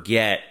and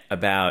forget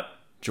about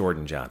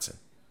Jordan Johnson,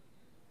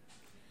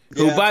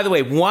 who, by the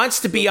way,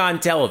 wants to be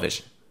on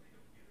television,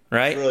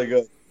 right? That's really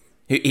good.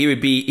 He would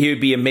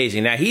be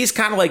amazing. Now he's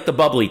kind of like the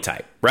bubbly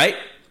type, right?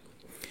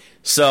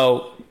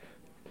 So,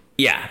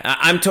 yeah,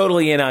 I'm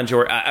totally in on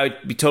Jordan. I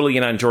would be totally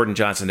in on Jordan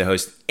Johnson to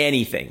host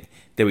anything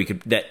that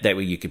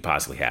you could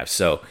possibly have.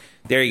 So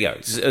there you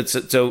go.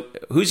 So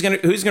who's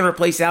gonna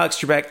replace Alex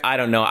Trebek? I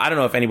don't know. I don't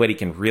know if anybody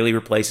can really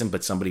replace him,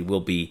 but somebody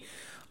will be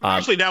I'm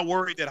actually now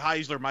worried that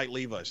Heisler might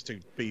leave us to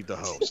be the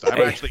host.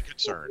 I'm actually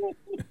concerned.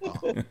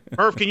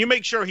 Murph, can you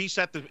make sure he's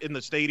in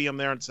the stadium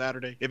there on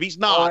Saturday? If he's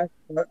not,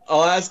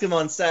 I'll ask him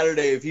on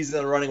Saturday if he's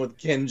in the running with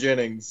Ken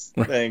Jennings.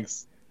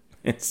 Thanks.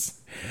 All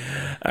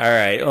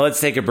right. Well,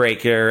 let's take a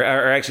break here.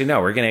 Or actually,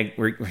 no,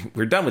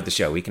 we're done with the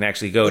show. We can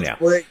actually go now.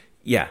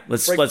 Yeah,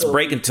 let's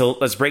break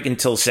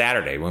until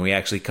Saturday when we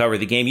actually cover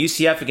the game.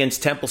 UCF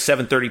against Temple,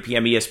 7:30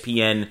 p.m.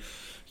 ESPN.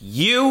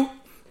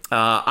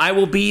 I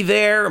will be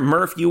there.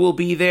 Murph, you will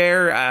be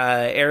there.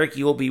 Eric,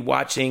 you will be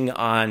watching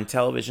on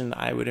television,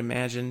 I would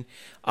imagine.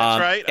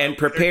 That's right. And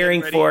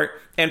preparing for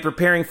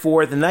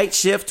the night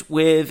shift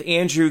with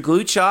Andrew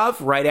Gluchov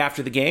right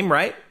after the game,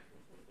 right?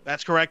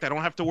 That's correct. I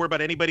don't have to worry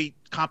about anybody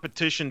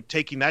competition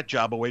taking that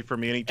job away from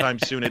me anytime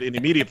soon in the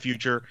immediate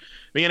future.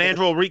 Me and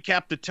Andrew will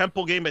recap the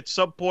Temple game at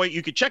some point.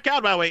 You can check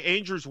out, by the way,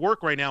 Andrew's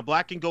work right now,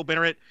 Black and Gold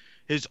Banneret,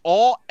 his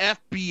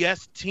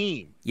all-FBS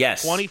team.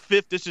 Yes.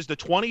 25th. This is the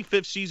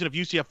 25th season of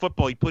UCF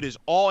football. He put his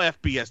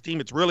all-FBS team.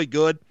 It's really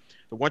good.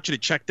 I want you to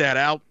check that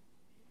out.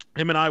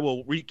 Him and I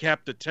will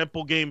recap the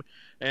Temple game.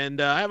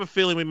 And I have a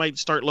feeling we might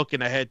start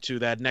looking ahead to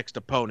that next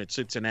opponent,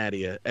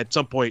 Cincinnati, at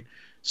some point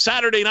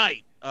Saturday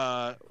night.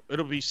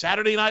 It'll be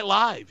Saturday Night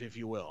Live, if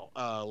you will,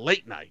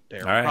 late night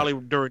there. Right. Probably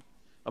during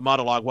a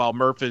monologue while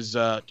Murph is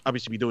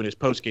obviously be doing his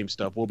post-game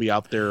stuff. We'll be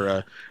out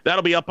there.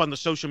 That'll be up on the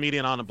social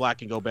media and on the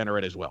Black and Gold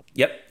Banneret as well.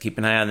 Yep, keep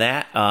an eye on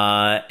that.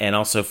 And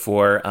also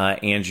for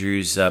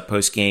Andrew's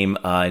post-game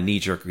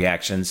knee-jerk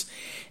reactions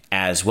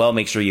as well.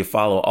 Make sure you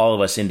follow all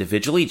of us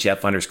individually,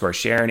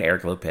 Jeff_Sharon,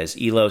 Eric Lopez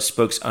Elo,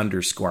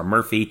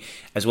 Spokes_Murphy,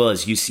 as well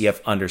as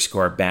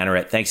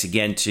UCF_Banneret. Thanks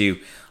again to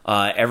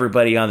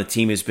everybody on the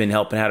team who's been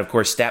helping out. Of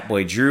course,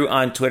 Statboy Drew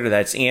on Twitter.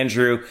 That's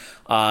Andrew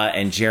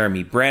and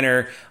Jeremy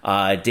Brenner.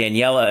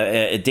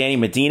 Danny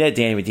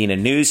Medina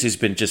News, who's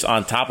been just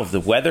on top of the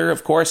weather,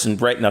 of course,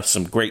 and writing up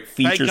some great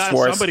features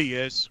for us. Somebody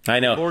is. I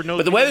know.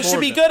 But the weather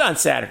should be good on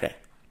Saturday.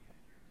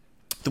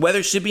 The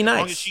weather should be nice. As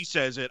long as she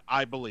says it,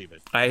 I believe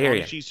it. I hear you. As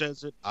long as she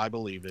says it, I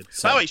believe it.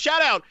 By the way,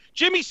 shout out,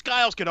 Jimmy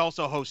Skiles could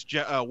also host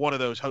one of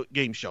those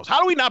game shows.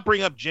 How do we not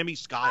bring up Jimmy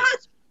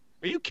Skiles?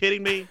 Are you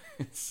kidding me?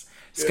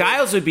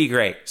 Skiles would be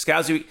great.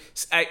 Skiles and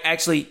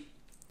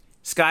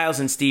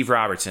Steve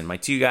Robertson, my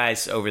two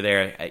guys over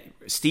there.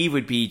 Steve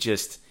would be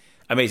just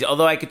amazing.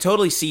 Although I could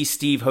totally see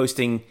Steve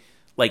hosting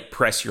like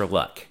Press Your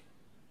Luck.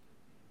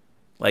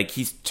 Like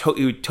he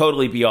would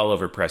totally be all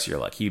over Press Your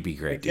Luck. He'd be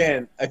great.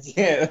 Again.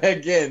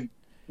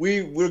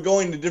 We're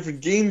going to different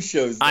game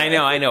shows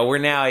now. I know. We're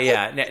now,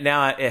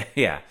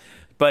 yeah.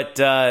 But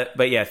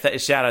yeah,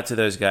 shout out to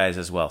those guys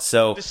as well.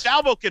 So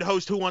DeSalvo could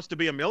host Who Wants to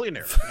Be a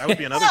Millionaire. That would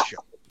be another show.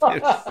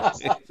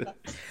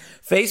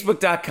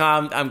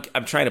 Facebook.com.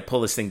 I'm trying to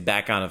pull this thing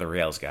back onto the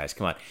rails, guys.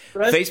 Come on.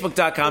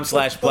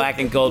 Facebook.com/Black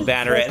and Gold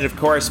Banneret, and of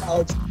course,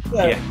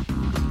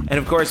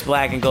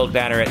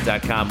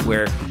 blackandgoldbanneret.com,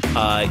 where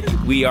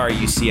we are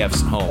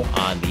UCF's home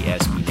on the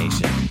SB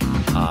Nation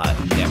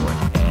network.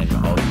 And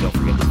don't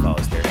forget to follow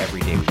us there.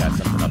 Every day we got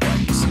something up on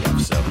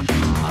UCF. So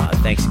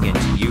thanks again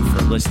to you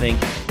for listening.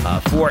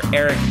 For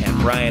Eric and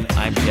Brian,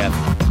 I'm Jeff.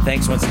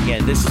 Thanks once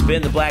again. This has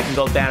been the Black and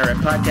Gold Banneret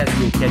podcast.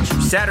 We will catch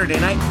you Saturday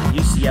night for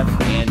UCF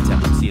and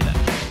Temple. See you then.